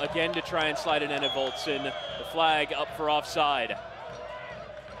 Chaplow again to try and slide in Enevoldsen. The flag up for offside.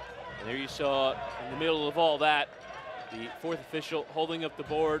 And there you saw, in the middle of all that, the fourth official holding up the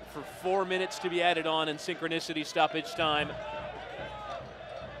board for 4 minutes to be added on in synchronicity stoppage time.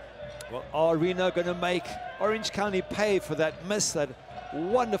 Well, are Reno going to make Orange County pay for that miss, that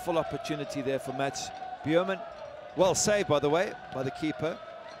wonderful opportunity there for Mats Björman? Well saved, by the way, by the keeper,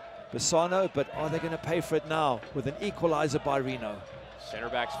 Bersano, but are they going to pay for it now with an equalizer by Reno? Center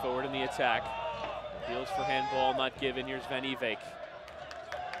backs forward in the attack. Deals for handball, not given. Here's Van Ewijk.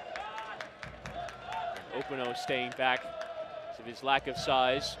 Openo staying back because of his lack of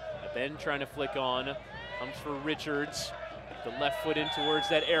size. Ben trying to flick on. Comes for Richards. The left foot in towards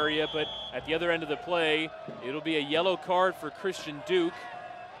that area, but at the other end of the play, it'll be a yellow card for Christian Duke,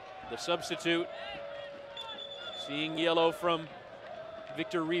 the substitute. Seeing yellow from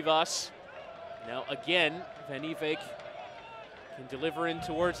Victor Rivas. Now again, Van Ewijk can deliver in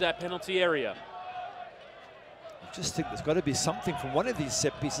towards that penalty area. I just think there's got to be something from one of these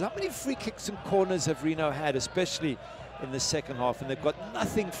set pieces. How many free kicks and corners have Reno had, especially in the second half, and they've got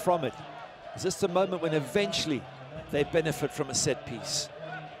nothing from it? Is this the moment when eventually they benefit from a set piece?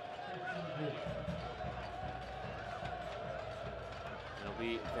 It'll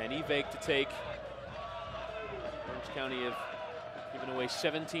be Van Ewijk to take. Orange County have given away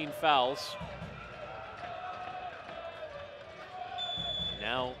 17 fouls.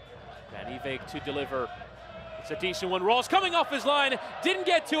 Now Van Ewijk to deliver. It's a decent one. Rawls coming off his line, didn't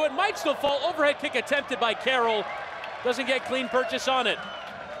get to it, might still fall. Overhead kick attempted by Carroll. Doesn't get clean purchase on it.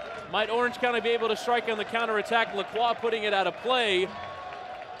 Might Orange County be able to strike on the counter-attack? Lacroix putting it out of play.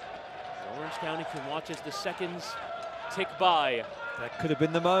 Orange County can watch as the seconds tick by. That could have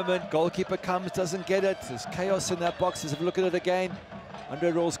been the moment. Goalkeeper comes, doesn't get it. There's chaos in that box. Let's have a look at it again.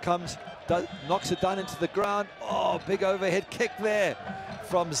 Andre Rawls comes, knocks it down into the ground. Oh, big overhead kick there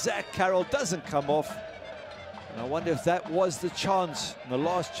from Zach Carroll. Doesn't come off. And I wonder if that was the chance, the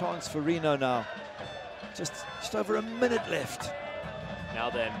last chance for Reno now. Just over a minute left. Now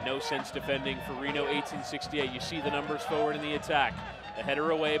then, no sense defending for Reno 1868. You see the numbers forward in the attack. The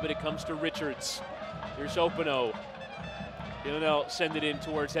header away, but it comes to Richards. Here's Openo. He'll send it in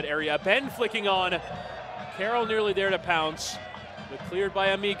towards that area. Ben flicking on. Carroll nearly there to pounce, but cleared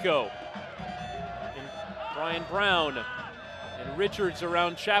by Amico. And Brian Brown and Richards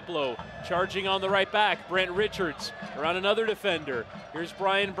around Chaplow. Charging on the right back, Brent Richards around another defender. Here's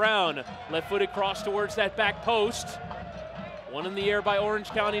Brian Brown, left-footed cross towards that back post. One in the air by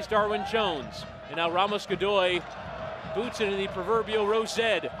Orange County's Darwin Jones. And now Ramos Godoy boots it in the proverbial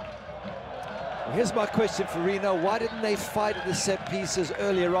rosette. Here's my question for Reno. Why didn't they fight at the set pieces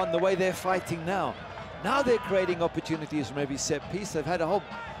earlier on the way they're fighting now? Now they're creating opportunities from every set piece. They've had a whole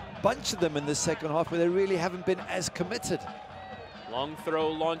bunch of them in the second half where they really haven't been as committed. Long throw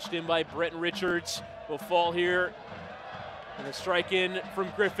launched in by Brett Richards. Will fall here. And a strike in from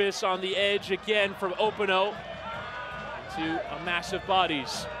Griffiths on the edge again from Openo. To a massive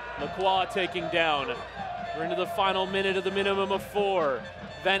bodies. Lacroix taking down. We're into the final minute of the minimum of 4.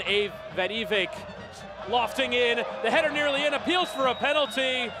 Van Evek lofting in. The header nearly in. Appeals for a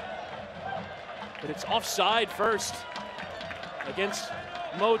penalty. But it's offside first against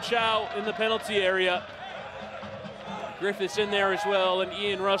Mo Chow in the penalty area. Griffiths in there as well, and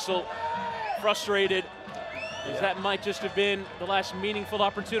Ian Russell frustrated, as that might just have been the last meaningful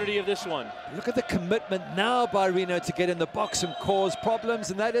opportunity of this one. Look at the commitment now by Reno to get in the box and cause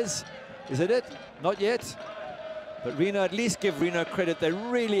problems, and that is it? Not yet. But Reno, at least give Reno credit. They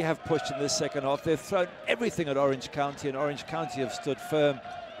really have pushed in this second half. They've thrown everything at Orange County, and Orange County have stood firm.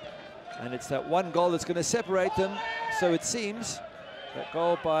 And it's that one goal that's going to separate them, so it seems. That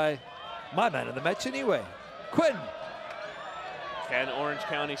goal by my man of the match anyway, Quinn. Can Orange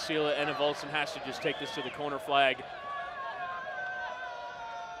County seal it? Anna Volson has to just take this to the corner flag.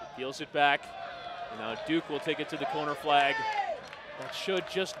 Deals it back. And now Duke will take it to the corner flag. That should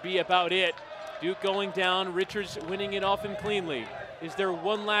just be about it. Duke going down, Richards winning it off him cleanly. Is there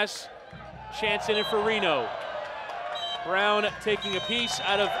one last chance in it for Reno? Brown taking a piece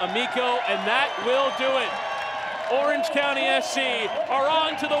out of Amico, and that will do it. Orange County SC are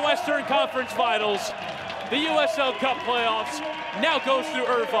on to the Western Conference Finals. The USL Cup playoffs now goes through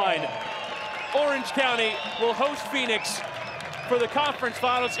Irvine. Orange County will host Phoenix for the conference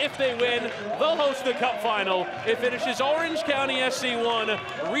finals. If they win, they'll host the cup final. It finishes Orange County SC 1,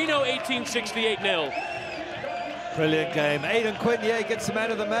 Reno 1868 0. Brilliant game. Aidan Quinn, yeah, gets the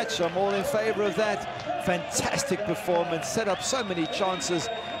man of the match. I'm all in favor of that. Fantastic performance, set up so many chances,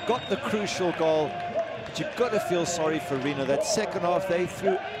 got the crucial goal. But you've got to feel sorry for Reno. That second half, they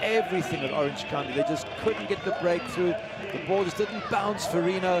threw everything at Orange County. They just couldn't get the breakthrough. The ball just didn't bounce for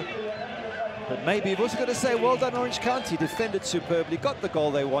Reno. But maybe you've also got to say, well done, Orange County. Defended superbly, got the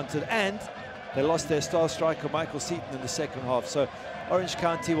goal they wanted, and they lost their star striker, Michael Seaton, in the second half. So Orange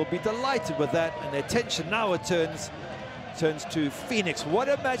County will be delighted with that, and their attention now turns to Phoenix. What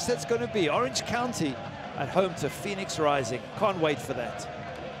a match that's going to be. Orange County at home to Phoenix Rising. Can't wait for that.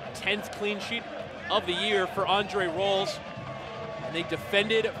 10th clean sheet of the year for Andre Rolls, and they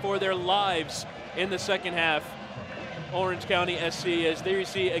defended for their lives in the second half. Orange County SC, as there you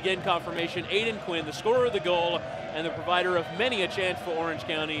see again confirmation, Aidan Quinn, the scorer of the goal and the provider of many a chance for Orange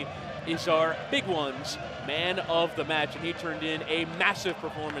County, is our Big Ones man of the match, and he turned in a massive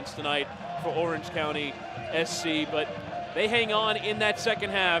performance tonight for Orange County SC. But they hang on in that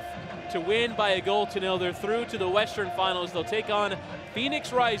second half to win by 1-0. They're through to the Western Finals. They'll take on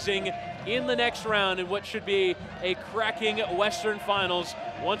Phoenix Rising in the next round in what should be a cracking Western Finals.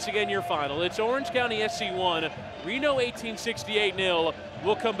 Once again, your final. It's Orange County SC 1, Reno 1868 0.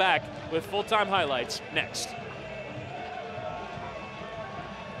 We'll come back with full-time highlights next.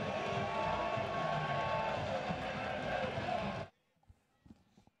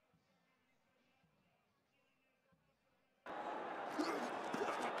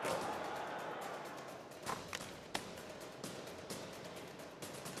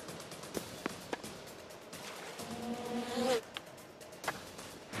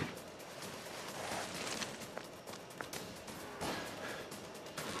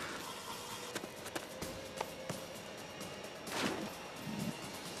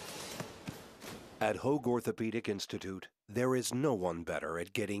 At Hoag Orthopedic Institute, there is no one better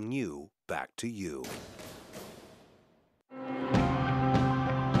at getting you back to you.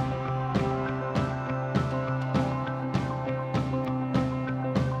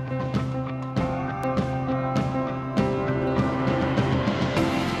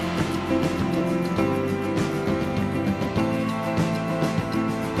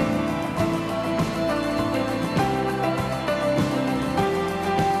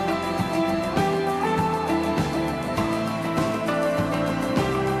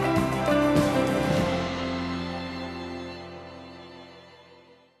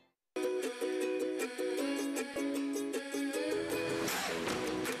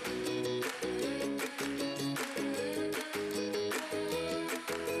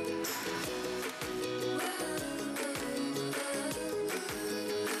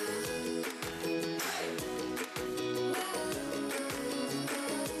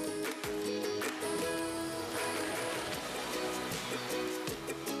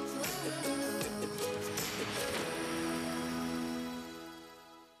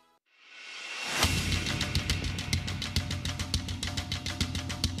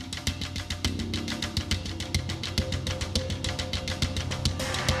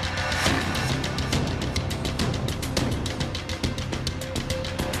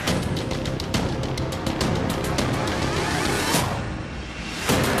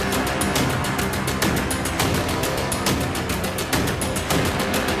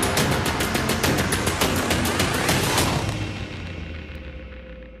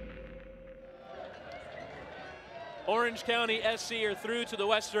 Orange County SC are through to the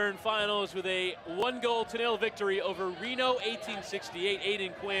Western Finals with a 1-0 victory over Reno 1868.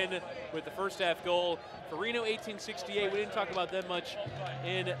 Aiden Quinn with the first half goal for Reno 1868. We didn't talk about them much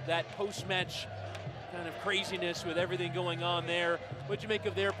in that post-match kind of craziness with everything going on there. What'd you make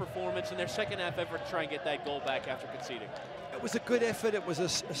of their performance and their second half effort to try and get that goal back after conceding? It was a good effort. It was a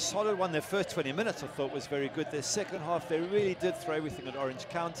solid one. Their first 20 minutes I thought was very good. Their second half, they really did throw everything at Orange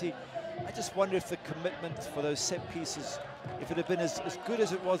County. I just wonder if the commitment for those set pieces, if it had been as good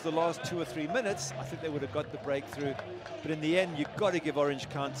as it was the last 2 or 3 minutes, I think they would have got the breakthrough. But in the end, you've got to give Orange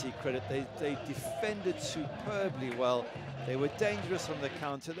County credit. They defended superbly well. They were dangerous on the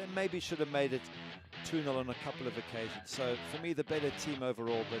counter. They maybe should have made it 2-0 on a couple of occasions. So for me, the better team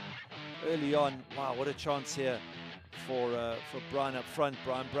overall. But early on, wow, what a chance here for Brian up front.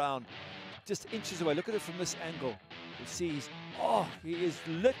 Brian Brown just inches away. Look at it from this angle. You see he is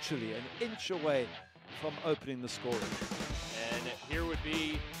literally an inch away from opening the scoring. And here would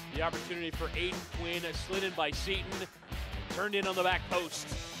be the opportunity for Aiden Quinn, slid in by Seaton, turned in on the back post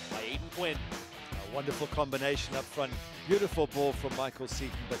by Aiden Quinn. A wonderful combination up front. Beautiful ball from Michael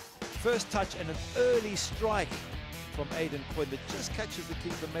Seaton, but first touch and an early strike from Aiden Quinn that just catches the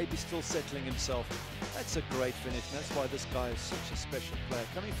keeper, maybe still settling himself. That's a great finish, and that's why this guy is such a special player,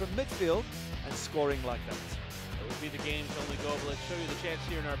 coming from midfield and scoring like that. It would be the game's only goal, but let's show you the chance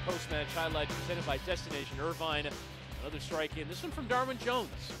here in our post-match highlight presented by Destination Irvine. Another strike in, this one from Darwin Jones.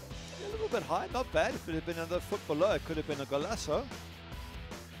 A little bit high, not bad. If it had been another foot below, it could have been a golazo.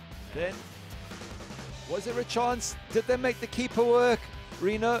 Then, was there a chance? Did they make the keeper work?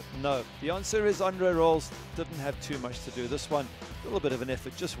 Reno? No. The answer is Andre Rolls didn't have too much to do. This one, a little bit of an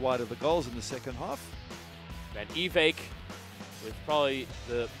effort just wide of the goals in the second half. Van Evek with probably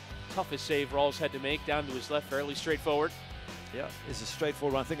the toughest save Rolls had to make, down to his left, fairly straightforward. Yeah, it's a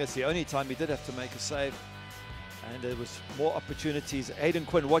straightforward run. I think that's the only time he did have to make a save. And there was more opportunities. Aiden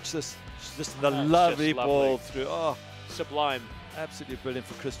Quinn, watch this. Just the lovely ball through. Oh, sublime. Absolutely brilliant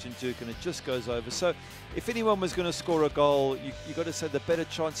for Christian Duke, and it just goes over. So if anyone was going to score a goal, you got to say the better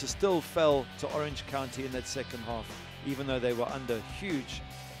chances still fell to Orange County in that second half, even though they were under huge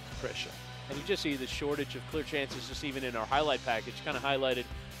pressure. And you just see the shortage of clear chances just even in our highlight package. Kind of highlighted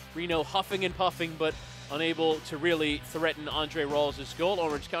Reno huffing and puffing, but unable to really threaten Andre Rawls' goal.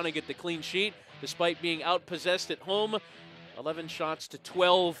 Orange County get the clean sheet despite being outpossessed at home. 11 shots to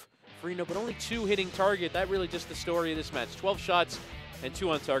 12 for Reno, but only 2 hitting target. That really just the story of this match. 12 shots and 2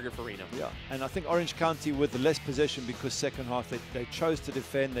 on target for Reno. Yeah, and I think Orange County with less possession, because second half they chose to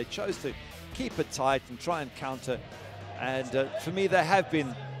defend, they chose to keep it tight and try and counter. And for me, they have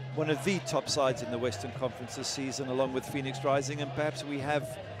been one of the top sides in the Western Conference this season, along with Phoenix Rising, and perhaps we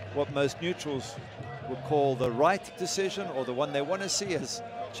have what most neutrals would call the right decision, or the one they want to see, as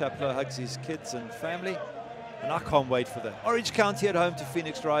Chaplow hugs his kids and family. And I can't wait for that. Orange County at home to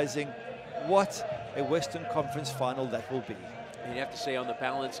Phoenix Rising. What a Western Conference final that will be. And you have to say, on the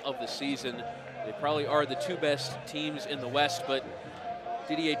balance of the season, they probably are the 2 best teams in the West, but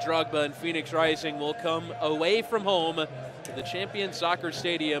Didier Drogba and Phoenix Rising will come away from home to the Champion Soccer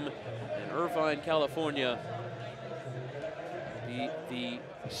Stadium in Irvine, California. Be the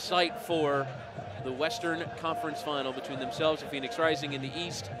site for the Western Conference final between themselves and Phoenix Rising. In the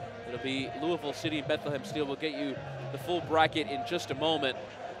East, it'll be Louisville City and Bethlehem Steel. We'll get you the full bracket in just a moment.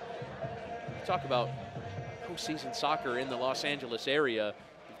 Talk about postseason soccer in the Los Angeles area.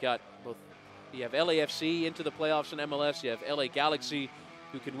 You've got you have LAFC into the playoffs in MLS. You have LA Galaxy,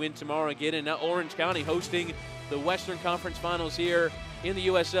 who can win tomorrow and get in. Now Orange County hosting the Western Conference Finals here in the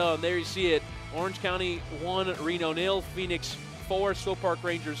USL. And there you see it. Orange County 1, Reno 0, Phoenix 4, Stowe Park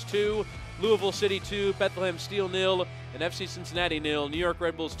Rangers 2, Louisville City 2, Bethlehem Steel 0, and FC Cincinnati 0, New York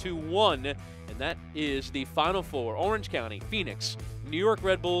Red Bulls 2-1. And that is the Final Four. Orange County, Phoenix, New York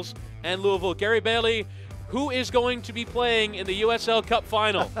Red Bulls, and Louisville. Gary Bailey, who is going to be playing in the USL Cup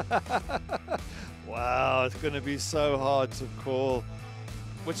Final? Wow, it's going to be so hard to call.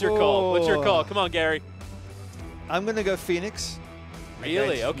 What's your call? What's your call? Come on, Gary. I'm going to go Phoenix.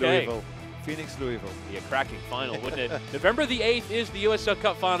 Really? Okay. Louisville. Phoenix, Louisville. Be a cracking final, wouldn't it? November the 8th is the USL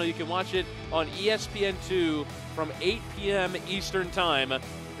Cup Final. You can watch it on ESPN2 from 8 p.m. Eastern Time. You're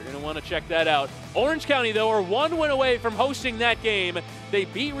going to want to check that out. Orange County, though, are 1 win away from hosting that game. They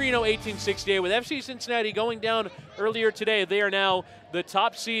beat Reno 1868 with FC Cincinnati going down earlier today. They are now the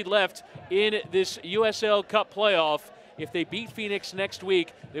top seed left in this USL Cup playoff. If they beat Phoenix next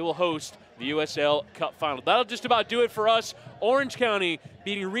week, they will host the USL Cup Final. That'll just about do it for us. Orange County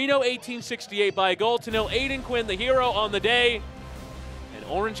beating Reno 1868 by a goal to nil. Aiden Quinn, the hero on the day. And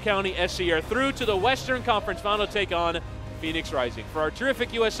Orange County SC are through to the Western Conference Final, take on Phoenix Rising. For our terrific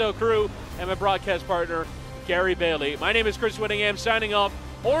USL crew and my broadcast partner, Gary Bailey. My name is Chris Whittingham signing off.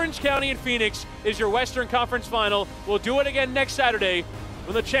 Orange County and Phoenix is your Western Conference Final. We'll do it again next Saturday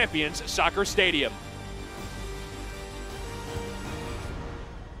from the Champions Soccer Stadium.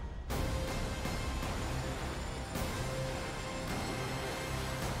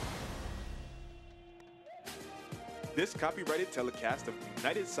 This copyrighted telecast of the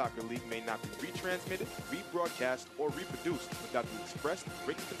United Soccer League may not be retransmitted, rebroadcast, or reproduced without the express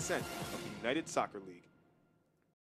written consent of the United Soccer League.